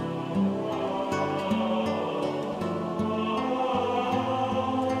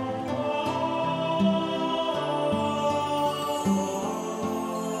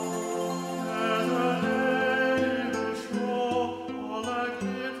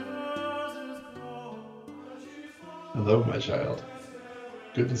 Hello, my child.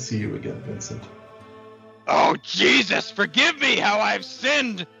 Good to see you again, Vincent. Oh, Jesus, forgive me how I've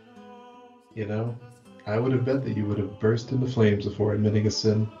sinned. You know, I would have bet that you would have burst into flames before admitting a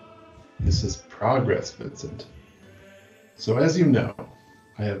sin. This is progress, Vincent. So as you know,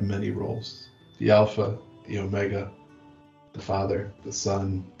 I have many roles. The Alpha, the Omega, the Father, the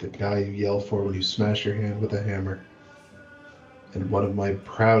Son, the guy you yell for when you smash your hand with a hammer. And one of my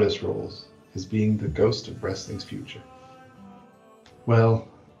proudest roles is being the ghost of wrestling's future. Well,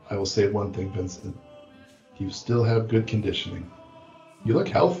 I will say one thing, Vincent. You still have good conditioning. You look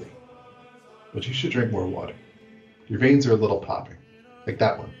healthy, but you should drink more water. Your veins are a little popping, like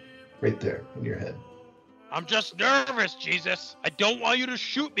that one, right there in your head. I'm just nervous, Jesus. I don't want you to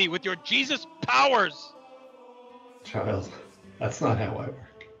shoot me with your Jesus powers. Child, that's not how I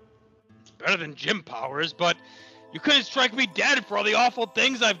work. It's better than Jim powers, but you couldn't strike me dead for all the awful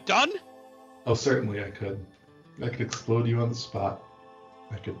things I've done? Oh, certainly I could. I could explode you on the spot.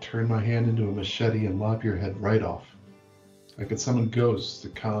 I could turn my hand into a machete and lop your head right off. I could summon ghosts to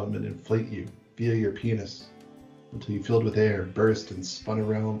come and inflate you via your penis until you filled with air, burst, and spun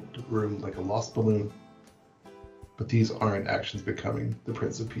around the room like a lost balloon. but these aren't actions becoming the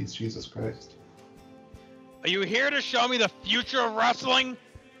Prince of Peace, Jesus Christ. Are you here to show me the future of wrestling?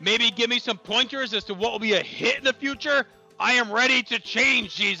 Maybe give me some pointers as to what will be a hit in the future? I am ready to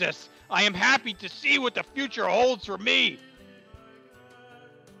change, Jesus. I am happy to see what the future holds for me.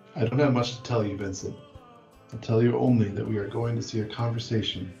 I don't have much to tell you, Vincent. I'll tell you only that we are going to see a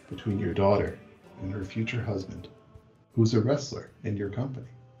conversation between your daughter and her future husband, who's a wrestler in your company.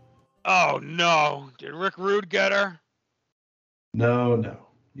 Oh no, did Rick Rude get her? No,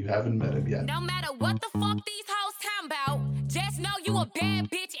 you haven't met him yet. No matter what the fuck these hoes talking about, just know you a bad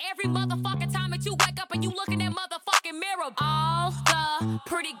bitch every motherfucking time that you wake up and you look in that motherfucking mirror. All the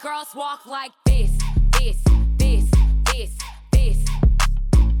pretty girls walk like this, this, this, this, this.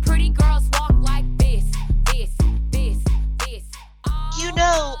 Pretty girls walk like this, this, this, this. You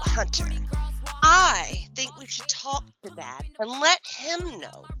know, Hunter, I think we should talk to Dad and let him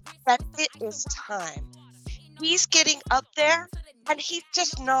know that it is time. He's getting up there, and he's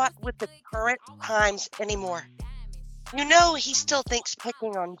just not with the current times anymore. You know, he still thinks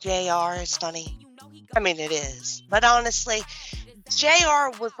picking on JR is funny. I mean, it is. But honestly, JR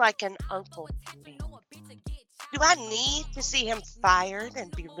was like an uncle to me. Do I need to see him fired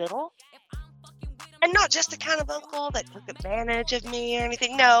and belittled? And not just the kind of uncle that took advantage of me or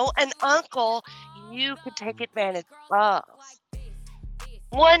anything. No, an uncle you could take advantage of.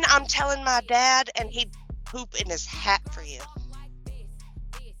 One, I'm telling my dad, and he'd poop in his hat for you.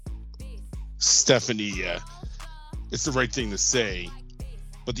 Stephanie, it's the right thing to say,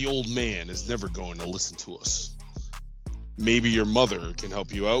 but the old man is never going to listen to us. Maybe your mother can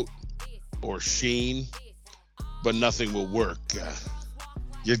help you out, or Shane, but nothing will work.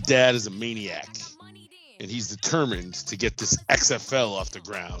 Your dad is a maniac, and he's determined to get this XFL off the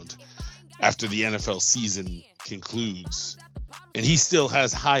ground after the NFL season concludes. And he still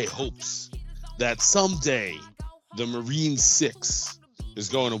has high hopes that someday the Marine Six is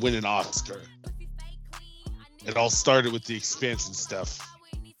going to win an Oscar. It all started with the expansion stuff,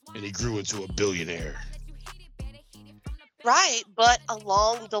 and he grew into a billionaire. Right, but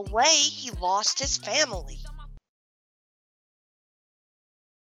along the way, he lost his family.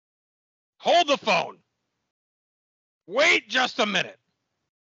 Hold the phone. Wait just a minute.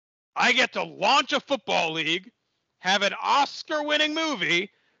 I get to launch a football league, have an Oscar-winning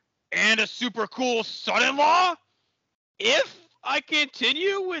movie, and a super cool son-in-law? If I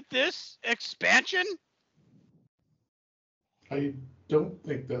continue with this expansion? I don't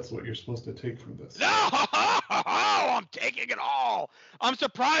think that's what you're supposed to take from this. No, I'm taking it all. I'm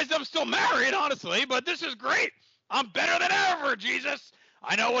surprised I'm still married, honestly, but this is great. I'm better than ever, Jesus.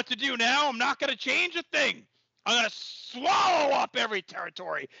 I know what to do now. I'm not going to change a thing. I'm going to swallow up every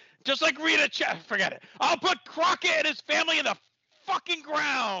territory. Just like forget it. I'll put Crockett and his family in the fucking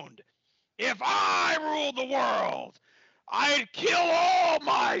ground. If I ruled the world, I'd kill all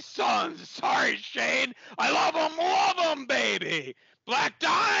my sons. Sorry, Shane. I love them, baby. Black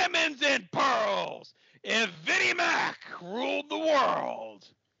diamonds and pearls. If Vinnie Mac ruled the world.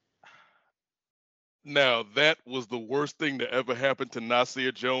 Now, that was the worst thing to ever happen to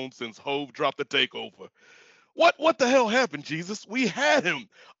Nasir Jones since Hove dropped the takeover. What the hell happened, Jesus? We had him.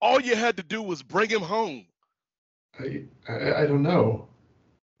 All you had to do was bring him home. I don't know.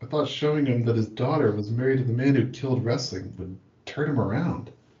 I thought showing him that his daughter was married to the man who killed wrestling would turn him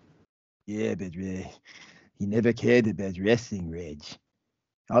around. Yeah, but he never cared about wrestling, Reg.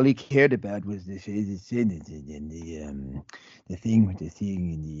 All he cared about was the sentence and the thing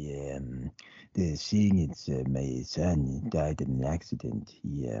and the seeing it's my son died in an accident.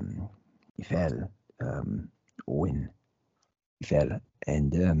 He fell. Owen. He fell,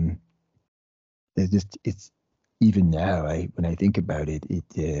 and it's even now. When I think about it, it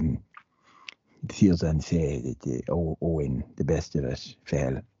feels unfair that Owen, the best of us,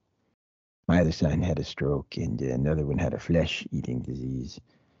 fell. My other son had a stroke, and another one had a flesh-eating disease,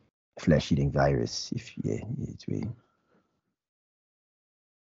 flesh-eating virus. It's me.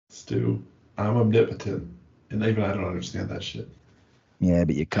 Stu, I'm omnipotent, and even I don't understand that shit. Yeah,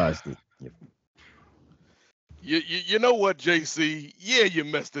 but you caused it. You know what, JC? Yeah, you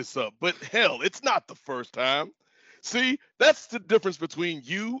messed this up, but hell, it's not the first time. See, that's the difference between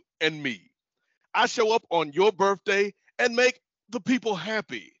you and me. I show up on your birthday and make the people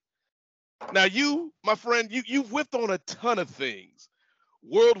happy. Now you, my friend, you've whipped on a ton of things.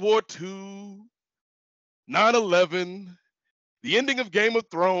 World War II, 9/11, the ending of Game of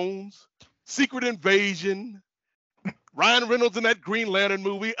Thrones, Secret Invasion, Ryan Reynolds in that Green Lantern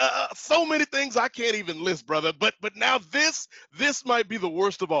movie. So many things I can't even list, brother. But now this might be the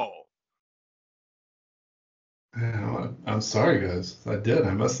worst of all. I'm sorry, guys. I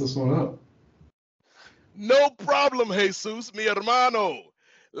messed this one up. No problem, Jesus, mi hermano.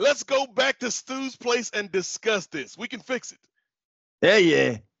 Let's go back to Stu's place and discuss this. We can fix it.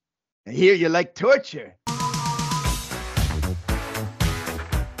 Yeah. I hear you like torture.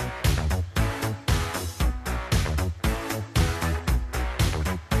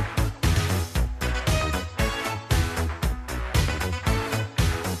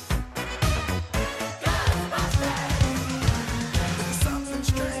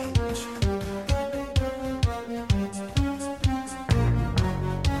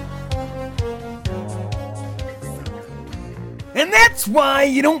 And that's why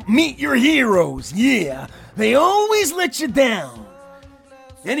you don't meet your heroes. Yeah, they always let you down.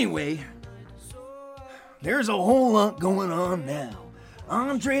 Anyway, there's a whole lot going on now.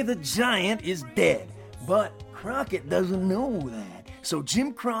 Andre the Giant is dead, but Crockett doesn't know that. So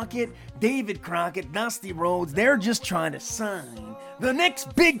Jim Crockett, David Crockett, Dusty Rhodes, they're just trying to sign the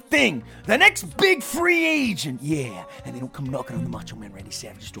next big thing, the next big free agent, yeah. And they don't come knocking on the Macho Man Randy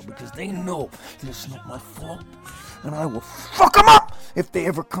Savage's door because they know that it's not my fault. And I will fuck them up if they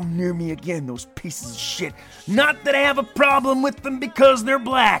ever come near me again, those pieces of shit. Not that I have a problem with them because they're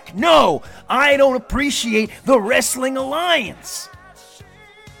black. No, I don't appreciate the Wrestling Alliance.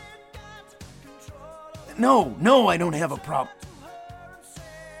 No, I don't have a problem.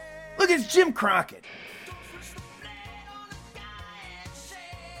 Look, it's Jim Crockett.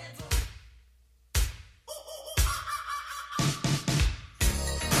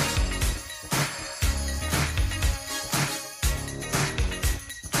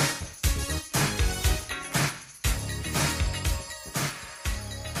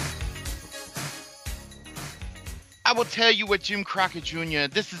 I will tell you what, Jim Crockett Jr.,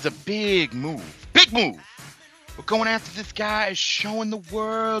 this is a big move. Big move. But going after this guy is showing the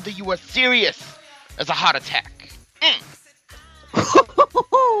world that you are serious as a heart attack.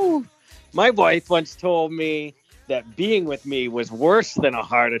 My wife once told me that being with me was worse than a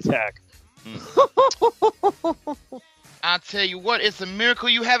heart attack. I'll tell you what, it's a miracle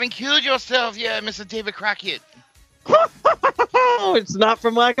you haven't killed yourself yet, Mr. David Crockett. It's not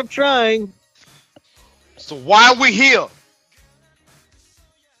from lack of trying. So why are we here?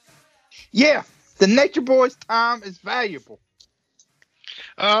 Yeah, the Nature Boy's time is valuable.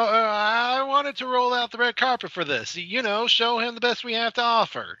 I wanted to roll out the red carpet for this. You know, show him the best we have to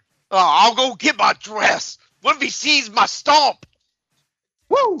offer. Oh, I'll go get my dress. What if he sees my stomp?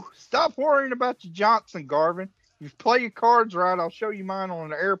 Woo! Stop worrying about your Johnson, Garvin. If you play your cards right, I'll show you mine on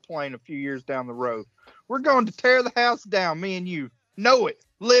an airplane a few years down the road. We're going to tear the house down, me and you. Know it.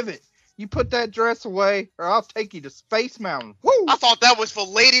 Live it. You put that dress away, or I'll take you to Space Mountain. Woo! I thought that was for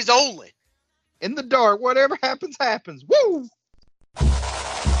ladies only. In the dark, whatever happens, happens. Woo!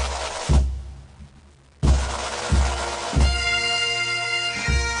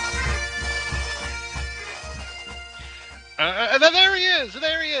 There he is.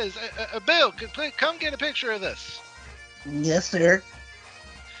 There he is. Bill, come get a picture of this. Yes, sir.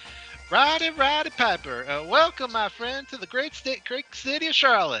 Roddy Piper. Welcome, my friend, to the great city of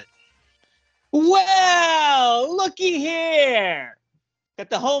Charlotte. Well, looky here. Got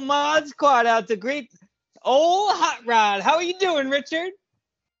the whole mod squad out to greet old Hot Rod. How are you doing, Richard?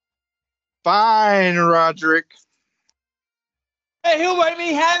 Fine, Roderick. Hey, who might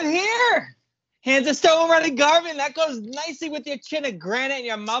we have here? Hands of stone, running Garvin. That goes nicely with your chin of granite and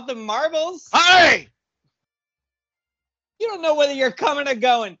your mouth of marbles. Hey! You don't know whether you're coming or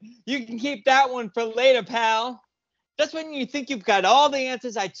going. You can keep that one for later, pal. Just when you think you've got all the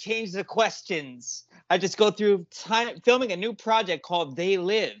answers, I change the questions. I just go through filming a new project called They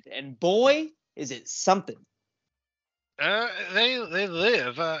Lived, and boy, is it something. They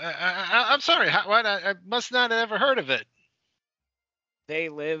live. I'm sorry. I must not have ever heard of it. They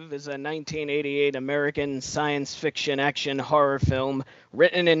Live is a 1988 American science fiction action horror film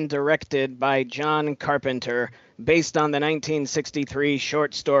written and directed by John Carpenter, based on the 1963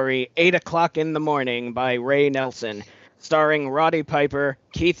 short story 8 O'Clock in the Morning by Ray Nelson. Starring Roddy Piper,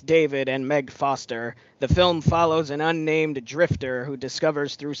 Keith David, and Meg Foster, the film follows an unnamed drifter who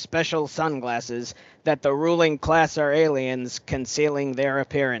discovers through special sunglasses that the ruling class are aliens, concealing their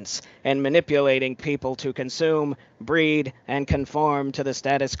appearance and manipulating people to consume, breed, and conform to the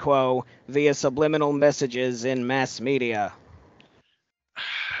status quo via subliminal messages in mass media.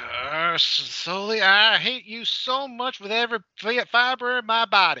 Sully, I hate you so much with every fiber in my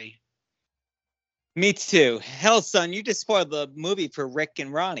body. Me too. Hell, son, you just spoiled the movie for Rick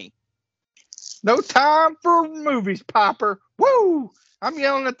and Ronnie. No time for movies, Piper. Woo! I'm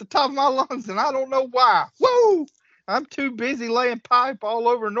yelling at the top of my lungs, and I don't know why. Woo! I'm too busy laying pipe all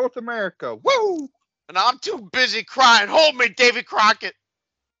over North America. Woo! And I'm too busy crying. Hold me, David Crockett.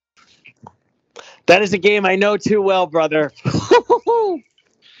 That is a game I know too well, brother.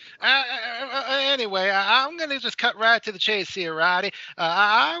 Anyway, I'm going to just cut right to the chase here, Roddy.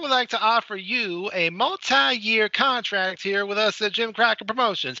 I would like to offer you a multi-year contract here with us at Jim Crockett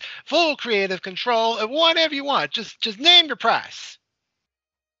Promotions. Full creative control, whatever you want. Just name your price.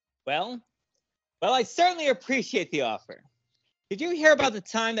 Well, I certainly appreciate the offer. Did you hear about the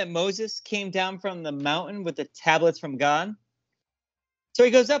time that Moses came down from the mountain with the tablets from God? So he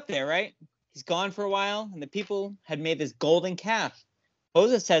goes up there, right? He's gone for a while, and the people had made this golden calf.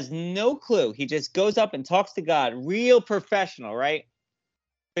 Moses has no clue. He just goes up and talks to God. Real professional, right?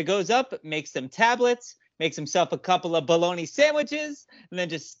 He goes up, makes some tablets, makes himself a couple of bologna sandwiches, and then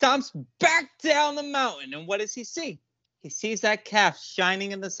just stomps back down the mountain. And what does he see? He sees that calf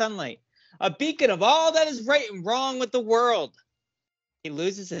shining in the sunlight, a beacon of all that is right and wrong with the world. He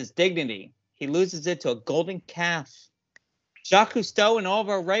loses his dignity. He loses it to a golden calf. Jacques Cousteau and all of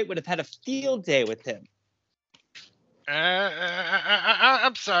our right would have had a field day with him.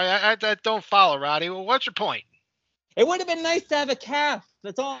 I'm sorry, I don't follow, Roddy. Well, what's your point? It would have been nice to have a calf.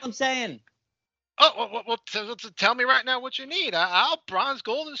 That's all I'm saying. Oh, well, tell me right now what you need. I'll bronze,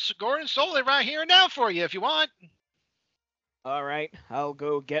 gold, and Gordon Soley right here and now for you if you want. All right, I'll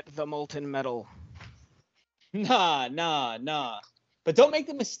go get the molten metal. Nah. But don't make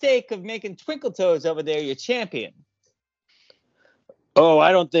the mistake of making Twinkle Toes over there your champion. Oh,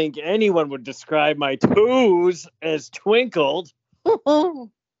 I don't think anyone would describe my toes as twinkled.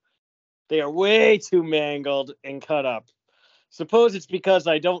 They are way too mangled and cut up. Suppose it's because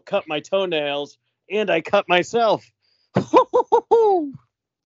I don't cut my toenails and I cut myself.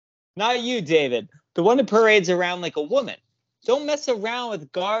 Not you, David. The one who parades around like a woman. Don't mess around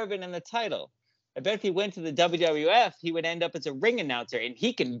with Garvin and the title. I bet if he went to the WWF, he would end up as a ring announcer, and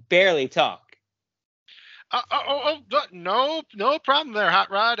he can barely talk. No problem there, Hot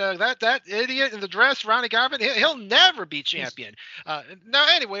Rod. That idiot in the dress, Ronnie Garvin, he'll never be champion. Now,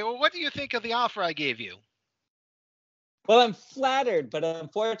 anyway, what do you think of the offer I gave you? Well, I'm flattered, but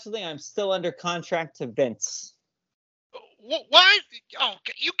unfortunately, I'm still under contract to Vince. What? Oh,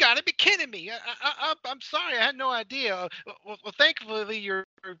 you gotta be kidding me! I'm sorry, I had no idea. Well, thankfully you're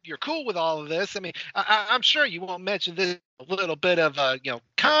cool with all of this. I mean, I'm sure you won't mention this little bit of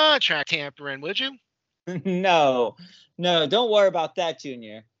contract tampering, would you? No, don't worry about that,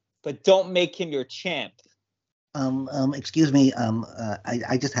 Junior. But don't make him your champ. Excuse me.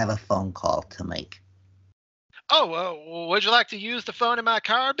 I just have a phone call to make. Oh, would you like to use the phone in my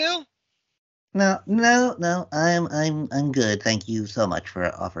car, Bill? No. I'm good. Thank you so much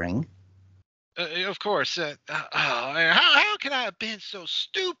for offering. Of course. How can I have been so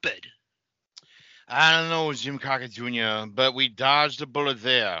stupid? I don't know, Jim Crockett Jr., but we dodged a bullet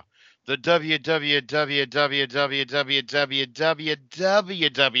there. The WWF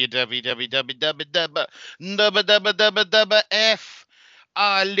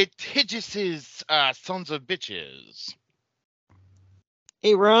are litigious sons of bitches.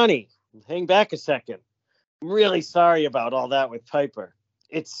 Hey, Ronnie, hang back a second. I'm really sorry about all that with Piper.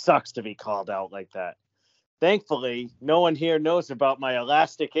 It sucks to be called out like that. Thankfully, no one here knows about my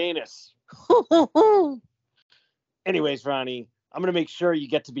elastic anus. Anyways, Ronnie, I'm going to make sure you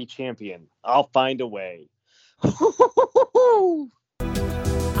get to be champion. I'll find a way.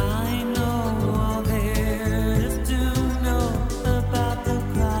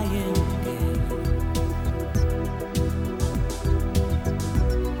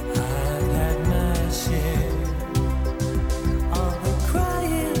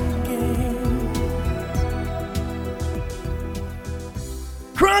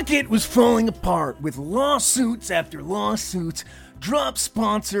 Crockett was falling apart with lawsuits after lawsuits, drop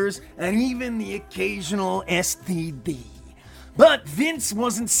sponsors, and even the occasional STD. But Vince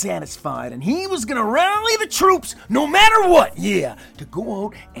wasn't satisfied, and he was gonna rally the troops no matter what, to go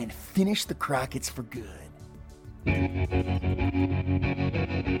out and finish the Crockett's for good.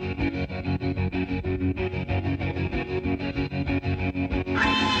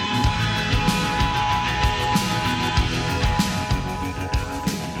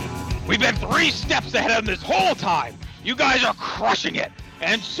 We've been 3 steps ahead of them this whole time. You guys are crushing it.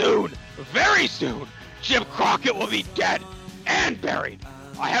 And soon, very soon, Jim Crockett will be dead and buried.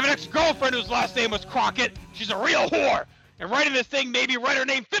 I have an ex-girlfriend whose last name was Crockett. She's a real whore. And writing this thing made me write her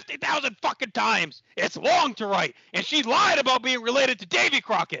name 50,000 fucking times. It's long to write. And she lied about being related to Davy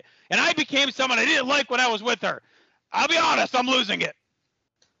Crockett. And I became someone I didn't like when I was with her. I'll be honest, I'm losing it.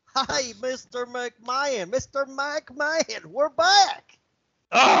 Hi, Mr. McMahon. Mr. McMahon, we're back.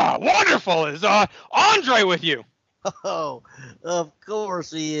 Ah, wonderful. Is Andre with you? Oh, of course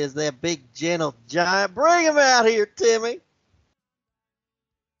he is, that big gentle giant. Bring him out here, Timmy.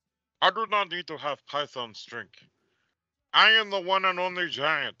 I do not need to have Python's drink. I am the one and only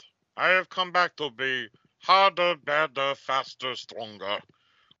giant. I have come back to be harder, better, faster, stronger.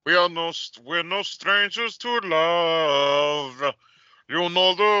 We're no strangers to love. You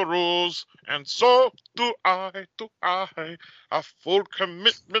know the rules, and so do I. A full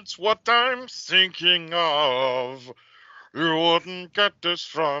commitment's what I'm thinking of. You wouldn't get this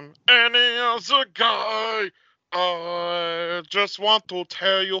from any other guy. I just want to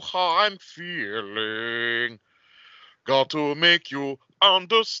tell you how I'm feeling. Got to make you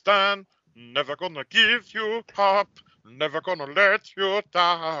understand. Never gonna give you up. Never gonna let you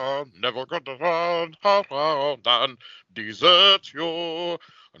down. Never gonna run around and desert you.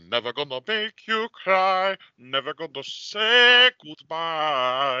 Never gonna make you cry. Never gonna say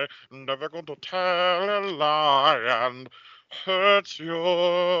goodbye. Never gonna tell a lie and hurt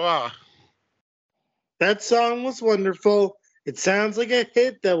you. That song was wonderful. It sounds like a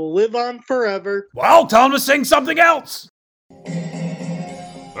hit that will live on forever. Well, tell him to sing something else.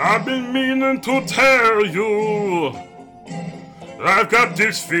 I've been meaning to tell you, I've got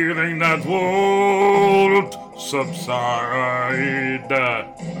this feeling that won't subside.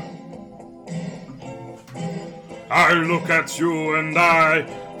 I look at you and I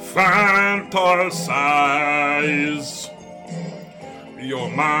fantasize. You're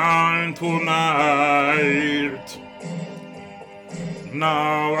mine tonight.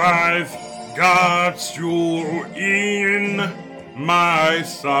 Now I've got you in my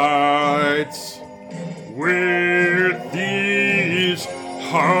sights with these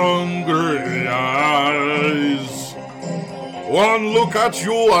hungry eyes. One look at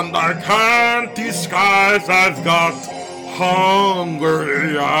you and I can't disguise. I've got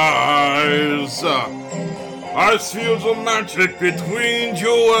hungry eyes. I feel the magic between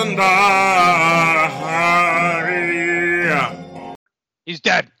you and I. He's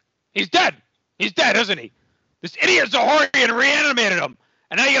dead. He's dead. He's dead, isn't he? This idiot Zahorian reanimated him.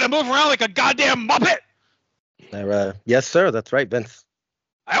 And now you gotta move around like a goddamn Muppet? Yes, sir. That's right, Vince.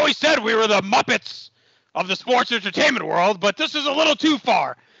 I always said we were the Muppets of the sports entertainment world, but this is a little too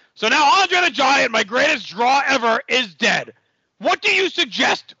far. So now Andre the Giant, my greatest draw ever, is dead. What do you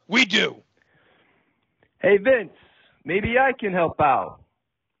suggest we do? Hey, Vince, maybe I can help out.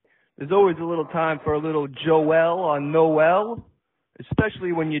 There's always a little time for a little Joel on Noel,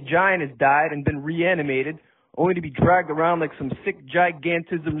 especially when your giant has died and been reanimated, only to be dragged around like some sick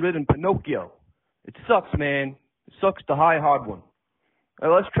gigantism-ridden Pinocchio. It sucks, man. It sucks the high hard one.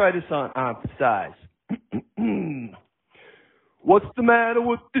 Let's try this on emphasize. What's the matter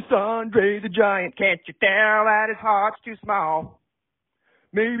with this Andre the Giant? Can't you tell that his heart's too small?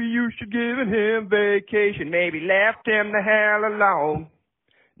 Maybe you should given him vacation. Maybe left him the hell alone.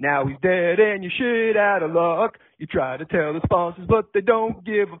 Now he's dead and you're shit out of luck. You try to tell the sponsors, but they don't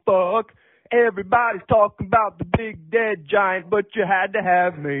give a fuck. Everybody's talking about the big dead giant, but you had to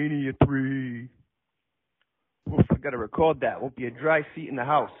have Mania 3. Oof, I gotta record that. Won't be a dry seat in the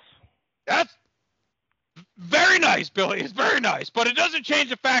house. That's very nice, Billy. It's very nice. But it doesn't change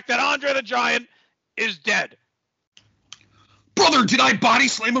the fact that Andre the Giant is dead. Brother, did I body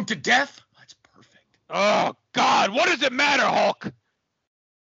slam him to death? That's perfect. Oh, God. What does it matter, Hulk?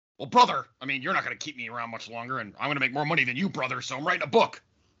 Well, brother, I mean, you're not going to keep me around much longer, and I'm going to make more money than you, brother, so I'm writing a book.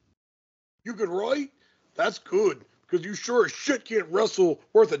 You can write? That's good, because you sure as shit can't wrestle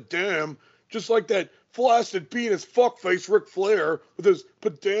worth a damn, just like that flaccid penis fuckface Ric Flair with his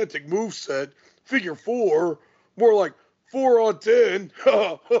pedantic moveset. Figure 4, more like 4 on 10.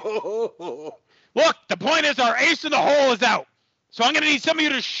 Look, the point is our ace in the hole is out. So I'm going to need some of you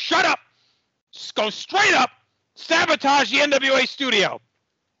to shut up. Just go straight up, sabotage the NWA studio.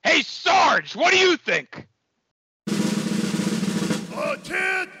 Hey, Sarge, what do you think?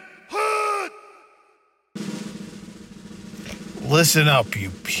 Listen up, you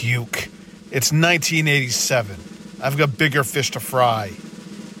puke. It's 1987. I've got bigger fish to fry.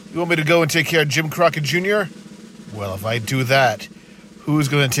 You want me to go and take care of Jim Crockett Jr.? Well, if I do that, who's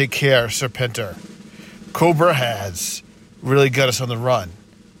going to take care of Serpenter? Cobra has really got us on the run,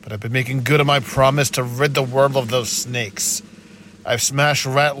 but I've been making good on my promise to rid the world of those snakes. I've smashed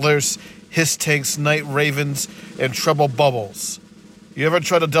Rattlers, Hiss Tanks, Night Ravens, and Trouble Bubbles. You ever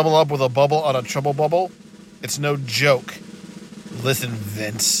try to double up with a bubble on a Trouble Bubble? It's no joke. Listen,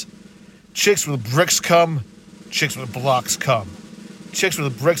 Vince. Chicks with bricks come, chicks with blocks come. Chicks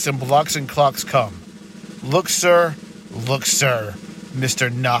with bricks and blocks and clocks come. Look, sir,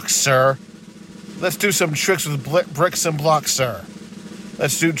 Mr. Knox, sir. Let's do some tricks with bricks and blocks, sir.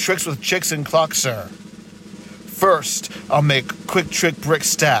 Let's do tricks with chicks and clocks, sir. First, I'll make quick trick brick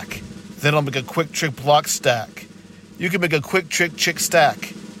stack. Then I'll make a quick trick block stack. You can make a quick trick chick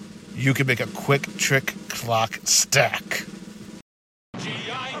stack. you can make a quick trick clock stack.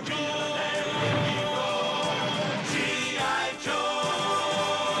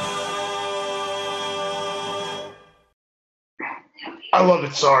 I love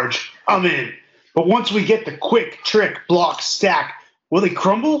it, Sarge. I'm in. But once we get the quick trick block stack, will it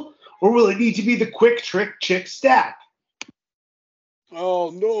crumble? Or will it need to be the quick trick chick stack?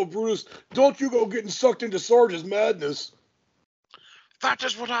 Oh, no, Brutus. Don't you go getting sucked into Sarge's madness. That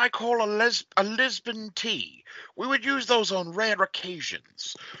is what I call a Lisbon tea. We would use those on rare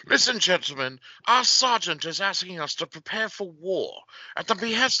occasions. Listen, gentlemen, our sergeant is asking us to prepare for war at the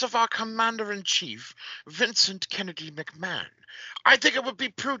behest of our commander-in-chief, Vincent Kennedy McMahon. I think it would be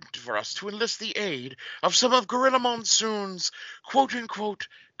prudent for us to enlist the aid of some of Gorilla Monsoon's quote-unquote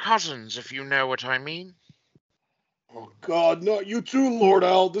cousins, if you know what I mean. Oh, God, not you too, Lord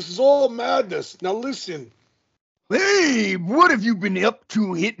Al. This is all madness. Now listen. Hey, what have you been up to,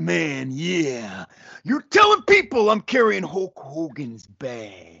 Hitman? Yeah. You're telling people I'm carrying Hulk Hogan's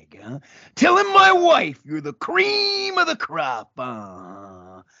bag, huh? Telling my wife you're the cream of the crop,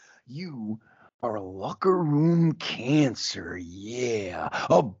 You are a locker room cancer, yeah.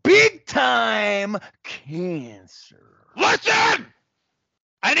 A big-time cancer. Listen!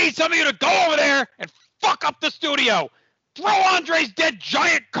 I need some of you to go over there and fuck up the studio. Throw Andre's dead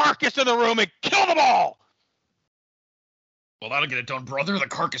giant carcass in the room and kill them all. Well, that'll get it done, brother. The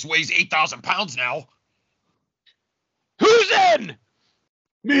carcass weighs 8,000 pounds now. Who's in?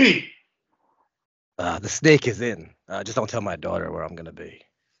 Me. The snake is in. Just don't tell my daughter where I'm going to be.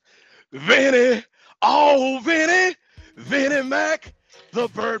 Vinny, oh, Vinny Mac, the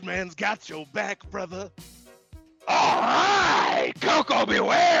Birdman's got your back, brother. All right, Koko B.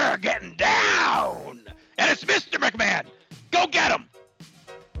 Ware getting down. And it's Mr. McMahon. Go get him.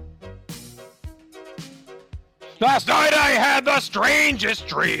 Last night I had the strangest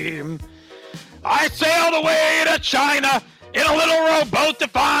dream. I sailed away to China in a little rowboat to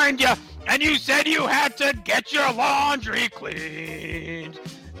find you, and you said you had to get your laundry cleaned.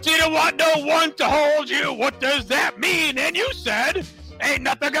 Didn't want no one to hold you. What does that mean? And you said, ain't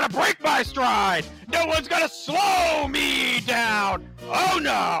nothing gonna break my stride. No one's gonna slow me down. Oh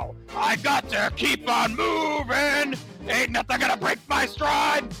no, I got to keep on moving. Ain't nothing gonna break my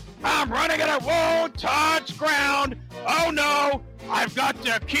stride. I'm running and I won't touch ground. Oh no, I've got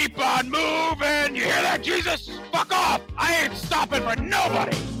to keep on moving. You hear that, Jesus? Fuck off. I ain't stopping for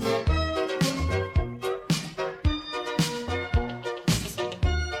nobody.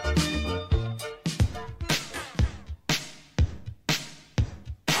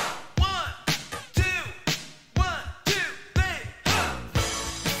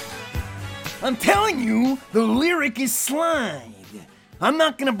 I'm telling you, the lyric is slide. I'm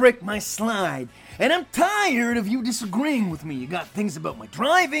not gonna break my slide. And I'm tired of you disagreeing with me. You got things about my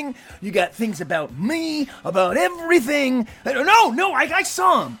driving, you got things about me, about everything. No, I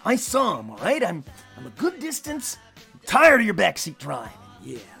saw him. All right? I'm a good distance. I'm tired of your backseat driving,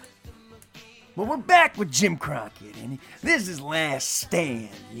 yeah. But we're back with Jim Crockett, and this is his last stand,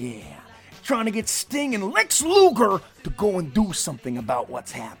 yeah. Trying to get Sting and Lex Luger to go and do something about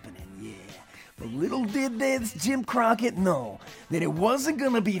what's happening. But little did this Jim Crockett know that it wasn't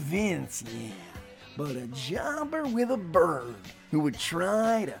gonna be Vince, yeah, but a jobber with a bird who would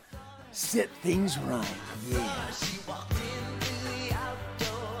try to set things right, yeah.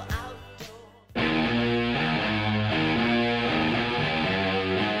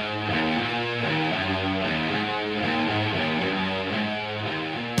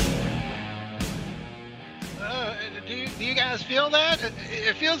 Do you guys feel that?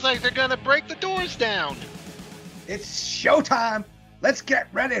 It feels like they're gonna break the doors down. It's showtime. Let's get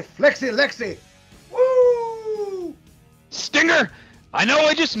ready, Flexi Lexi. Woo! Stinger, I know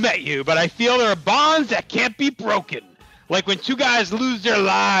I just met you, but I feel there are bonds that can't be broken. Like when two guys lose their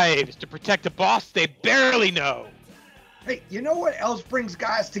lives to protect a boss they barely know. Hey, you know what else brings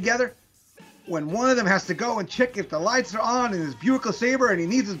guys together? When one of them has to go and check if the lights are on in his Buick LeSabre and he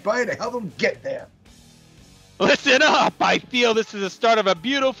needs his buddy to help him get there. Listen up! I feel this is the start of a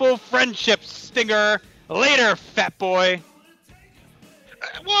beautiful friendship, Stinger. Later, fat boy.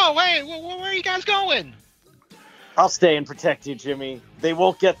 Whoa, wait, where are you guys going? I'll stay and protect you, Jimmy. They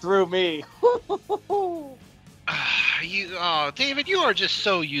won't get through me. David, you are just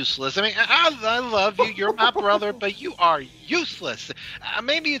so useless. I mean, I love you. You're my brother, but you are useless.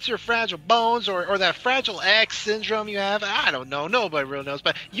 Maybe it's your fragile bones or that fragile X syndrome you have. I don't know. Nobody really knows.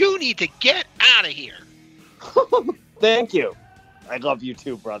 But you need to get out of here. Thank you. I love you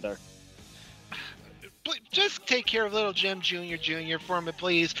too, brother. Just take care of little Jim Jr. for me,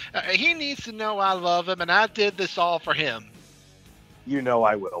 please. He needs to know I love him, and I did this all for him. You know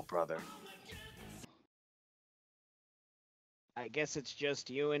I will, brother. I guess it's just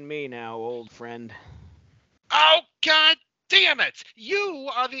you and me now, old friend. Oh, God damn it! You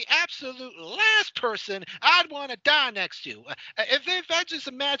are the absolute last person I'd want to die next to. If I just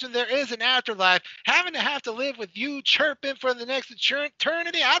imagine there is an afterlife, having to have to live with you chirping for the next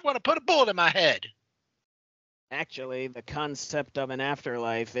eternity, I'd want to put a bullet in my head. Actually, the concept of an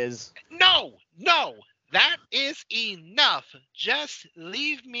afterlife is... No! That is enough. Just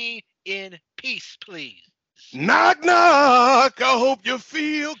leave me in peace, please. Knock, knock. I hope you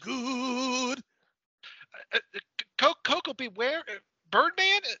feel good. Koko B, Ware,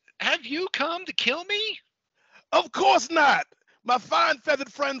 Birdman, have you come to kill me? Of course not. My fine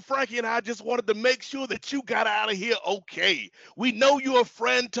feathered friend Frankie and I just wanted to make sure that you got out of here okay. We know you're a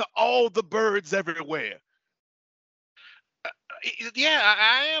friend to all the birds everywhere. Yeah,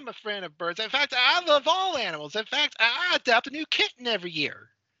 I am a friend of birds. In fact, I love all animals. In fact, I adopt a new kitten every year.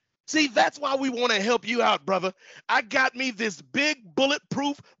 See, that's why we want to help you out, brother. I got me this big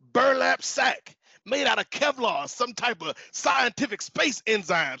bulletproof burlap sack made out of Kevlar, some type of scientific space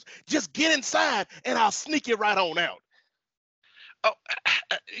enzymes. Just get inside and I'll sneak you right on out. Oh,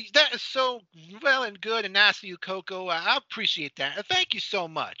 that is so well and good and nice of you, Koko. I appreciate that. Thank you so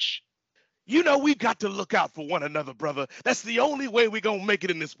much. You know we've got to look out for one another, brother. That's the only way we're going to make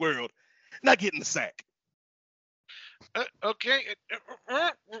it in this world. Now get in the sack. Okay.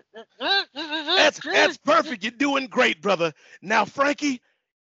 That's perfect. You're doing great, brother. Now, Frankie,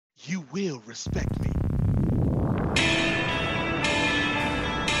 you will respect me.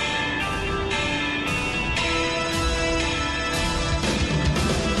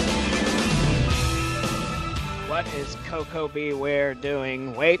 What is Koko B. Ware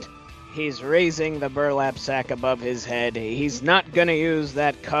doing? Wait. He's raising the burlap sack above his head. He's not gonna use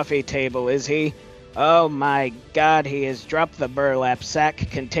that coffee table, is he? Oh my God, he has dropped the burlap sack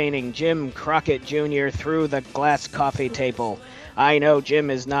containing Jim Crockett Jr. through the glass coffee table. I know Jim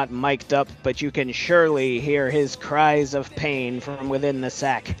is not mic'd up, but you can surely hear his cries of pain from within the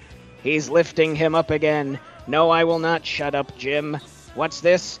sack. He's lifting him up again. No, I will not shut up, Jim. What's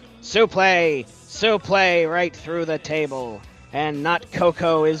this? Suplex! Suplex right through the table. And not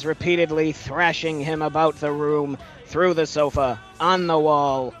Koko is repeatedly thrashing him about the room, through the sofa, on the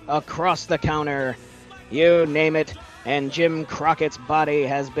wall, across the counter. You name it, and Jim Crockett's body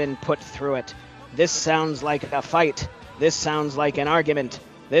has been put through it. This sounds like a fight. This sounds like an argument.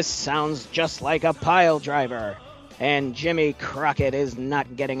 This sounds just like a pile driver. And Jimmy Crockett is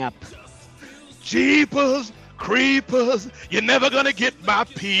not getting up. Jeepers, creepers, you're never gonna get my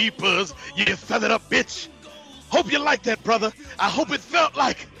peepers, you feathered up bitch. Hope you like that, brother. I hope it felt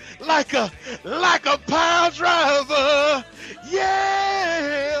like a pile driver.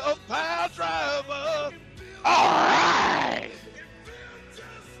 Yeah, a pile driver. All right.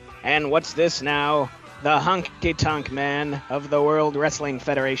 And what's this now? The honky-tonk man of the World Wrestling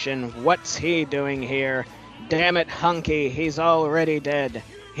Federation. What's he doing here? Damn it, Hunky, he's already dead.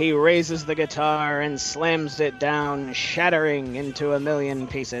 He raises the guitar and slams it down, shattering into a million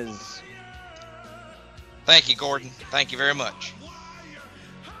pieces. Thank you, Gordon. Thank you very much.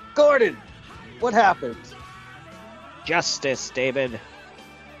 Gordon, what happened? Justice, David.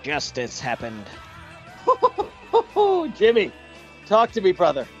 Justice happened. Jimmy, talk to me,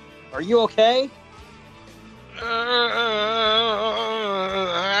 brother. Are you okay? How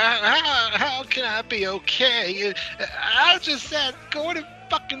can I be okay? I just said Gordon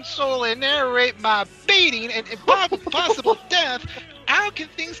fucking Soul and narrate my beating and possible death. How can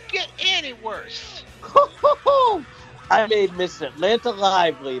things get any worse? I made Miss Atlanta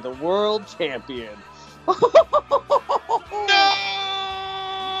Lively the world champion. No!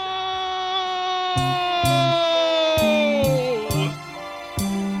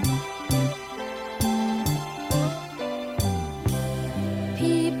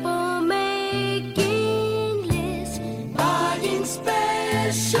 People making lists, buying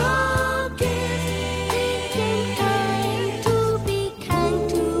special gifts, taking time to be kind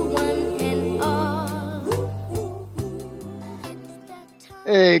to one and all.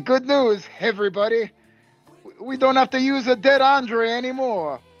 Hey, good news, everybody. We don't have to use a dead Andre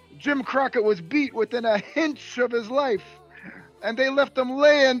anymore. Jim Crockett was beat within a inch of his life, and they left him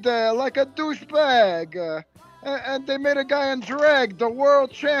laying there like a douchebag. And they made a guy in drag the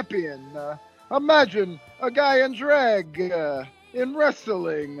world champion. Imagine a guy in drag in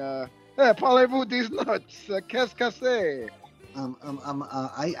wrestling. Parlez-vous these nuts? Qu'est-ce que c'est?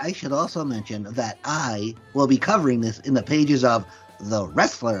 I should also mention that I will be covering this in the pages of The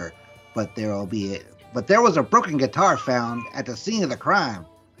Wrestler, but there was a broken guitar found at the scene of the crime.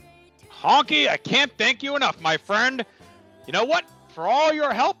 Honky, I can't thank you enough, my friend. You know what? for all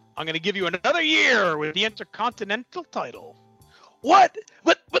your help, I'm going to give you another year with the Intercontinental title. What?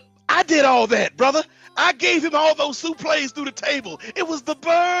 But I did all that, brother. I gave him all those suplees through the table. It was the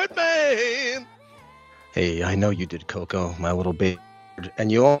Birdman. Hey, I know you did, Koko, my little baby,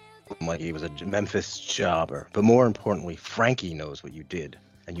 and you all like he was a Memphis jobber. But more importantly, Frankie knows what you did,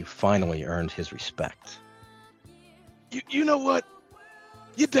 and you finally earned his respect. You know what?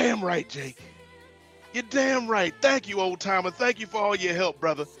 You're damn right, Jake. You're damn right. Thank you, old timer. Thank you for all your help,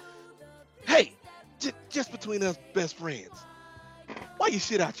 brother. Hey, just between us best friends, why you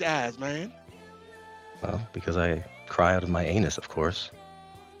shit out your eyes, man? Well, because I cry out of my anus, of course.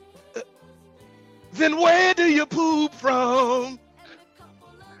 Then where do you poop from?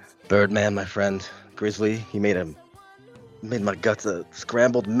 Birdman, my friend. Grizzly, he made my guts a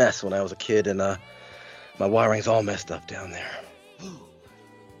scrambled mess when I was a kid, and my wiring's all messed up down there.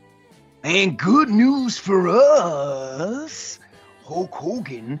 And good news for us. Hulk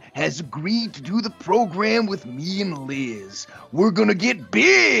Hogan has agreed to do the program with me and Liz. We're gonna get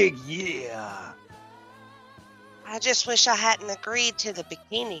big, yeah. I just wish I hadn't agreed to the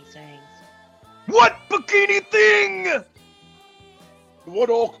bikini thing. What bikini thing? What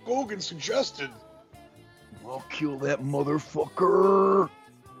Hulk Hogan suggested. I'll kill that motherfucker.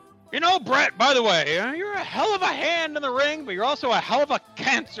 You know, Brett, by the way, you're a hell of a hand in the ring, but you're also a hell of a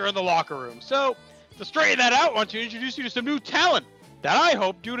cancer in the locker room. So, to straighten that out, I want to introduce you to some new talent that I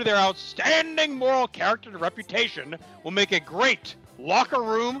hope, due to their outstanding moral character and reputation, will make a great locker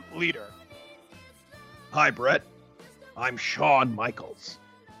room leader. Hi, Brett. I'm Shawn Michaels.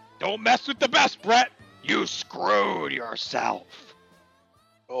 Don't mess with the best, Brett. You screwed yourself.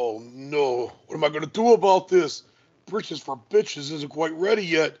 Oh no, what am I gonna do about this? Britches for Bitches isn't quite ready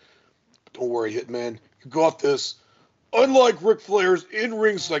yet. But don't worry, Hitman, you got this. Unlike Ric Flair's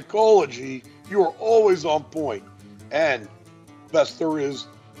in-ring psychology, you are always on point. And best there is,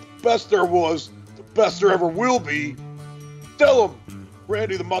 the best there was, the best there ever will be. Tell him,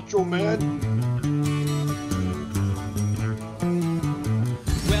 Randy the Macho Man.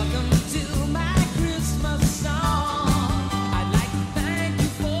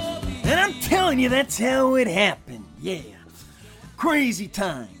 Telling you that's how it happened, yeah. Crazy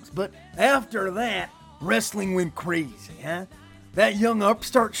times, but after that, wrestling went crazy, huh? That young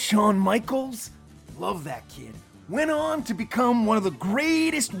upstart Shawn Michaels, love that kid, went on to become one of the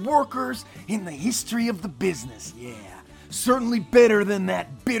greatest workers in the history of the business, yeah. Certainly better than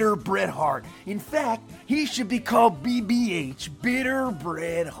that bitter Bret Hart. In fact, he should be called BBH, Bitter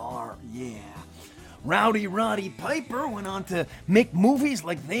Bret Hart, yeah. Rowdy Roddy Piper went on to make movies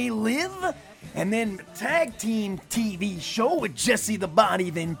like They Live, and then a tag team TV show with Jesse the Body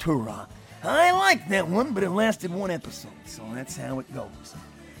Ventura. I liked that one, but it lasted one episode, so that's how it goes.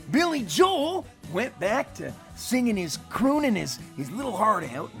 Billy Joel went back to singing his crooning his little heart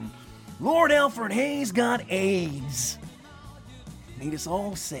out, and Lord Alfred Hayes got AIDS. Made us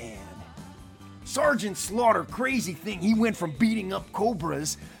all sad. Sergeant Slaughter, crazy thing, he went from beating up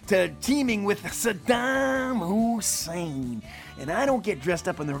cobras to teaming with Saddam Hussein. And I don't get dressed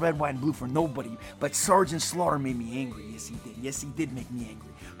up in the red, white, and blue for nobody, but Sergeant Slaughter made me angry. Yes, he did. Yes, he did make me angry.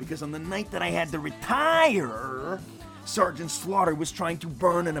 Because on the night that I had to retire, Sergeant Slaughter was trying to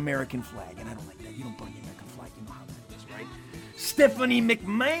burn an American flag. And I don't like that. You don't burn the American flag. You know how that is, right? Stephanie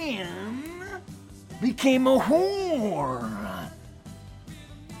McMahon became a whore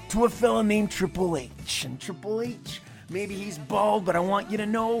to a fella named Triple H. And Triple H, maybe he's bald, but I want you to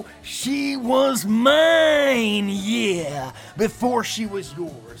know she was mine, yeah, before she was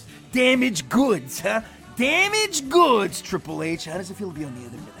yours. Damaged goods, huh? Damaged goods, Triple H. How does it feel to be on the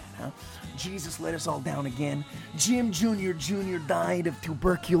other end of that, huh? Jesus let us all down again. Jim Jr. died of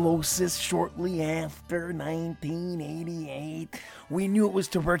tuberculosis shortly after 1988. We knew it was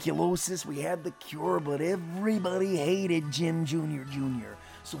tuberculosis. We had the cure, but everybody hated Jim Jr.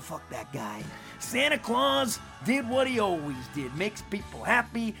 So fuck that guy. Santa Claus did what he always did. Makes people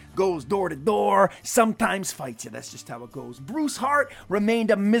happy, goes door to door, sometimes fights you. That's just how it goes. Bruce Hart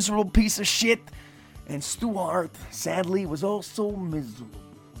remained a miserable piece of shit. And Stu Hart, sadly, was also miserable.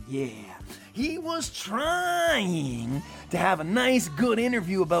 Yeah. He was trying to have a nice, good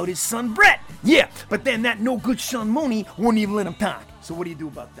interview about his son, Brett. Yeah, but then that no-good Sean Mooney wouldn't even let him talk. So what do you do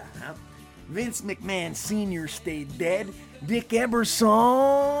about that, huh? Vince McMahon Sr. stayed dead. Dick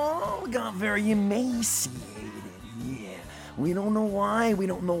Ebersol got very emaciated. Yeah, we don't know why. We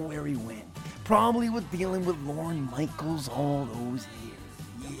don't know where he went. Probably with dealing with Lorne Michaels all those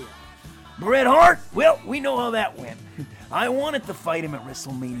years. Yeah. Bret Hart, well, we know how that went. I wanted to fight him at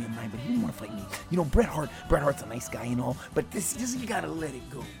WrestleMania 9, but he didn't want to fight me. You know, Bret Hart's a nice guy and all, but this you gotta let it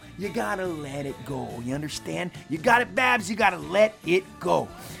go. You gotta let it go. You understand? You got it, Babs. You gotta let it go.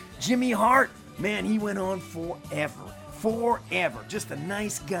 Jimmy Hart, man, he went on forever. Forever. Just a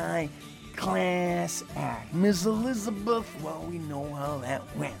nice guy. Class act. Miss Elizabeth, well, we know how that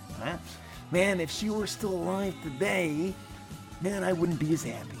went, huh? Man, if she were still alive today, man, I wouldn't be as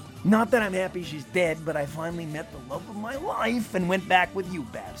happy. Not that I'm happy she's dead, but I finally met the love of my life and went back with you,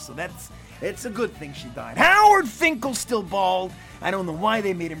 Babs. So it's a good thing she died. Howard Finkel's still bald. I don't know why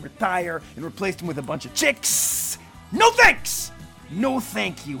they made him retire and replaced him with a bunch of chicks. No thanks! No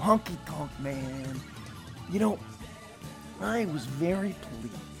thank you, Honky Tonk Man. You know, I was very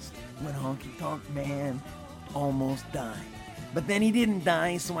pleased when Honky Tonk Man almost died. But then he didn't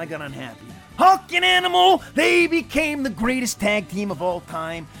die, so I got unhappy. Hulk and Animal, they became the greatest tag team of all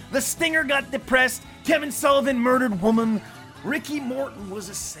time. The Stinger got depressed. Kevin Sullivan murdered woman. Ricky Morton was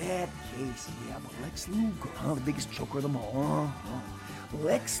a sad case. Yeah, but Lex Luger, the biggest choker of them all.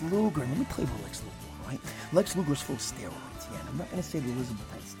 Lex Luger, let me tell you about Lex Luger, right? Lex Luger's full of steroids. Yeah, and I'm not going to say that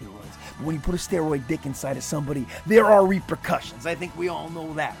Elizabeth had steroids, but when you put a steroid dick inside of somebody, there are repercussions. I think we all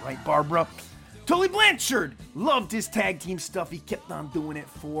know that, right, Barbara? Tully Blanchard loved his tag team stuff. He kept on doing it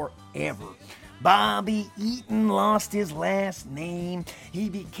forever. Bobby Eaton lost his last name. He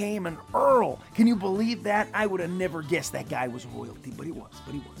became an Earl. Can you believe that? I would have never guessed that guy was royalty, but he was.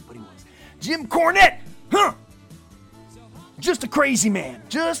 Jim Cornette, just a crazy man.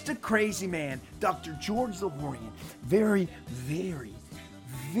 Dr. George Zovorian, very, very,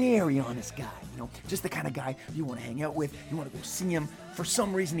 very honest guy. You know, just the kind of guy you want to hang out with. You want to go see him. For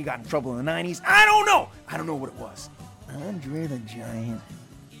some reason, he got in trouble in the 90s. I don't know what it was. Andre the Giant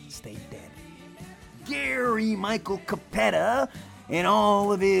stayed dead. Gary Michael Capetta and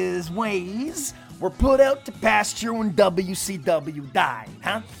all of his ways were put out to pasture when WCW died,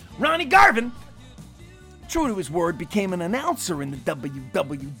 huh? Ronnie Garvin, true to his word, became an announcer in the WWF,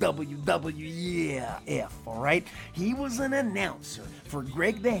 all right? He was an announcer for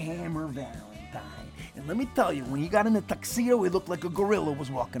Greg the Hammer Valentine. And let me tell you, when he got in the tuxedo, he looked like a gorilla was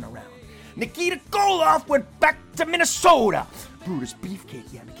walking around. Nikita Koloff went back to Minnesota. Brutus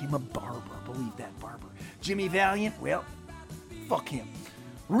Beefcake, became a barber. Believe that, barber. Jimmy Valiant, well, fuck him.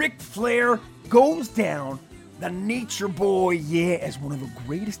 Ric Flair goes down, the Nature Boy, as one of the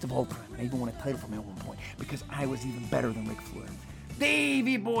greatest of all time. And I even won a title from him at one point because I was even better than Ric Flair.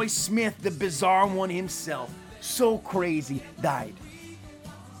 Davey Boy Smith, the bizarre one himself, so crazy, died.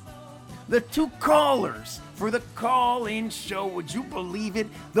 The two callers for the call-in show, would you believe it?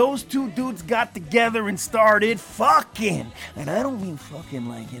 Those two dudes got together and started fucking. And I don't mean fucking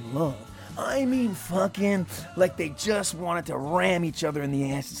like in love. I mean fucking like they just wanted to ram each other in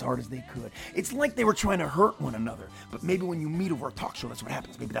the ass as hard as they could. It's like they were trying to hurt one another. But maybe when you meet over a talk show, that's what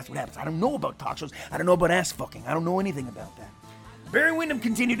happens. Maybe that's what happens. I don't know about talk shows. I don't know about ass fucking. I don't know anything about that. Barry Windham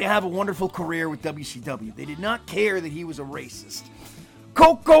continued to have a wonderful career with WCW. They did not care that he was a racist.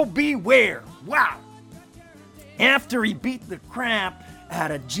 Koko B. Ware, wow. After he beat the crap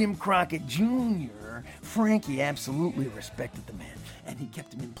out of Jim Crockett Jr., Frankie absolutely respected the man, and he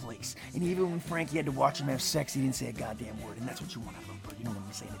kept him in place. And even when Frankie had to watch him have sex, he didn't say a goddamn word, and that's what you want out of a bird. You don't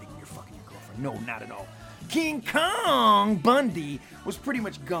want to say anything when you're fucking your girlfriend. No, not at all. King Kong Bundy was pretty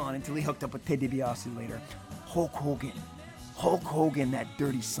much gone until he hooked up with Ted DiBiase later. Hulk Hogan, that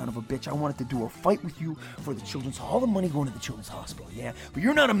dirty son of a bitch. I wanted to do a fight with you for the children's, all the money going to the children's hospital, yeah? But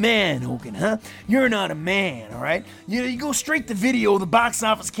you're not a man, Hogan, huh? You're not a man, all right? You go straight to video, the box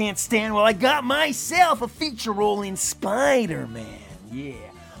office can't stand. Well, I got myself a feature role in Spider-Man, yeah.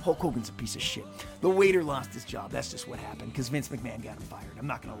 Hulk Hogan's a piece of shit. The waiter lost his job. That's just what happened, because Vince McMahon got him fired. I'm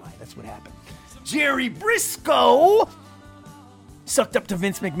not going to lie. That's what happened. Jerry Briscoe sucked up to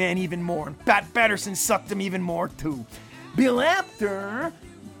Vince McMahon even more, and Pat Patterson sucked him even more, too. Bill Apter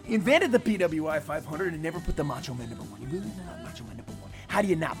invented the PWI 500 and never put the Macho Man number one. You really not Macho Man number one. How do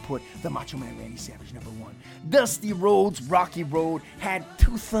you not put the Macho Man Randy Savage number one? Dusty Rhodes, Rocky Road, had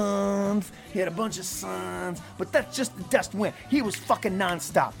 2 sons. He had a bunch of sons, but that's just the dust went. He was fucking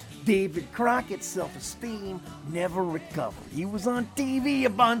nonstop. David Crockett's self-esteem never recovered. He was on TV a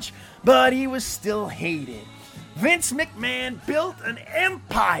bunch, but he was still hated. Vince McMahon built an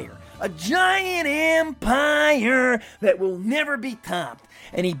empire. A giant empire that will never be topped.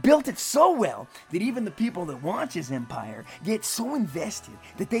 And he built it so well that even the people that watch his empire get so invested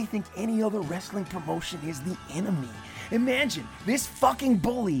that they think any other wrestling promotion is the enemy. Imagine this fucking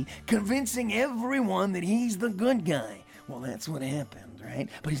bully convincing everyone that he's the good guy. Well, that's what happened. right?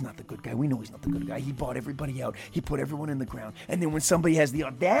 But he's not the good guy. We know he's not the good guy. He bought everybody out. He put everyone in the ground. And then when somebody has the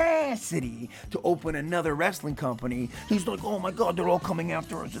audacity to open another wrestling company, he's like, oh my God, they're all coming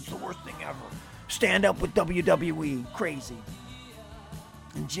after us. It's the worst thing ever. Stand up with WWE. Crazy.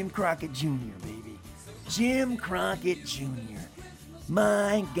 And Jim Crockett Jr., baby. Jim Crockett Jr.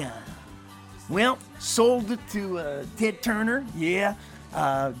 My God. Well, sold it to Ted Turner, yeah.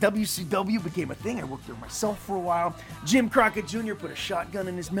 WCW became a thing. I worked there myself for a while. Jim Crockett Jr. put a shotgun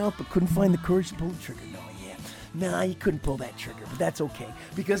in his mouth but couldn't find the courage to pull the trigger. Nah, he couldn't pull that trigger, but that's okay.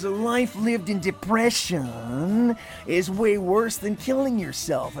 Because a life lived in depression is way worse than killing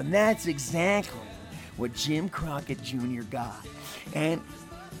yourself. And that's exactly what Jim Crockett Jr. got. And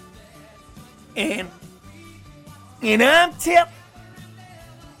I'm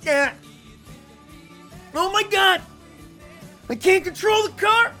oh my God! I can't control the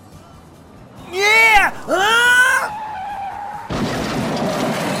car! Yeah! Ah!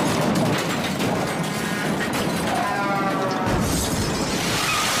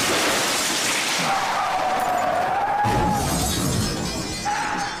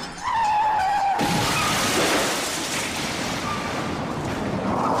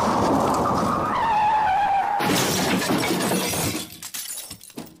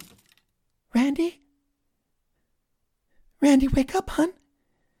 Randy, wake up, hon.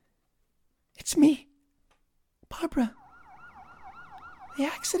 It's me, Barbara. The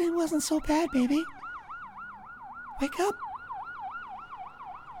accident wasn't so bad, baby. Wake up.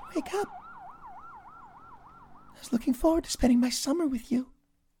 Wake up. I was looking forward to spending my summer with you.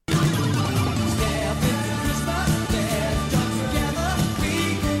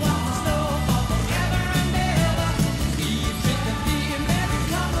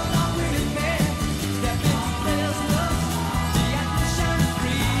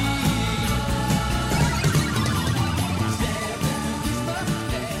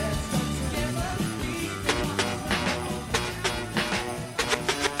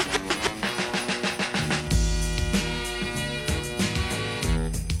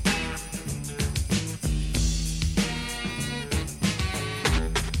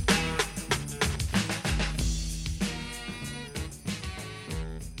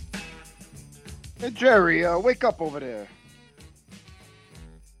 Hey, Jerry, wake up over there.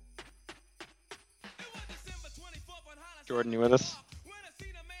 Jordan, you with us?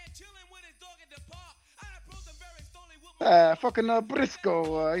 Fucking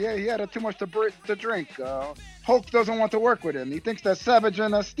Briscoe, yeah, he had too much to drink. Hulk doesn't want to work with him. He thinks that Savage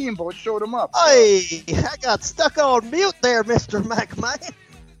and Steamboat showed him up. Hey, I got stuck on mute there, Mr. McMahon.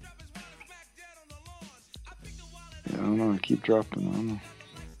 Yeah, I don't know. I keep dropping. I don't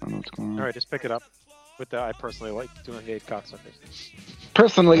know what's going on. All right, just pick it up. With that, I personally like to invade cocksuckers.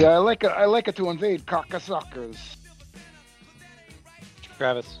 Personally, I like it to invade cocksuckers.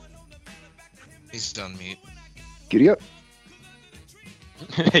 Travis. He's done mute. Giddy up.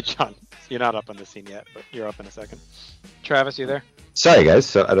 Hey, John. You're not up on the scene yet, but you're up in a second. Travis, you there? Sorry, guys.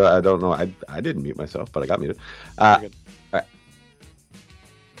 So I don't know. I didn't mute myself, but I got muted. Good. All right.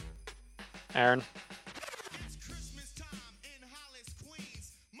 Aaron.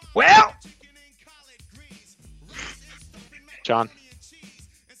 Well. John.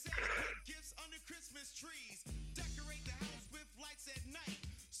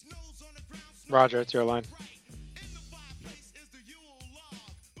 Roger, it's your line.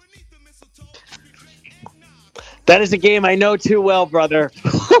 That is a game I know too well, brother.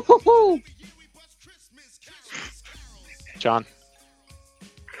 John.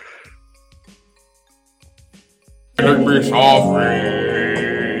 Take me softly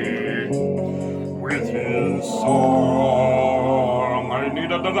with his song. I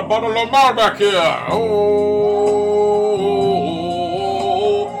need another bottle of Malbec here. Oh,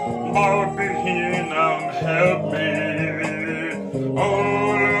 Lord, be here and help me. Oh,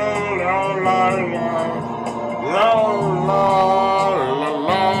 la la la la la la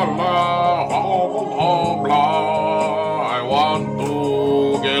la la. Oh, blah. I want to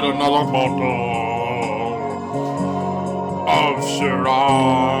get another bottle of Shiraz,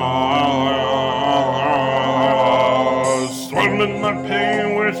 swallowing my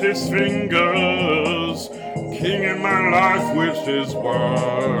pain with his fingers, kinging my life with his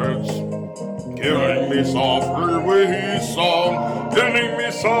words, killing me softly with his song, killing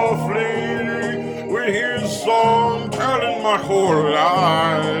me softly with his song, telling my whole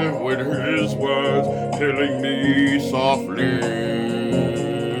life with his words, killing me softly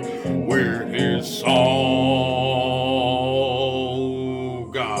with his song.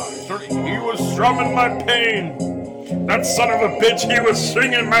 He was strumming my pain. That son of a bitch, he was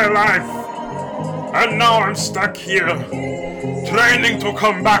singing my life. And now I'm stuck here, training to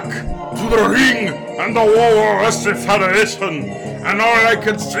come back to the ring and the World Wrestling Federation. And all I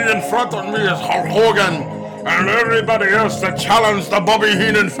can see in front of me is Hulk Hogan and everybody else that challenged the Bobby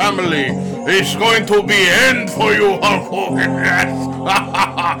Heenan family. It's going to be end for you, Hulk Hogan, yes.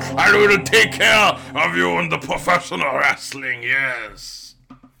 I will take care of you in the professional wrestling, yes.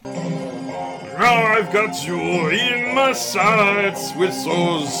 Now I've got you in my sights with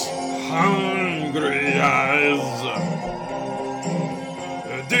those hungry eyes.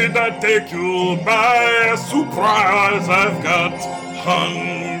 Did I take you by surprise? I've got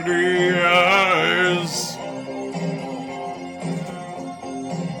hungry eyes.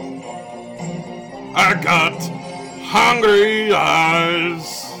 I got hungry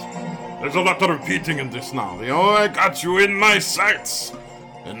eyes. There's a lot of repeating in this now. I got you in my sights.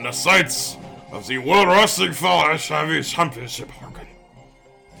 In the sights of the World Wrestling Federation Heavy Championship, Hogan.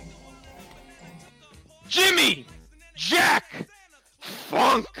 Jimmy! Jack!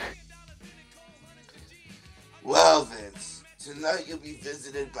 Funk! Well, Vince, tonight you'll be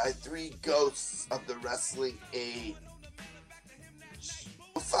visited by 3 ghosts of the wrestling age.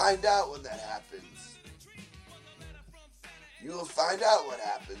 You'll find out when that happens. You will find out what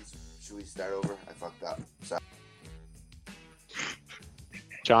happens. Should we start over? I fucked up. Sorry.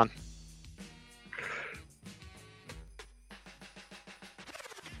 John.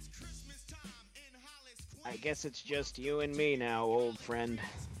 I guess it's just you and me now, old friend.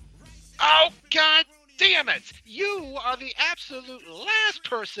 Oh, God damn it! You are the absolute last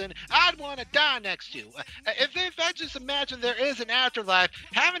person I'd want to die next to. If I just imagine there is an afterlife,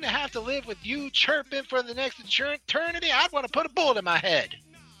 having to have to live with you chirping for the next eternity, I'd want to put a bullet in my head.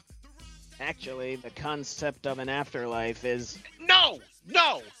 Actually, the concept of an afterlife is... No!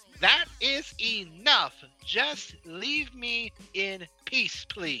 That is enough. Just leave me in peace,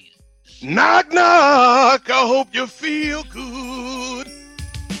 please. Knock, knock. I hope you feel good.